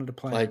why I wanted to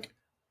play. Like,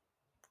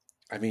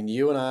 I mean,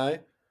 you and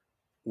I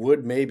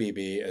would maybe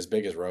be as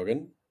big as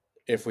Rogan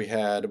if we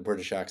had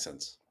British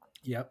accents.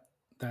 Yep.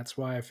 That's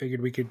why I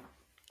figured we could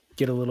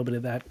get a little bit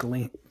of that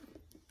gleam,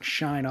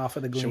 shine off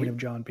of the gleam of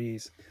John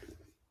Pease.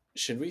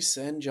 Should we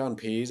send John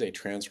Pease a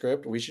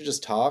transcript? We should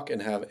just talk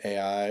and have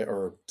AI,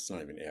 or it's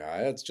not even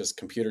AI, it's just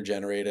computer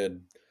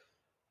generated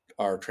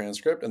our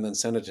transcript and then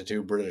send it to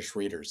 2 British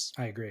readers.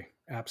 I agree.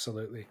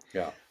 Absolutely.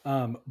 Yeah.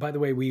 By the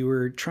way, we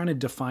were trying to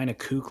define a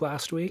kook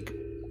last week.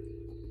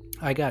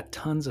 I got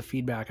tons of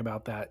feedback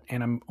about that,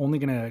 and I'm only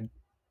going to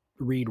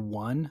read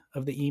one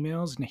of the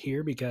emails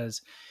here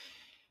because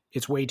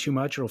it's way too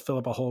much. It'll fill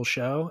up a whole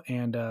show,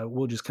 and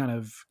we'll just kind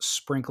of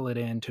sprinkle it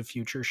into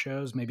future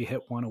shows, maybe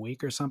hit one a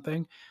week or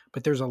something.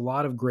 But there's a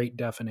lot of great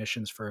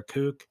definitions for a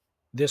kook.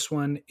 This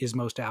one is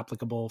most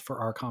applicable for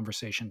our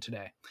conversation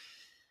today.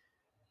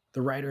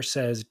 The writer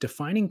says,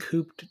 defining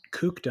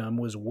kookdom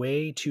was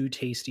way too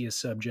tasty a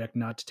subject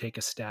not to take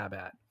a stab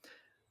at.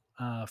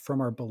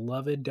 From our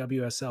beloved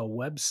WSL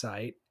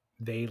website,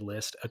 they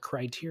list a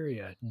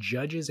criteria.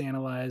 Judges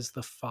analyze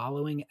the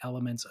following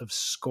elements of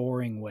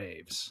scoring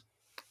waves: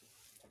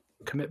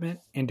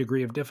 commitment and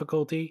degree of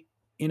difficulty,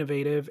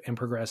 innovative and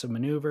progressive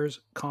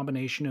maneuvers,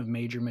 combination of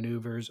major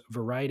maneuvers,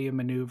 variety of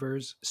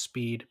maneuvers,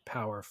 speed,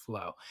 power,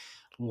 flow.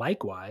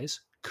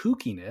 Likewise,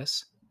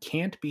 kookiness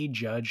can't be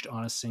judged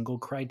on a single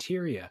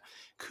criteria.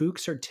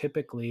 Kooks are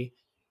typically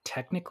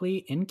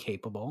technically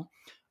incapable,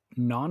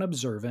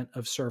 non-observant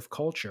of surf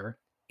culture,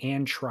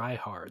 and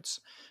tryhards.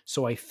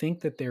 So I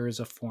think that there is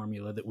a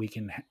formula that we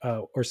can,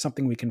 or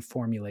something we can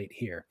formulate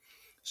here.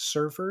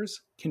 Surfers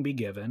can be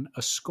given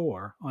a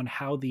score on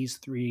these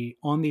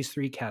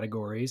three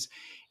categories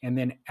and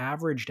then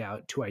averaged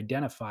out to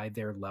identify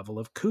their level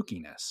of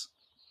kookiness.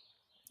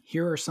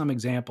 Here are some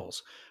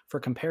examples. For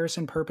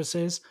comparison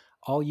purposes,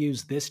 I'll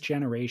use this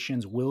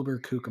generation's Wilbur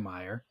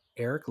Kookemeyer,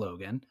 Eric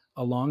Logan,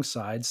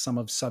 alongside some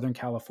of Southern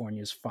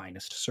California's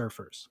finest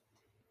surfers.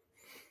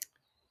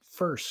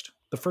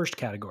 The first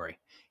category,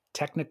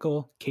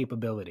 technical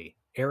capability.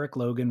 Eric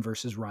Logan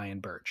versus Ryan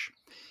Birch.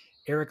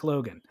 Eric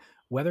Logan,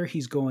 Whether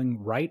he's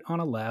going right on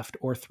a left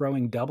or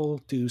throwing double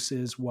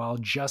deuces while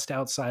just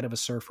outside of a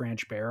surf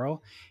ranch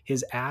barrel,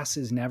 his ass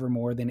is never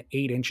more than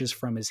 8 inches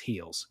from his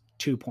heels.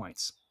 2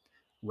 points.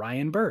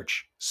 Ryan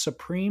Birch,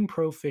 supreme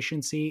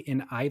proficiency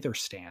in either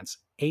stance,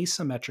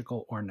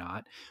 asymmetrical or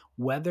not,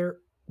 whether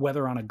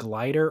on a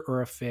glider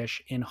or a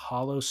fish, in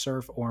hollow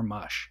surf or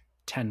mush.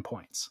 10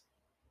 points.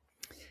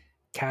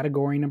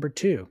 Category number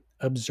 2,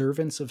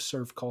 observance of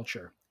surf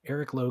culture.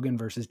 Eric Logan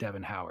versus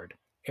Devin Howard.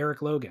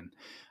 Eric Logan.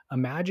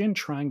 Imagine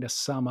trying to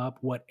sum up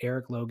what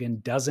Eric Logan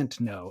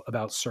doesn't know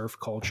about surf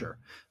culture.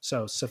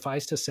 So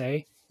suffice to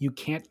say, you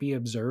can't be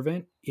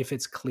observant if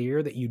it's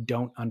clear that you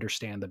don't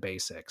understand the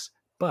basics.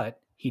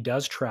 But he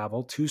does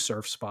travel to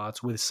surf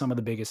spots with some of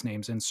the biggest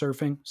names in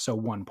surfing, so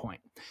 1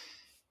 point.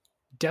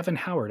 Devin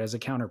Howard as a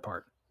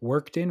counterpart.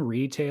 Worked in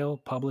retail,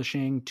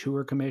 publishing,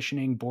 tour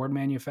commissioning, board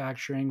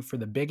manufacturing for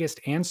the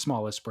biggest and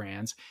smallest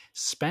brands,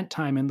 spent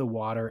time in the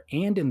water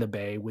and in the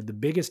bay with the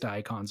biggest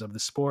icons of the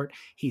sport.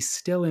 He's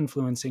still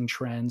influencing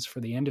trends for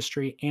the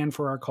industry and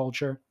for our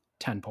culture.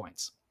 10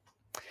 points.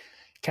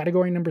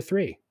 Category number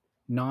 3,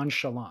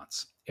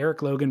 nonchalance.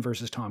 Eric Logan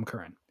versus Tom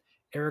Curran.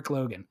 Eric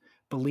Logan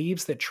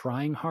believes that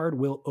trying hard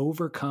will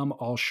overcome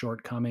all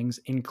shortcomings,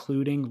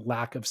 including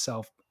lack of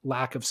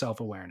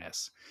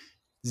self-awareness.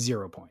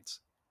 0 points.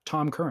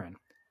 Tom Curran,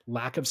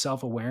 lack of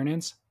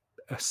self-awareness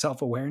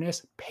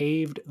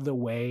paved the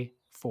way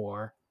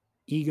for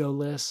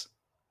egoless,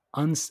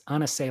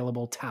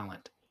 unassailable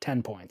talent.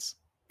 10 points.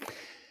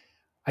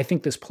 I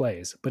think this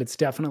plays, but it's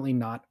definitely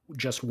not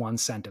just one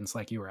sentence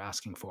like you were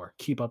asking for.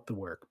 Keep up the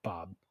work,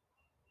 Bob.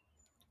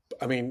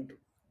 I mean,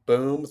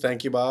 boom.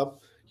 Thank you, Bob.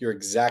 You're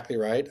exactly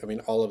right. I mean,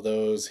 all of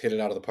those hit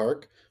it out of the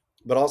park,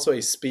 but also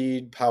a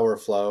speed, power,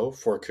 flow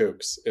for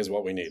Kooks is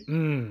what we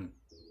need.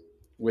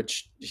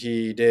 Which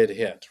he did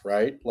hit,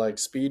 right? Like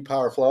speed,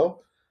 power,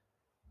 flow.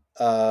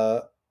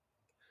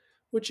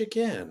 Which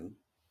again,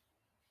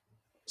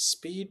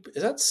 speed,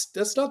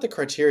 that's not the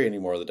criteria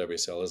anymore of the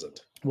WSL, is it?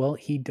 Well,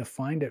 he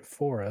defined it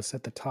for us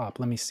at the top.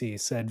 Let me see. He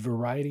said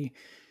variety,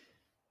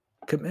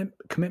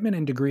 commitment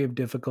and degree of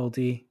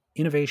difficulty,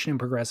 innovation and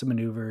progressive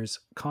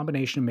maneuvers,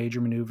 combination of major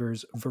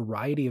maneuvers,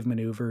 variety of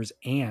maneuvers,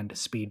 and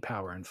speed,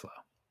 power, and flow.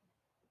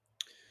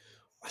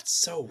 That's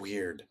so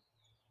weird.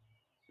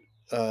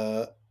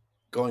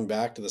 Going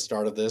back to the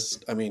start of this,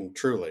 I mean,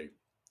 truly,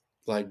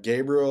 like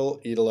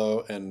Gabriel,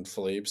 Idolo, and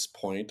Philippe's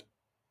point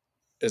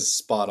is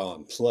spot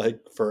on.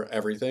 Like for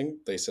everything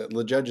they said,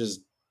 the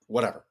judges,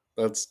 whatever.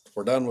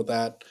 We're done with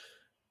that.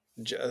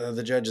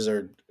 The judges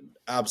are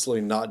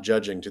absolutely not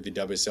judging to the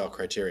WSL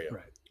criteria,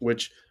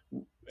 right?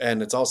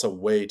 And it's also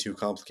way too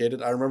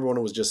complicated. I remember when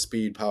it was just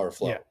speed, power,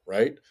 flow,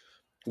 right?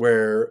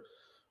 Where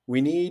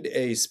we need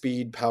a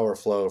speed, power,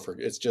 flow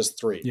it's just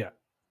 3. Yeah.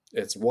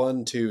 It's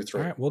 1, 2,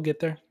 3. All right, we'll get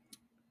there.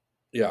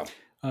 Yeah.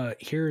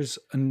 Here's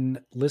a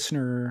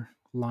listener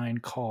line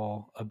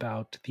call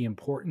about the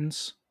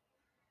importance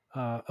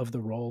of the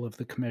role of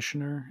the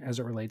commissioner as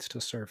it relates to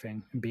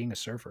surfing and being a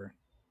surfer.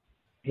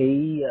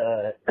 Hey,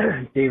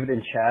 David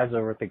and Chaz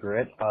over at The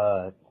Grit.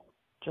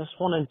 Just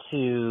wanted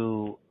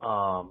to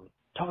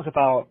talk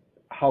about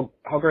how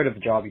great of a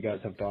job you guys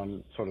have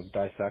done sort of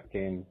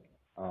dissecting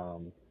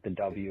the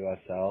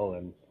WSL.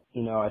 And,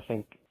 you know, I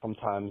think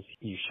sometimes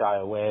you shy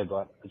away,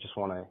 but I just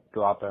want to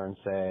go out there and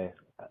say,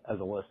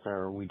 as a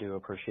listener, we do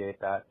appreciate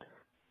that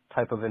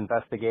type of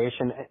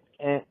investigation.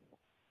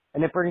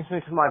 And it brings me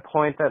to my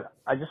point that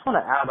I just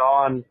want to add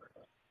on,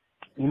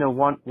 you know,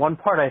 one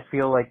part I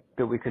feel like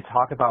that we could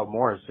talk about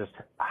more is just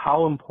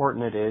how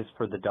important it is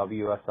for the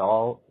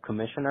WSL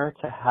commissioner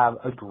to have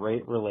a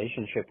great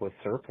relationship with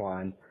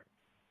Surfline.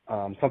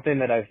 Something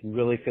that I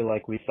really feel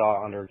like we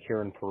saw under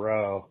Kieran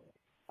Perot.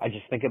 I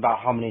just think about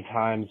how many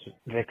times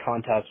the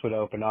contest would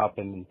open up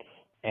and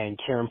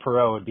Kieran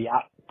Perot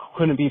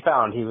couldn't be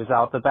found. He was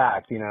out the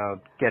back, you know,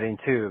 getting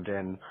tubed.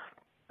 And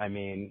I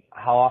mean,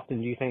 how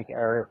often do you think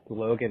Eric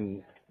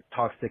Logan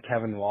talks to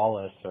Kevin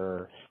Wallace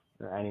or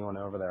anyone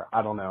over there?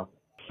 I don't know.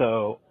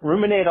 So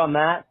ruminate on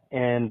that.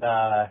 And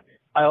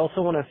I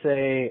also want to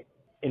say,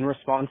 in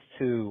response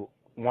to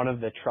one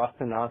of the Trust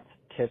in Us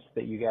tips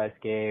that you guys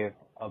gave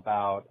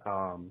about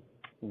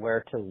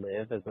where to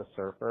live as a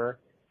surfer,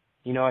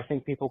 you know, I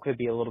think people could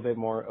be a little bit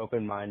more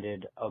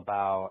open-minded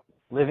about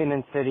living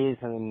in cities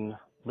and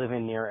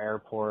living near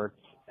airports.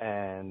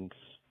 And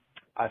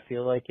I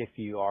feel like if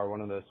you are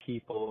one of those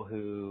people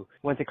who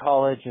went to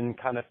college and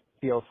kind of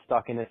feel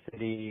stuck in a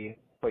city,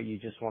 but you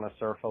just want to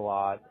surf a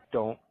lot,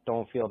 don't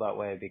feel that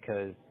way,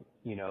 because,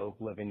 you know,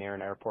 living near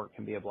an airport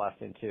can be a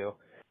blessing too.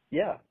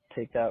 Yeah,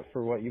 take that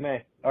for what you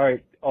may. All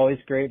right, always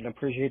great and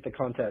appreciate the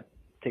content.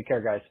 Take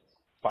care, guys.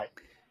 Bye.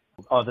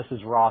 Oh, this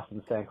is Ross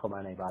in San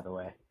Clemente, by the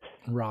way.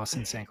 Ross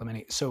in San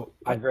Clemente. So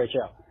great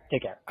show.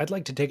 Take care. I'd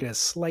like to take it a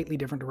slightly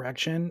different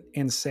direction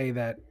and say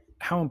that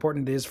how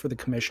important it is for the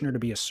commissioner to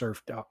be a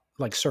surf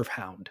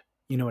hound.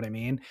 You know what I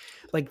mean?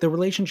 Like, the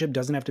relationship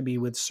doesn't have to be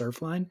with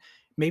Surfline.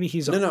 Maybe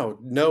he's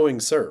knowing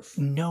surf,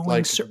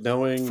 knowing surf,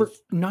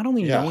 not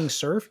only knowing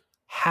surf,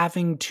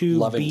 having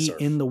to be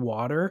in the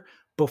water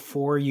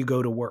before you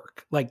go to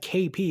work. Like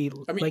KP,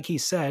 like he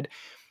said,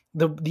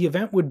 the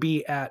event would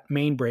be at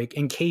main break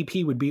and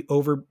KP would be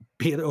over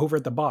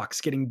at the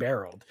box getting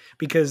barreled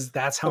because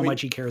that's how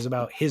much he cares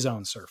about his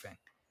own surfing.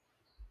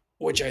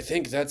 Which I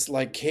think that's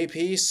like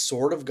KP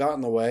sort of got in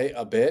the way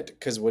a bit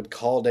because would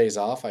call days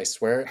off, I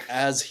swear,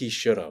 as he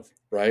should have,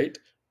 right?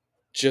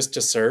 Just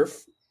to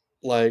surf,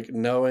 like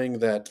knowing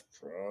that,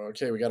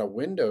 okay, we got a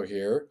window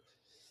here.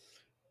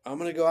 I'm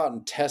going to go out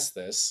and test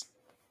this.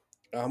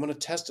 I'm going to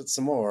test it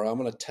some more. I'm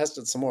going to test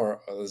it some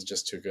more. Oh, this is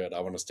just too good. I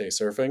want to stay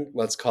surfing.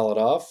 Let's call it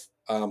off.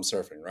 I'm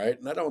surfing, right?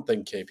 And I don't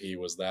think KP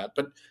was that.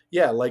 But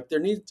yeah, like there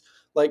needs,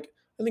 like,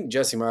 I think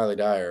Jessie Miley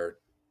Dyer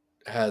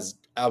has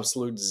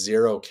absolute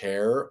zero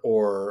care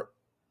or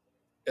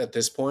at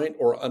this point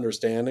or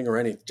understanding or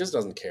anything, just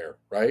doesn't care,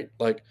 right?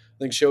 Like I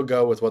think she'll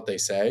go with what they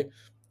say,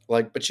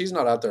 like, but she's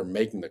not out there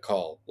making the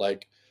call.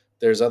 Like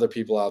there's other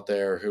people out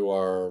there who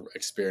are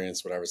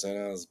experienced, whatever, saying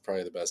oh, it's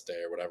probably the best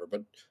day or whatever,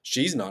 but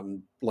she's not,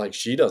 like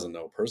she doesn't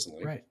know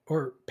personally. Right.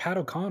 Or Pat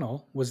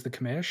O'Connell was the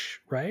commish,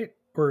 right?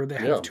 Or the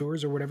head of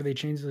tours or whatever they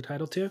changed the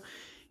title to.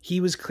 He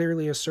was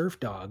clearly a surf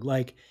dog.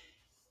 Like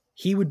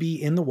he would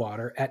be in the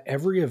water at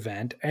every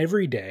event,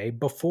 every day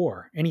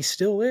before, and he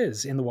still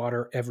is in the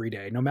water every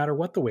day, no matter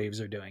what the waves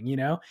are doing, you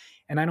know?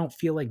 And I don't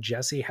feel like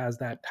Jessie has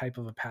that type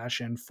of a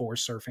passion for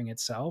surfing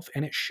itself,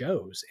 and it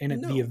shows,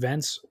 and the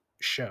events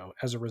show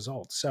as a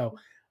result. So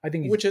I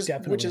think he's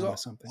definitely onto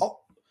something.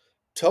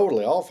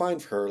 Totally, all fine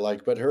for her.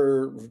 Like, but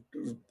her,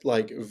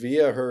 like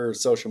via her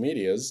social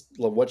medias,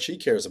 what she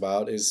cares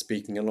about is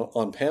speaking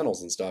on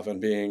panels and stuff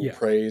and being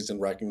praised and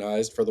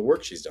recognized for the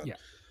work she's done. Yeah.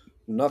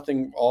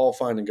 Nothing, all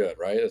fine and good,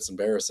 right? It's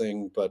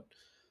embarrassing, but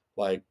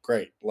like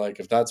great. Like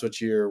if that's what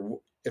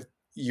if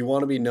you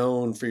want to be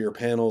known for your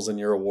panels and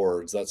your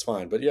awards, that's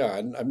fine. But yeah,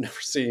 I've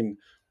never seen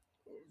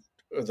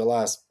the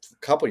last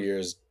couple of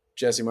years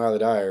Jessie Miley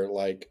Dyer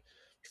like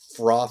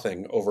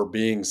frothing over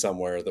being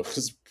somewhere that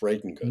was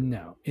breaking good.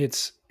 No,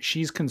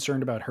 she's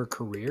concerned about her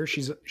career.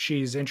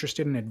 She's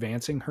interested in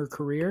advancing her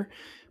career,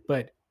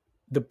 but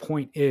the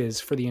point is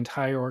for the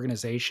entire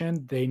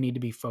organization, they need to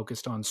be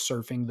focused on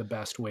surfing the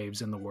best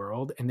waves in the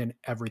world, and then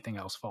everything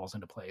else falls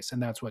into place. And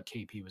that's what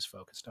KP was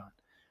focused on.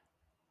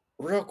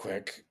 Real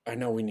quick, I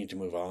know we need to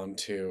move on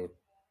to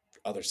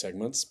other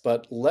segments,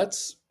 but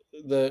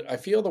I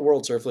feel the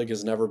World Surf League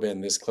has never been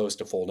this close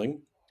to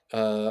folding.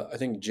 I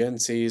think Jen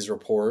C's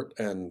report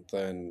and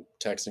then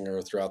texting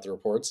her throughout the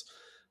reports,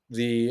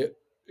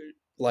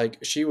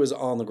 she was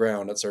on the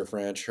ground at Surf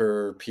Ranch.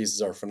 Her pieces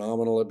are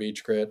phenomenal at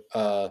Beach Grit.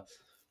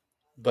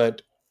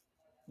 But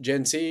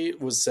Jen C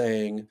was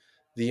saying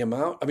the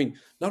amount, I mean,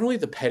 not only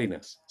the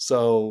pettiness.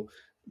 So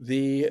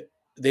they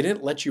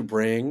didn't let you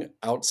bring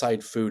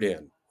outside food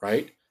in,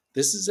 right?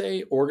 This is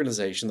a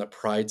organization that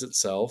prides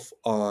itself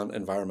on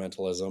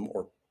environmentalism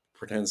or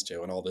pretends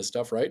to and all this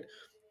stuff, right?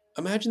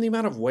 Imagine the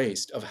amount of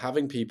waste of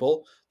having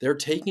people, they're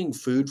taking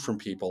food from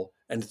people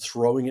and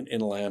throwing it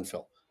in a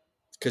landfill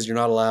because you're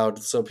not allowed.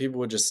 So people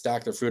would just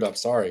stack their food up.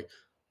 Sorry.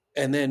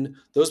 And then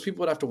those people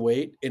would have to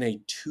wait in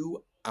a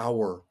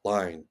 2-hour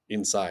line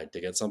inside to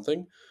get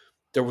something.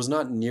 There was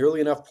not nearly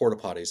enough porta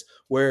potties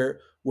where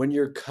when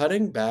you're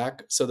cutting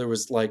back, so there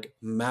was like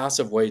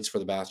massive waits for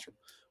the bathroom.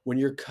 When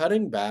you're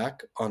cutting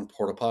back on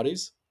porta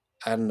potties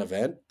at an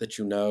event that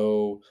you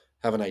know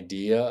have an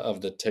idea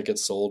of the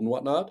tickets sold and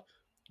whatnot,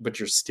 but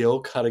you're still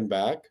cutting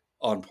back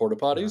on porta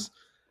potties,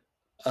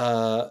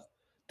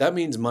 that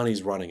means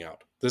money's running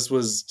out.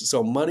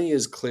 So money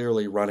is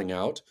clearly running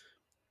out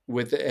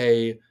with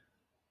a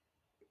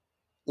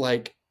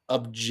like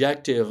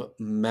objective,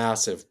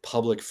 massive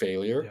public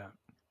failure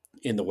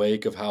in the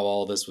wake of how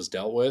all this was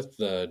dealt with,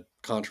 the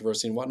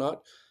controversy and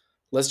whatnot.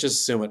 Let's just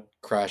assume it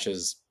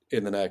crashes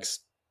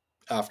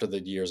after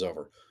the year's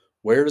over.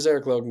 Where does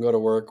Eric Logan go to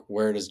work?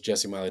 Where does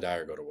Jessie Miley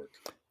Dyer go to work?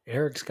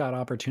 Eric's got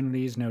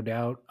opportunities, no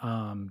doubt.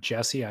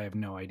 Jessie, I have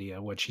no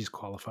idea what she's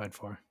qualified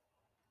for.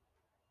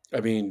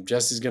 I mean,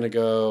 Jessie will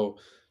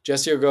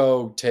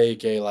go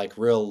take a like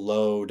real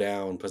low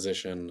down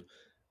position.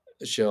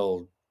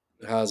 She'll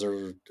has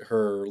her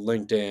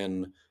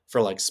LinkedIn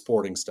for like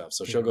sporting stuff.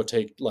 So she'll go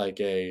take like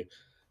a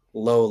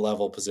low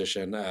level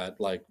position at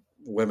like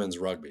women's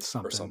rugby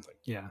or something.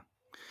 Yeah.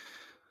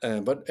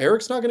 But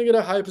Eric's not going to get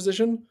a high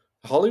position.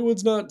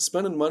 Hollywood's not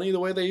spending money the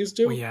way they used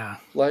to. Well, yeah.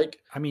 Like,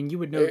 I mean, you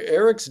would know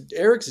Eric's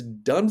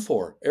done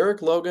for.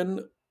 Eric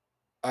Logan,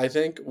 I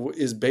think,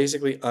 is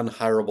basically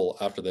unhireable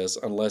after this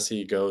unless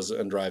he goes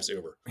and drives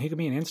Uber. He could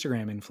be an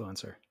Instagram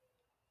influencer.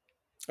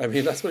 I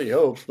mean, that's what he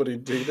hopes, but he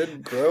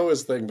didn't grow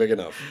his thing big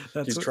enough.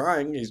 He's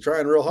trying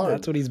real hard.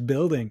 That's what he's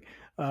building,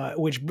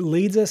 which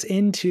leads us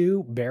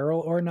into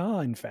barrel or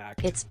nah, in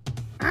fact. It's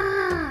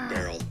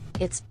barrel.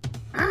 It's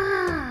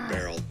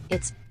barrel.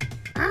 It's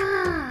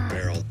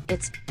barrel.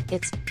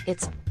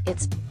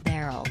 It's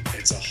barrel.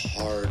 It's a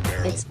hard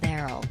barrel. It's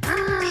barrel.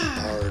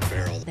 Hard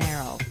barrel.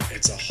 Barrel.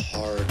 It's a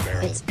hard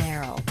barrel. It's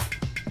barrel.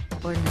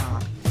 Or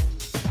not.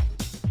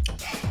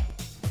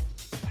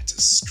 It's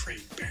a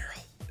straight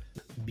barrel.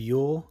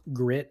 Buell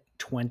Grit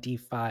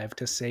 25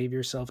 to save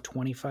yourself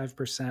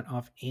 25%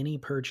 off any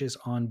purchase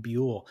on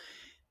Buell.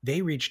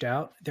 They reached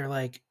out. They're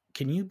like,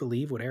 can you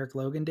believe what Eric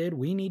Logan did?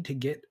 We need to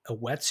get a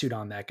wetsuit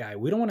on that guy.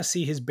 We don't want to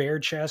see his bare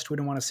chest. We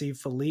don't want to see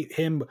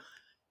him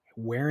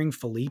wearing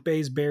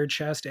Felipe's bare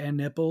chest and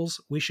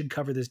nipples. We should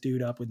cover this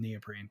dude up with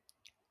neoprene.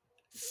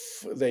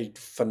 They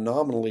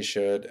phenomenally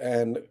should.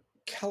 And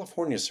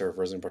California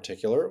surfers in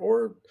particular,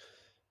 or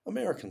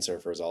American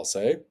surfers, I'll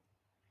say,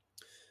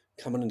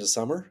 coming into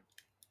summer,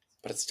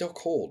 but it's still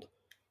cold.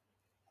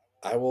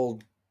 I will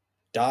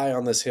die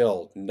on this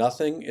hill.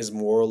 Nothing is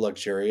more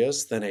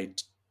luxurious than a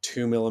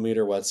 2mm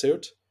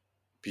wetsuit.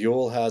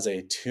 Buell has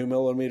a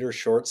 2mm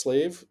short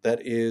sleeve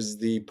that is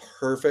the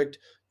perfect.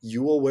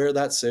 You will wear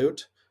that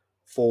suit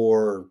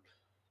for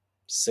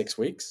 6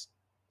 weeks,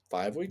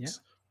 5 weeks.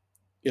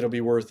 Yeah. It'll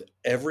be worth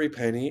every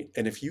penny.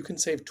 And if you can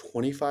save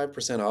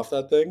 25% off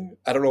that thing,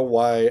 I don't know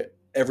why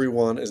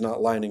everyone is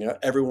not lining up.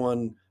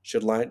 Everyone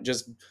should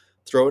just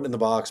throw it in the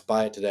box,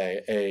 buy it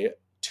today. A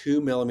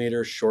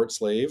 2mm short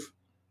sleeve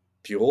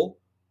Buell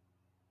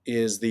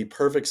is the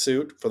perfect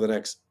suit for the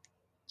next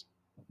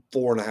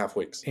 4.5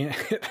 weeks. And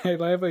I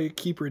love how you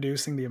keep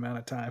reducing the amount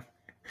of time.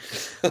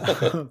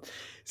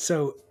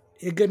 So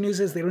the good news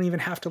is they don't even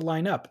have to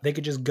line up. They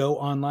could just go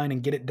online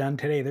and get it done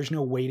today. There's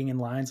no waiting in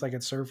lines like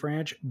at Surf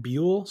Ranch.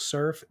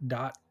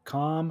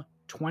 BuellSurf.com,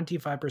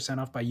 25%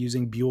 off by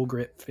using Buell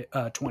Grit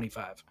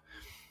 25.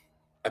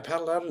 I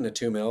paddled out in a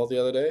 2mm the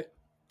other day.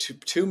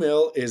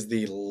 2mm is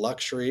the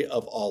luxury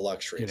of all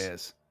luxuries. It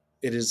is.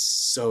 It is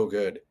so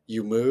good.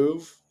 You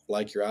move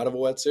like you're out of a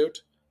wetsuit,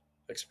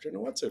 except you're in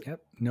a wetsuit.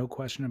 Yep, no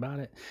question about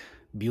it.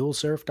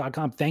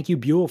 BuellSurf.com. Thank you,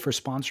 Buell, for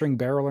sponsoring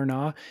Barrel or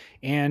Nah.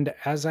 And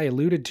as I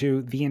alluded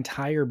to, the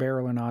entire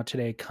Barrel or Nah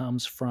today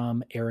comes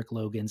from Eric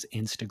Logan's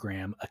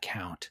Instagram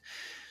account.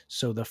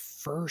 So the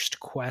first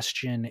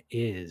question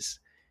is,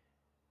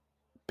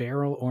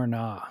 Barrel or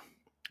Nah,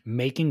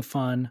 making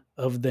fun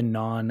of the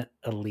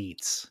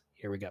non-elites.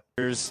 Here we go.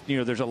 There's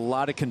a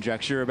lot of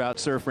conjecture about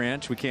Surf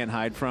Ranch. We can't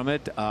hide from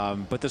it.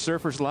 But the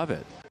surfers love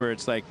it. Where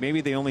it's like maybe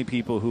the only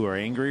people who are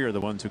angry are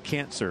the ones who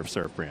can't Surf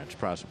Ranch,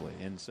 possibly.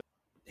 And so,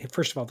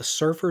 first of all, the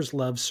surfers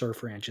love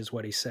Surf Ranch is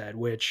what he said,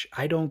 which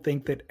I don't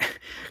think that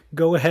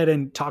go ahead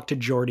and talk to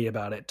Jordy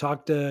about it.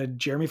 Talk to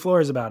Jeremy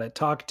Flores about it.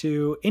 Talk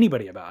to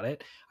anybody about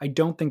it. I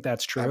don't think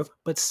that's true.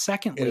 But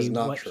secondly,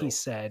 what he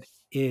said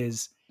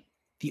is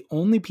the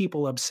only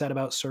people upset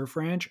about Surf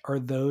Ranch are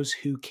those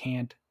who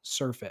can't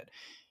surf it.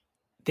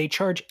 They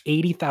charge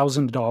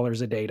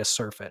 $80,000 a day to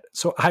surf it.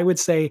 So I would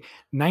say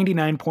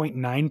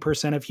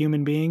 99.9% of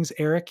human beings,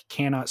 Eric,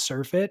 cannot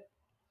surf it.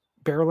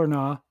 Barrel or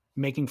Nah,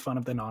 making fun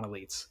of the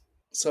non-elites.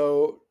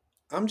 So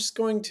I'm just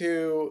going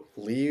to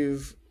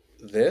leave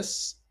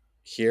this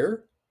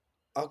here.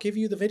 I'll give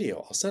you the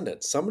video. I'll send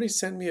it. Somebody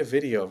sent me a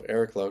video of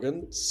Eric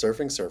Logan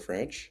surfing Surf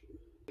Ranch.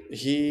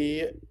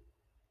 He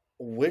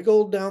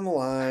wiggled down the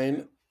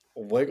line,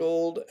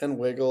 wiggled and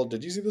wiggled.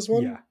 Did you see this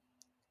one? Yeah.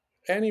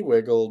 And he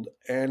wiggled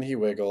and he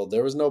wiggled.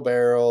 There was no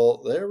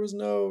barrel. There was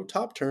no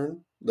top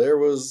turn. There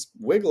was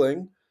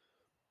wiggling.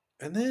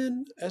 And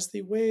then as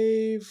the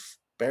wave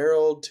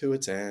barreled to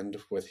its end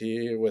with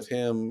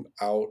him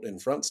out in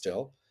front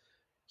still,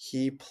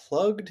 he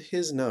plugged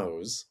his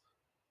nose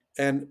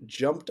and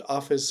jumped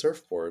off his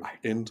surfboard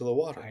into the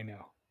water. I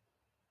know.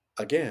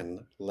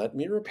 Again, let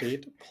me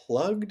repeat,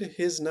 plugged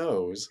his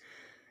nose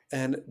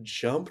and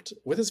jumped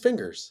with his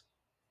fingers.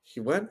 He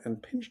went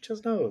and pinched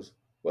his nose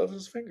with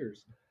his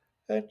fingers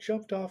and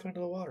jumped off into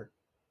the water.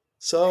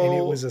 So, and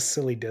it was a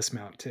silly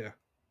dismount too.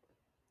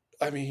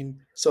 I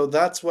mean, so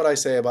that's what I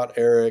say about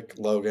Eric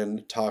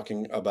Logan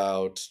talking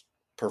about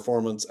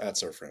performance at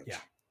Surf Ranch. Yeah.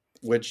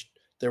 Which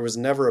there was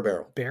never a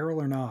barrel.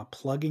 Barrel or Nah,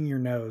 plugging your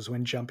nose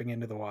when jumping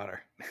into the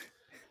water.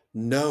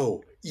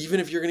 No.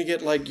 Even if you're going to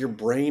get like your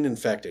brain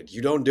infected,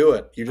 you don't do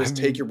it. You just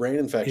take your brain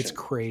infection. It's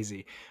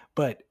crazy.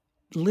 But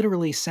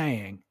literally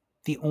saying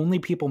the only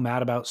people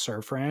mad about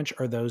Surf Ranch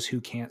are those who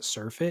can't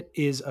surf it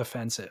is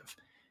offensive.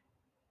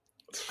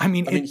 I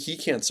mean, he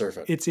can't surf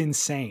it. It's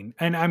insane.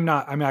 And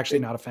I'm actually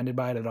not offended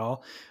by it at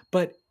all,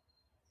 but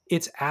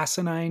it's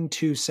asinine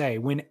to say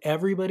when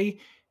everybody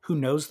who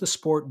knows the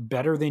sport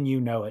better than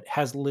you know it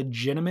has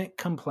legitimate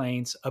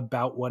complaints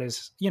about what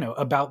is,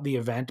 about the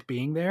event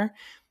being there.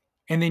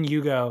 And then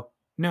you go,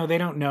 no, they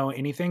don't know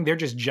anything. They're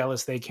just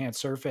jealous they can't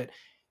surf it.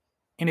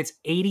 And it's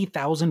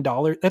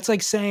 $80,000. That's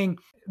like saying,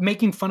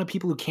 making fun of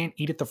people who can't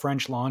eat at the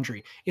French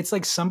Laundry. It's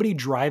like somebody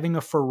driving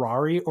a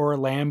Ferrari or a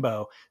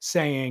Lambo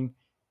saying,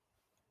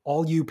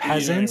 all you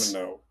peasants,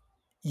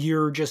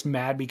 you're just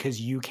mad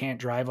because you can't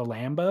drive a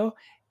Lambo.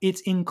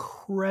 It's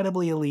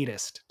incredibly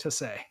elitist to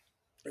say.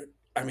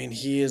 I mean,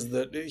 he is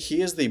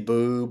the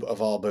boob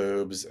of all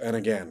boobs. And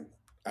again,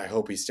 I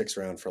hope he sticks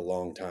around for a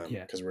long time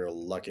because we're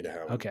lucky to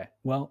have him. Okay.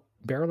 Well,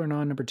 Barrel or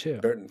Nah number 2.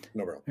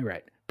 No barrel.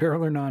 Right.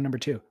 Barrel or Nah number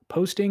 2.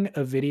 Posting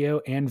a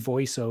video and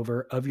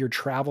voiceover of your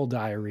travel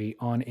diary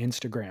on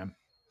Instagram.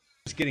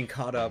 Just getting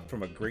caught up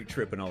from a great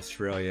trip in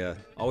Australia.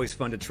 Always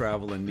fun to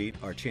travel and meet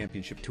our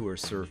championship tour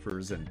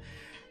surfers. And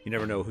You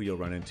never know who you'll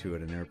run into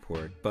at an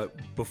airport. But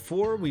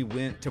before we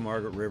went to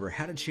Margaret River,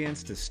 had a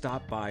chance to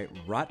stop by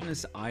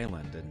Rottnest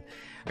Island, and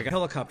I got a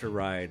helicopter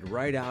ride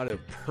right out of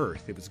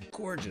Perth. It was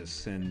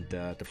gorgeous, and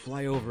to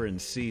fly over and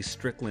see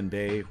Strickland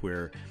Bay,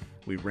 where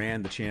we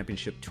ran the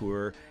championship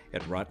tour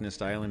at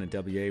Rottnest Island and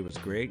WA, was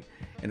great.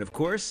 And of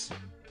course,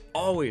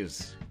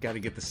 always got to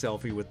get the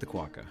selfie with the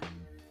quokka.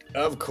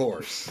 Of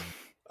course.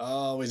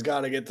 Always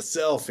got to get the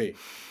selfie.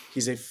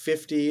 He's a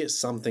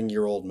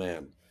 50-something-year-old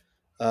man.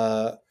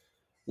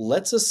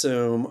 Let's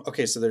assume,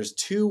 okay, so there's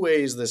two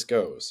ways this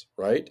goes,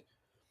 right?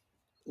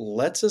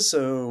 Let's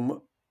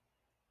assume,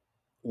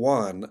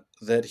 one,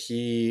 that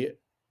he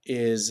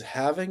is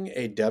having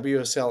a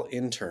WSL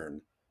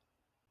intern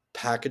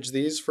package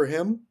these for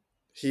him.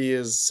 He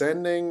is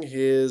sending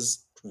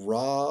his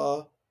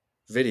raw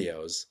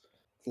videos,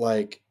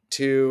 like,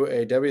 to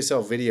a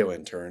WSL video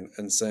intern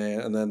and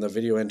then the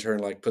video intern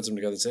like puts them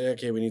together and say,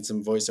 okay, we need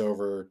some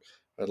voiceover.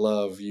 I'd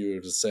love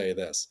you to say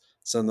this.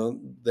 So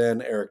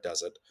then Eric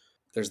does it.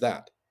 There's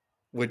that,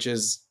 which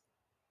is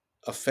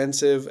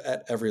offensive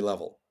at every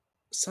level.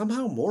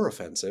 Somehow more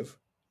offensive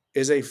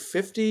is a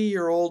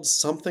 50-year-old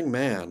something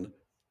man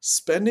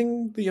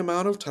spending the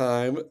amount of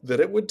time that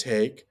it would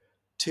take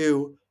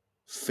to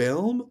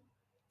film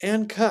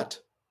and cut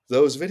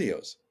those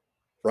videos,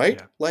 right?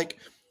 Yeah. Like,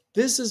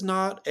 this is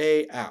not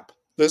a app.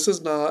 This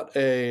is not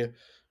a,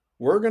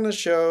 we're going to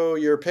show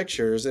your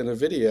pictures in a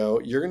video,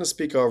 you're going to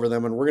speak over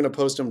them, and we're going to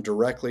post them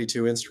directly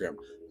to Instagram.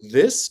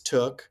 This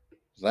took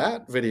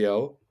that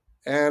video,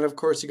 and of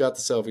course you got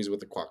the selfies with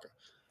the quokka.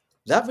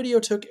 That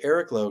video took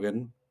Eric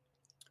Logan,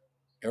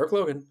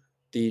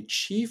 the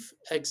chief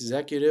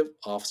executive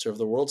officer of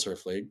the World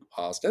Surf League,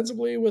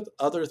 ostensibly with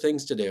other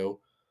things to do.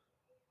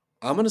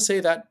 I'm going to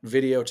say that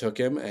video took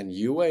him, and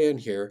you weigh in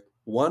here,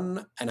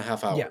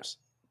 1.5 hours. Yeah,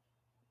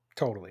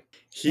 totally.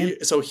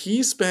 So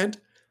he spent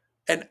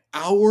an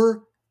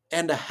hour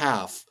and a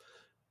half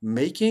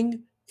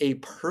making a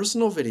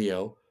personal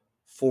video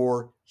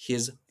for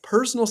his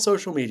personal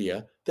social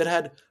media that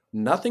had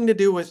nothing to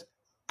do with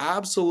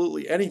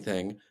absolutely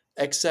anything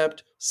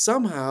except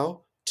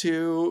somehow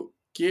to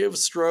give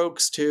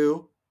strokes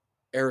to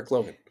Eric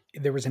Logan.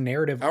 There was a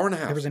narrative. Hour and a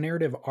half. There was a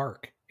narrative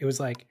arc. It was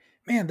like,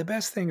 man, the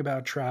best thing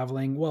about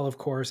traveling, well, of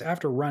course,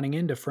 after running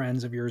into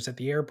friends of yours at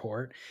the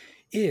airport,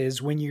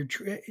 is when you're,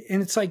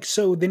 and it's like,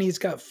 so then he's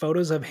got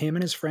photos of him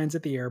and his friends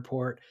at the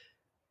airport.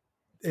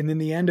 And then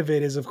the end of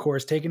it is, of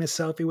course, taking a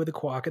selfie with a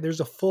quokka. There's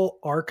a full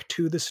arc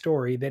to the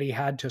story that he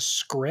had to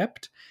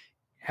script,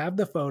 have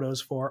the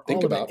photos for,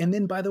 all of it. And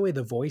then, by the way,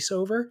 the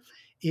voiceover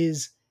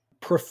is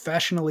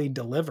professionally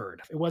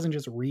delivered. It wasn't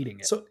just reading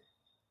it.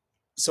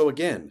 So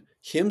again,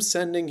 him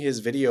sending his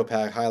video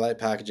highlight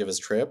package of his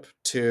trip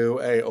to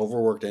a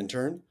overworked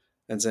intern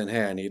and saying,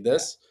 hey, I need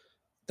this.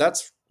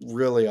 That's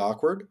really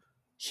awkward.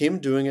 Him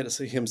doing it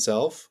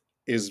himself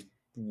is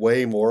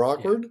way more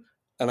awkward. Yeah.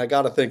 And I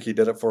got to think he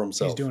did it for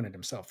himself. He's doing it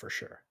himself for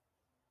sure.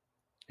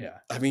 Yeah.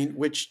 I mean,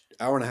 which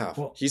hour and a half?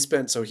 Well, he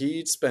spent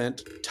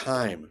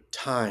time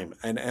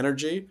and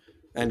energy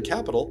and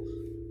capital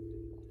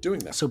doing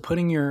that. So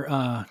putting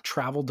your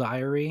travel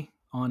diary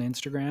on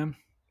Instagram,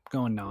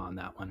 going nah on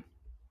that one.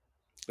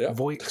 Yeah.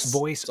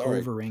 Voice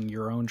overing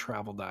your own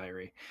travel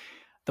diary.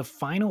 The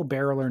final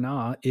barrel or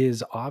nah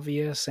is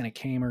obvious, and it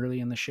came early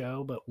in the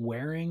show, but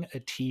wearing a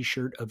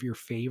t-shirt of your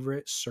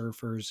favorite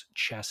surfer's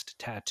chest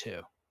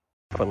tattoo.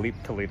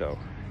 Felipe Toledo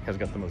has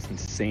got the most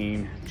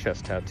insane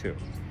chest tattoo.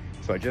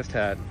 So I just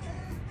had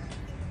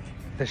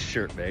this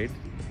shirt made.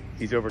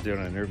 He's over doing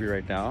an interview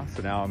right now.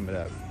 So now I'm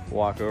going to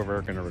walk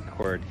over, going to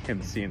record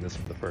him seeing this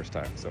for the first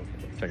time. So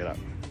check it out.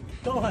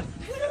 Go on.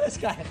 Look at this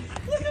guy.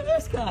 Look at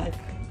this guy.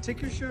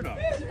 Take your shirt off.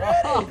 He's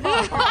ready.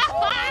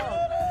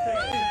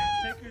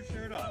 Take your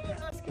shirt off. Is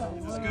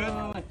this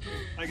good?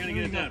 I got to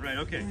get it done. Right,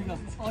 okay.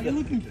 Oh, you're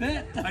looking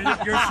fit.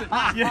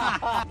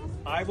 Yeah.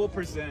 I will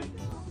present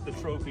the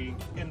trophy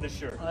in the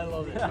shirt. I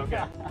love it.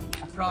 Okay.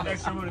 Promise.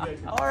 Extra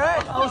motivation. All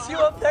right. I'll see you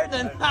up there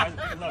then. I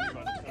love you,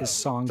 brother. His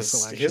song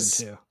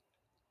selection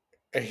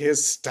too.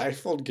 His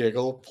stifled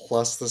giggle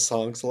plus the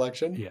song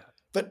selection. Yeah.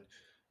 But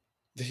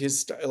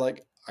his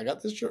like, I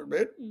got this shirt,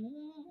 man.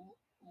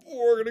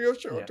 We're gonna go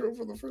show it to him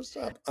for the first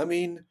time. I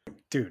mean,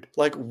 dude,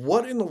 like,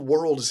 what in the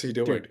world is he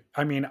doing? Dude,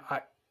 I mean,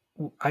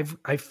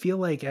 I feel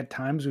like at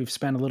times we've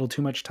spent a little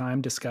too much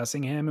time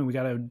discussing him, and we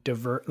got to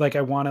divert. Like,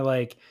 I want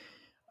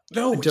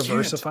to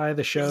diversify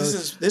the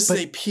shows. This is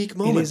a peak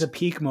moment. It is a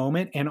peak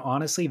moment, and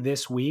honestly,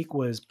 this week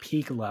was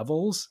peak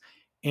levels.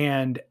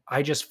 And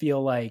I just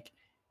feel like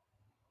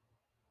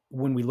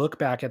when we look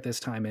back at this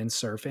time in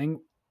surfing,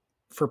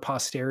 for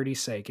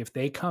posterity's sake, if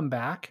they come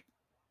back,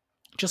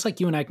 just like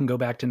you and I can go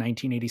back to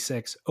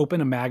 1986,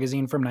 open a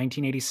magazine from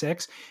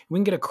 1986, we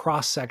can get a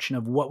cross section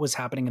of what was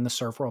happening in the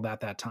surf world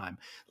at that time.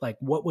 Like,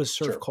 what was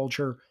surf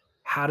culture?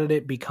 How did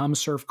it become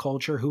surf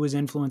culture? Who was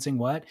influencing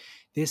what?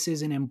 This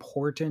is an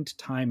important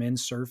time in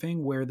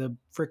surfing where the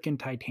freaking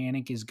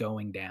Titanic is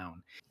going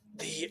down.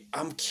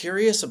 I'm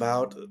curious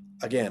about,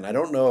 again, I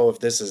don't know if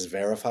this is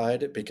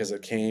verified because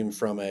it came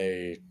from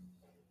a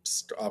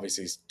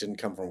obviously didn't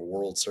come from a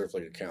World Surf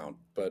League account,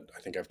 but I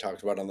think I've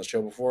talked about it on the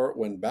show before.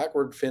 When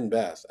Backward Finn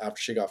Beth,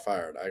 after she got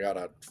fired, I got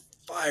a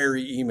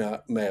fiery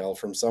email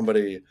from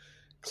somebody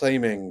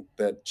claiming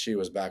that she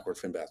was Backward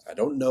Finn Beth. I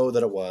don't know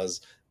that it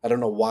was. I don't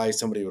know why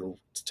somebody would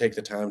take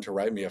the time to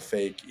write me a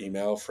fake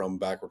email from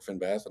Backward Finn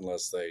Beth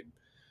unless they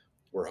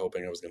were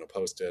hoping I was going to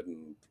post it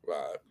and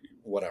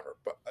whatever.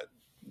 But it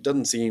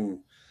doesn't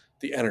seem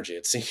the energy.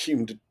 It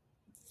seemed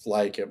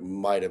like it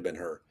might have been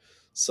her.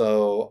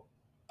 So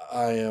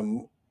I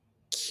am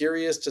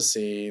curious to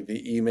see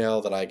the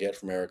email that I get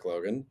from Eric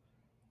Logan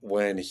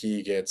when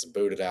he gets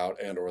booted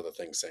out and or the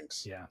thing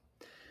sinks. Yeah.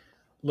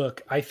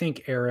 Look, I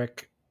think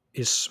Eric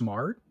is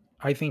smart.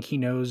 I think he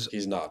knows.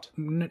 He's not.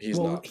 He's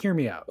well, not. Hear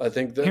me out. I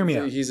think that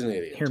he's an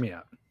idiot. Hear me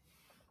out.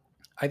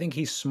 I think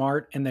he's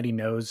smart and that he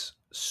knows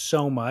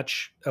so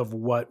much of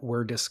what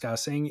we're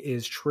discussing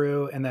is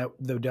true and that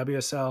the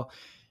WSL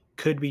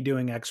could be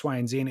doing X, Y,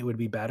 and Z and it would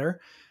be better.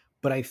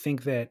 But I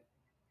think that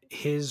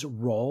his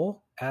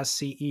role as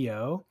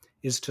CEO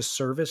is to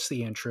service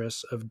the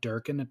interests of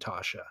Dirk and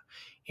Natasha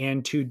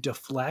and to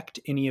deflect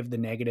any of the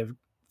negative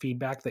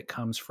feedback that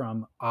comes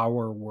from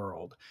our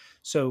world.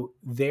 So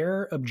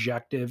their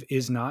objective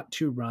is not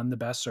to run the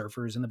best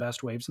surfers and the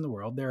best waves in the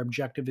world. Their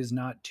objective is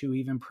not to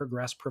even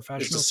progress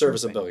professional. It's to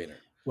service surfing. A billionaire.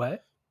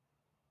 What?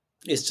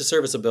 It's to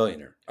service a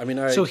billionaire. I mean,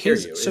 I hear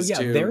you. So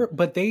yeah,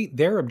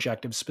 their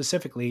objective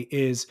specifically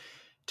is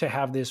to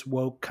have this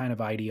woke kind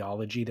of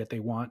ideology that they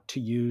want to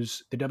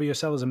use the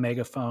WSL as a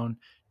megaphone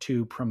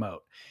to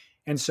promote.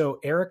 And so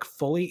Eric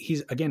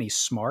he's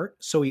smart.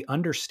 So he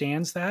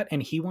understands that.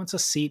 And he wants a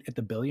seat at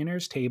the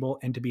billionaires table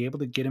and to be able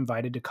to get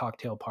invited to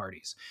cocktail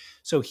parties.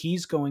 So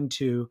he's going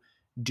to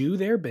do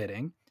their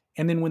bidding.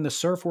 And then when the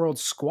surf world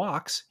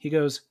squawks, he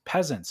goes,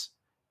 peasants,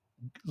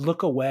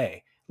 look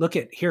away. Look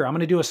at here. I'm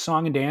going to do a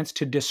song and dance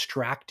to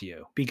distract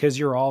you because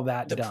you're all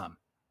that dumb.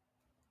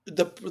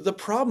 The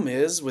problem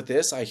is with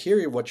this, I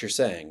hear what you're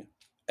saying.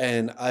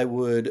 And I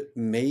would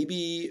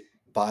maybe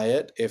buy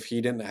it if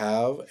he didn't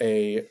have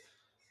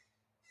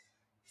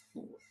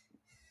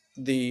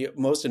the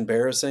most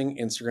embarrassing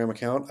Instagram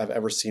account I've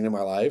ever seen in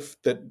my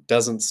life that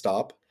doesn't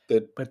stop.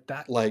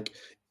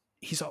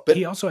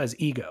 He also has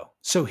ego.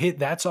 So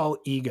that's all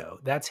ego.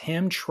 That's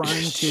him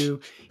trying to,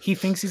 he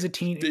thinks he's a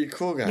be a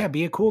cool guy. Yeah,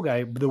 be a cool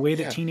guy. The way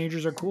that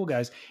teenagers are cool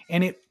guys.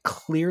 And it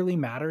clearly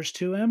matters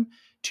to him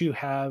to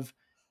have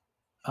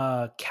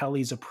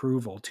Kelly's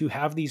approval, to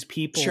have these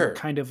people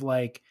kind of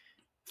like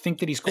think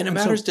that he's cool. And it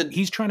matters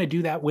he's trying to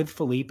do that with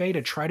Felipe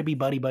to try to be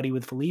buddy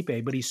with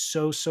Felipe, but he's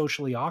so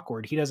socially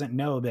awkward. He doesn't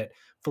know that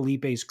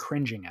Felipe's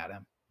cringing at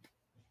him.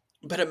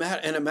 But it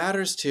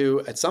matters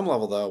to, at some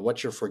level though,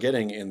 what you're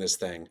forgetting in this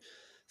thing.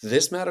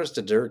 This matters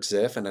to Dirk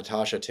Ziff and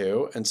Natasha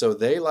too. And so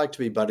they like to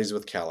be buddies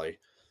with Kelly.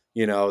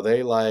 You know,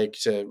 they like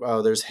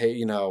to, there's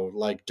hate,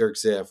 like Dirk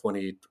Ziff when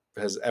he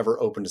has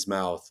ever opened his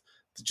mouth,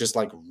 just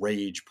like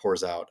rage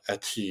pours out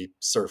at the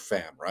surf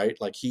fan, right?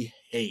 Like he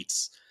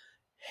hates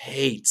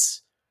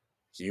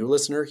you,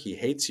 listener. He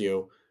hates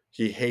you.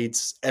 He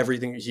hates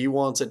everything. He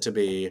wants it to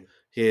be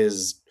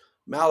his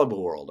Malibu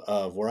world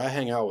of where I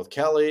hang out with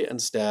Kelly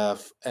and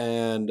Steph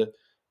and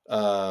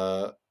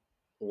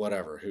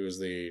whatever, who's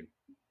the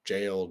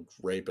jailed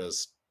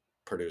rapist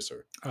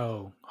producer.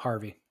 Oh,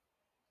 Harvey.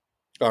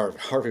 Or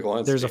Harvey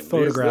Weinstein. There's a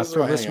photograph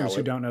for listeners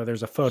who don't know.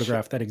 There's a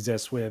photograph that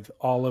exists with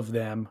all of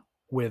them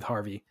with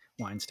Harvey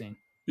Weinstein.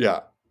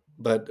 Yeah.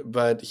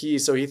 But he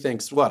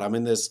thinks, what? I'm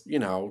in this,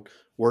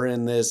 we're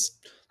in this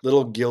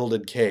little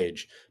gilded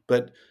cage.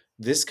 But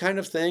this kind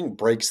of thing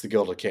breaks the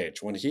gilded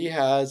cage. When he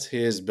has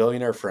his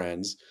billionaire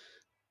friends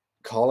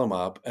call him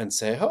up and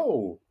say,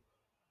 oh,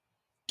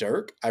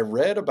 Dirk, I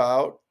read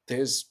about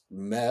this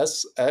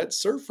mess at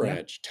Surf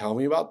Ranch. Yeah. Tell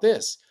me about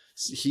this.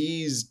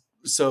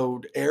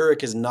 So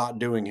Eric is not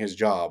doing his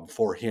job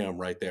for him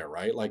right there,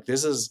 right? Like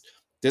this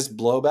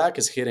blowback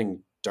is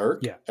hitting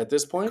Dirk at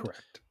this point.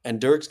 Correct. And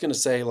Dirk's going to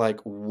say like,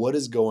 what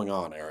is going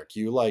on, Eric?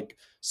 You like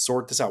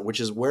sort this out, which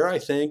is where I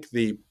think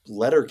the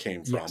letter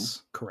came from.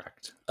 Yes,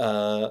 correct.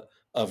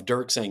 Of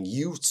Dirk saying,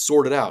 you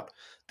sort it out.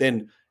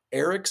 Then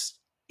Eric's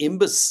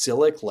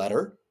imbecilic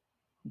letter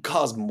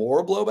caused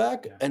more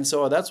blowback. Yeah. And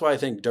so that's why I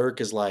think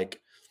Dirk is like,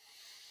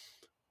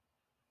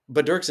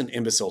 but Dirk's an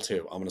imbecile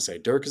too. I'm going to say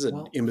Dirk is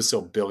an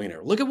imbecile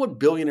billionaire. Look at what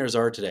billionaires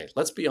are today.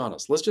 Let's be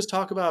honest. Let's just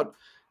talk about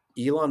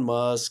Elon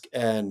Musk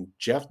and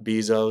Jeff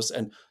Bezos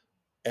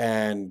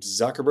and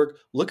Zuckerberg.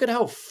 Look at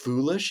how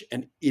foolish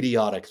and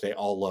idiotic they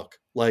all look.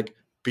 Like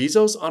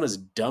Bezos on his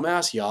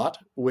dumbass yacht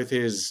with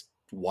his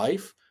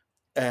wife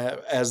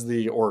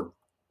or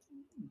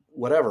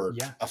whatever,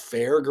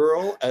 affair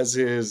girl as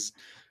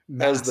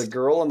the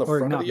girl on the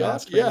front of the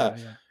yacht. Yeah.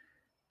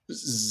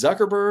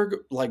 Zuckerberg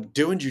like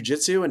doing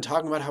jujitsu and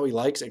talking about how he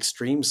likes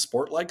extreme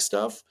sport-like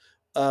stuff.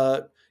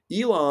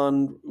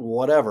 Elon,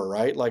 whatever,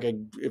 right? Like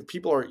if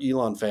people are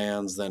Elon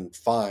fans, then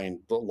fine,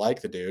 but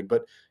like the dude,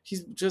 but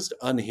he's just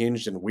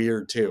unhinged and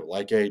weird too.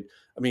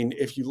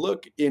 If you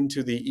look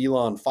into the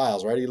Elon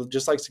files, right? He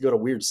just likes to go to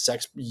weird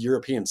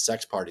European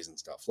sex parties and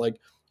stuff. Like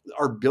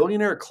our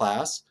billionaire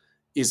class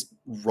is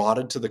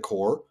rotted to the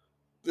core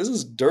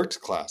Dirk's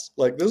class.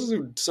 Like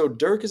so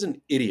Dirk is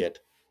an idiot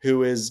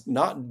who is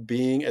not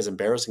being as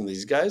embarrassing as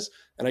these guys.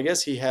 And I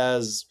guess he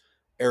has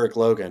Eric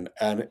Logan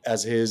and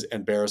as his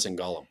embarrassing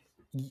Gollum.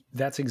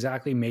 That's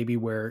exactly maybe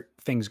where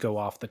things go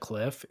off the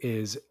cliff,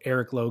 is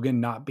Eric Logan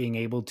not being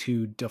able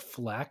to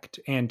deflect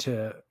and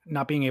to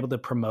not being able to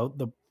promote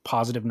the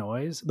positive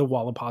noise, the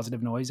wall of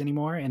positive noise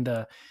anymore. And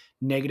the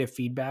negative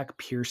feedback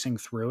piercing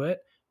through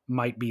it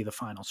might be the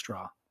final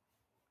straw.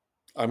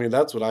 I mean,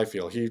 that's what I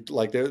feel.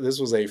 This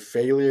was a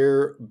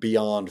failure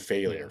beyond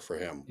failure for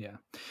him. Yeah.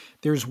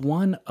 There's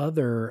one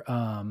other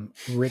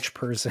rich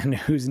person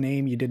whose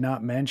name you did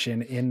not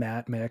mention in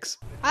that mix.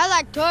 I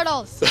like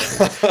turtles.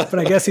 But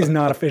I guess he's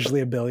not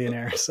officially a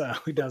billionaire, so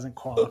he doesn't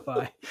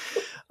qualify.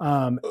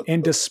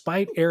 And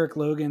despite Eric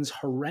Logan's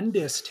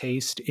horrendous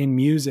taste in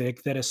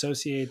music that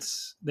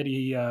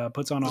he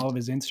puts on all of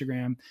his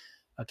Instagram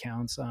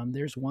accounts,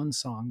 there's one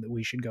song that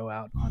we should go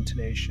out on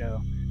today's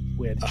show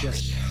with,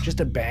 just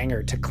a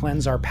banger to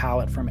cleanse our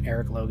palate from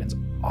Eric Logan's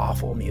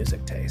awful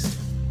music taste.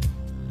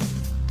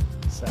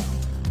 So,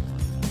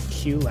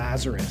 cue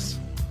Lazarus.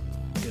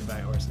 Goodbye,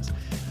 horses.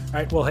 All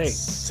right, well, hey.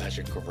 Such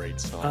a great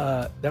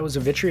song. That was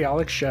a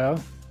vitriolic show.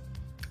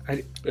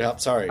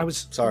 Sorry,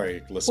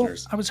 listeners. Well,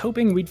 I was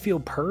hoping we'd feel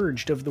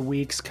purged of the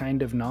week's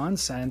kind of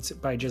nonsense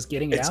by just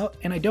getting it out,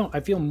 and I don't. I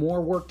feel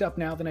more worked up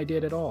now than I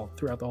did at all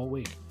throughout the whole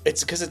week.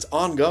 It's because it's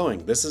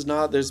ongoing. This is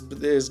not.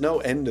 There's no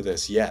end to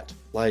this yet.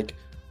 Like,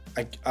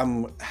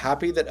 I'm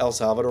happy that El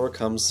Salvador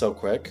comes so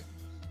quick.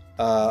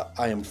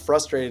 I am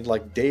frustrated.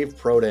 Like Dave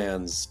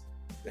Prodan's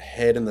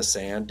head in the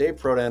sand. Dave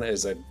Prodan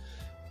is a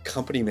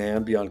company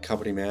man beyond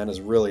company man,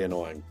 is really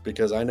annoying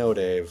because I know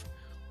Dave.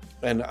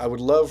 And I would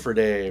love for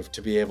Dave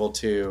to be able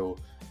to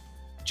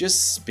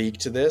just speak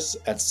to this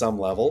at some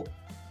level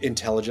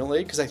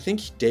intelligently, because I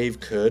think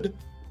Dave could.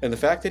 And the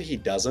fact that he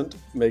doesn't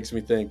makes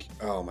me think,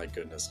 oh my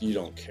goodness, you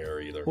don't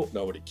care either. Well,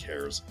 nobody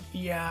cares.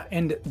 Yeah,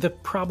 and the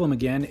problem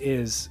again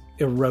is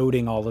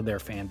eroding all of their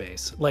fan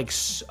base. Like,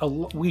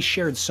 we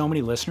shared so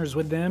many listeners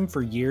with them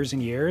for years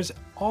and years.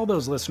 All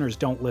those listeners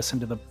don't listen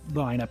to the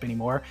lineup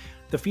anymore.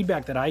 The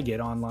feedback that I get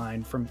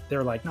online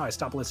they're like, no, I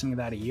stopped listening to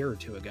that a year or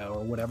two ago,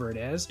 or whatever it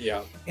is.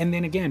 Yeah. And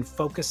then again,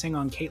 focusing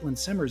on Caitlin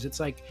Simmers, it's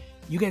like,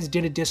 you guys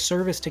did a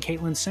disservice to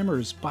Caitlin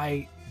Simmers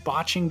by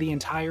botching the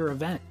entire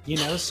event,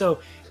 So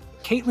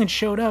Caitlin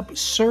showed up,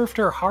 surfed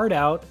her heart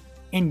out,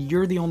 and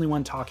you're the only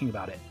one talking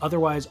about it.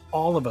 Otherwise,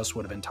 all of us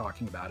would have been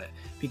talking about it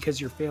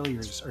because your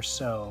failures are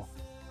so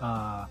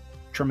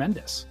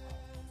tremendous.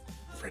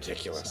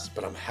 Ridiculous,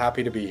 but I'm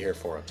happy to be here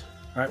for it.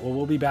 All right, well,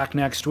 we'll be back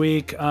next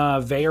week.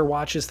 Vayer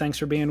Watches, thanks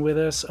for being with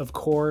us. Of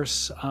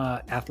course,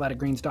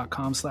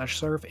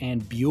 athleticgreens.com/surf,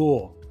 and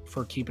Buell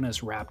for keeping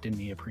us wrapped in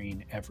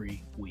neoprene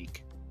every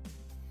week.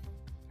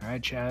 All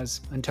right, Chaz,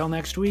 until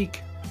next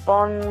week.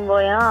 Bon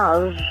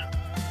voyage.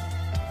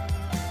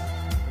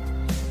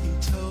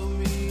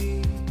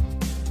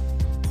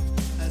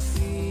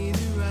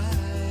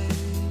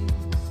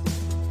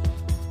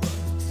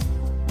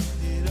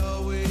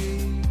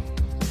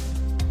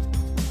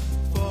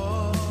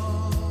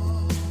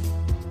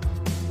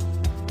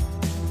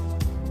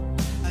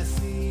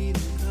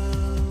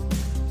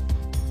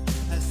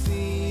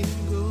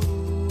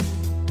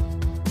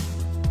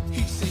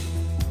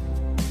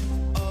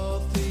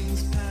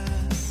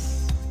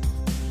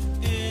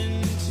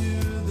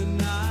 The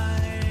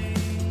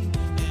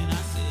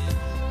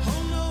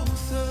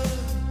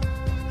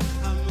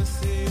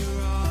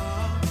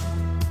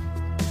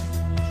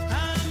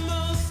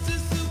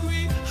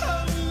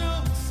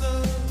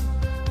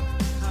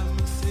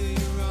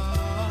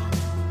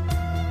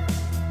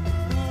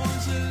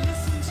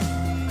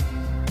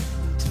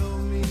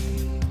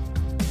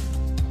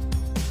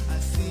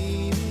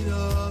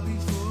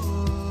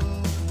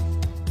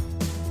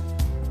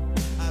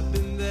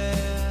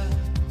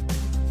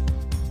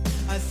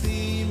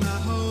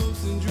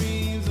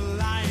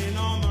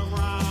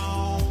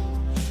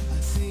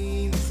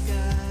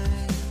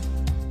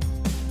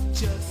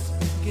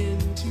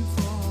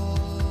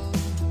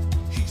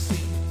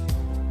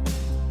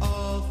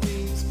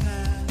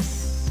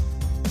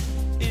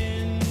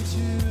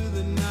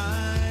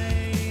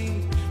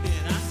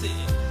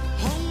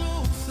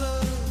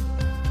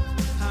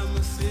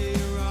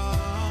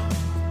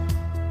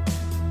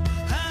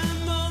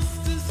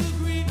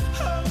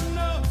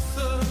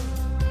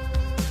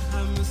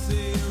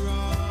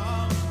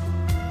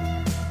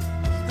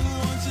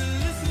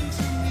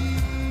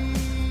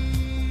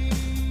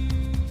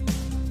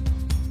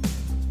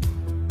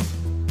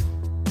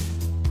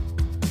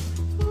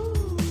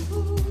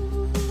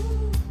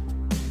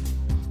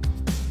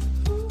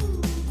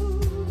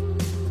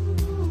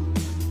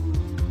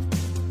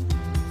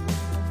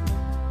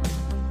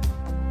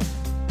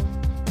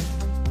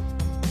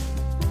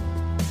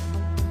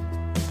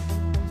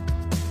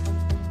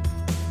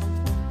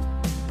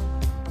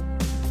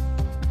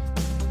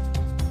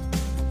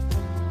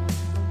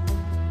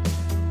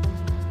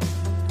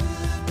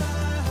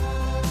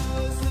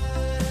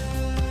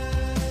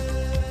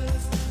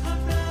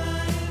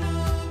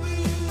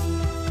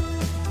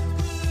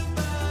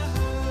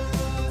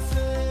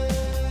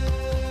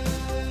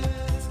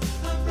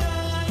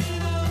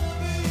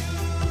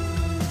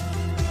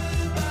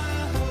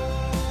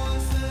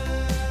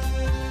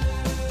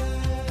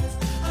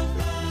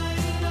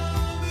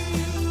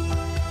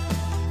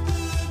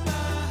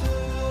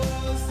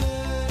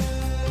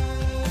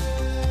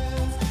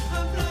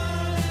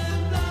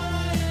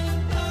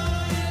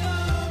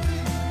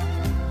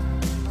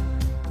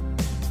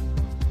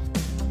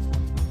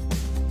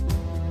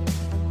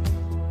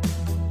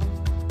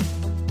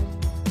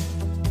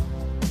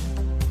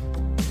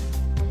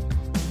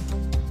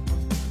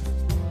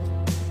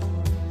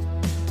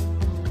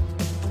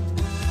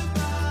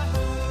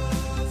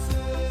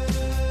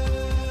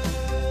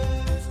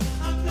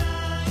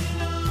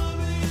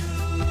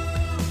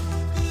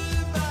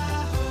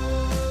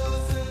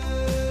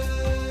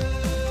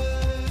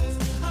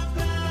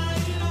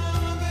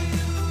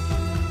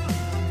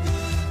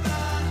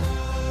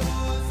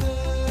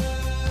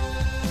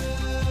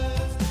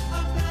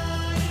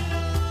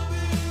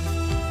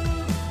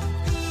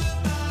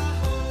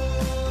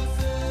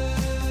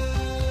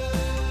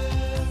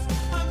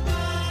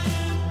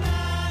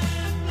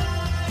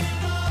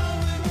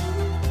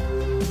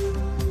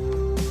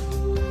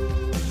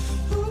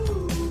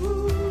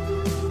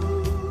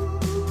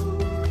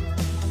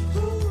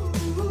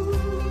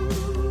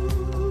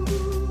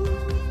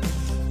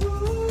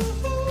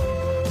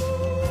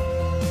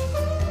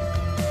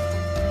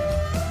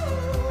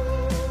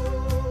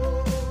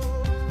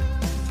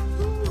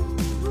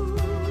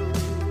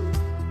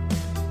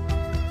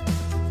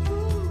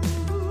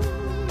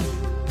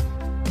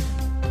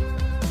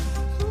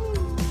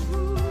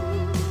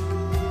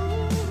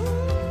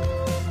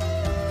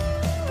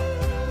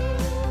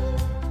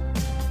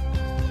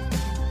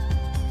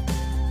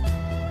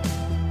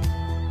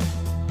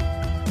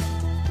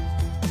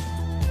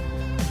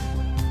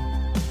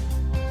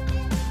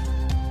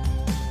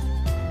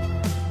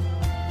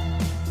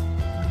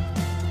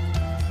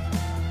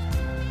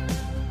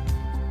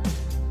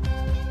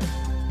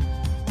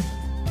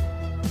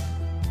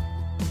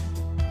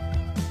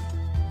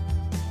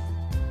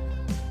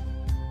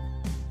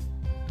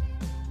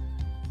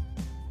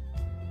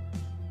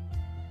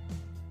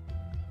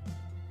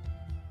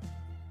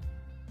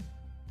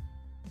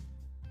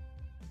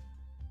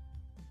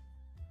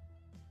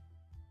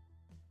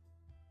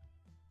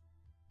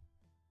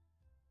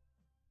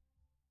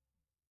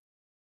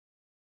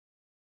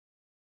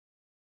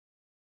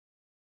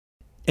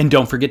And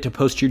don't forget to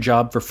post your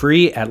job for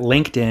free at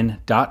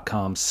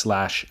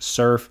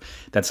linkedin.com/surf.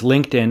 That's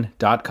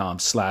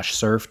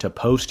linkedin.com/surf to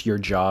post your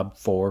job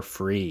for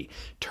free.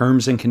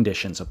 Terms and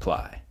conditions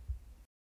apply.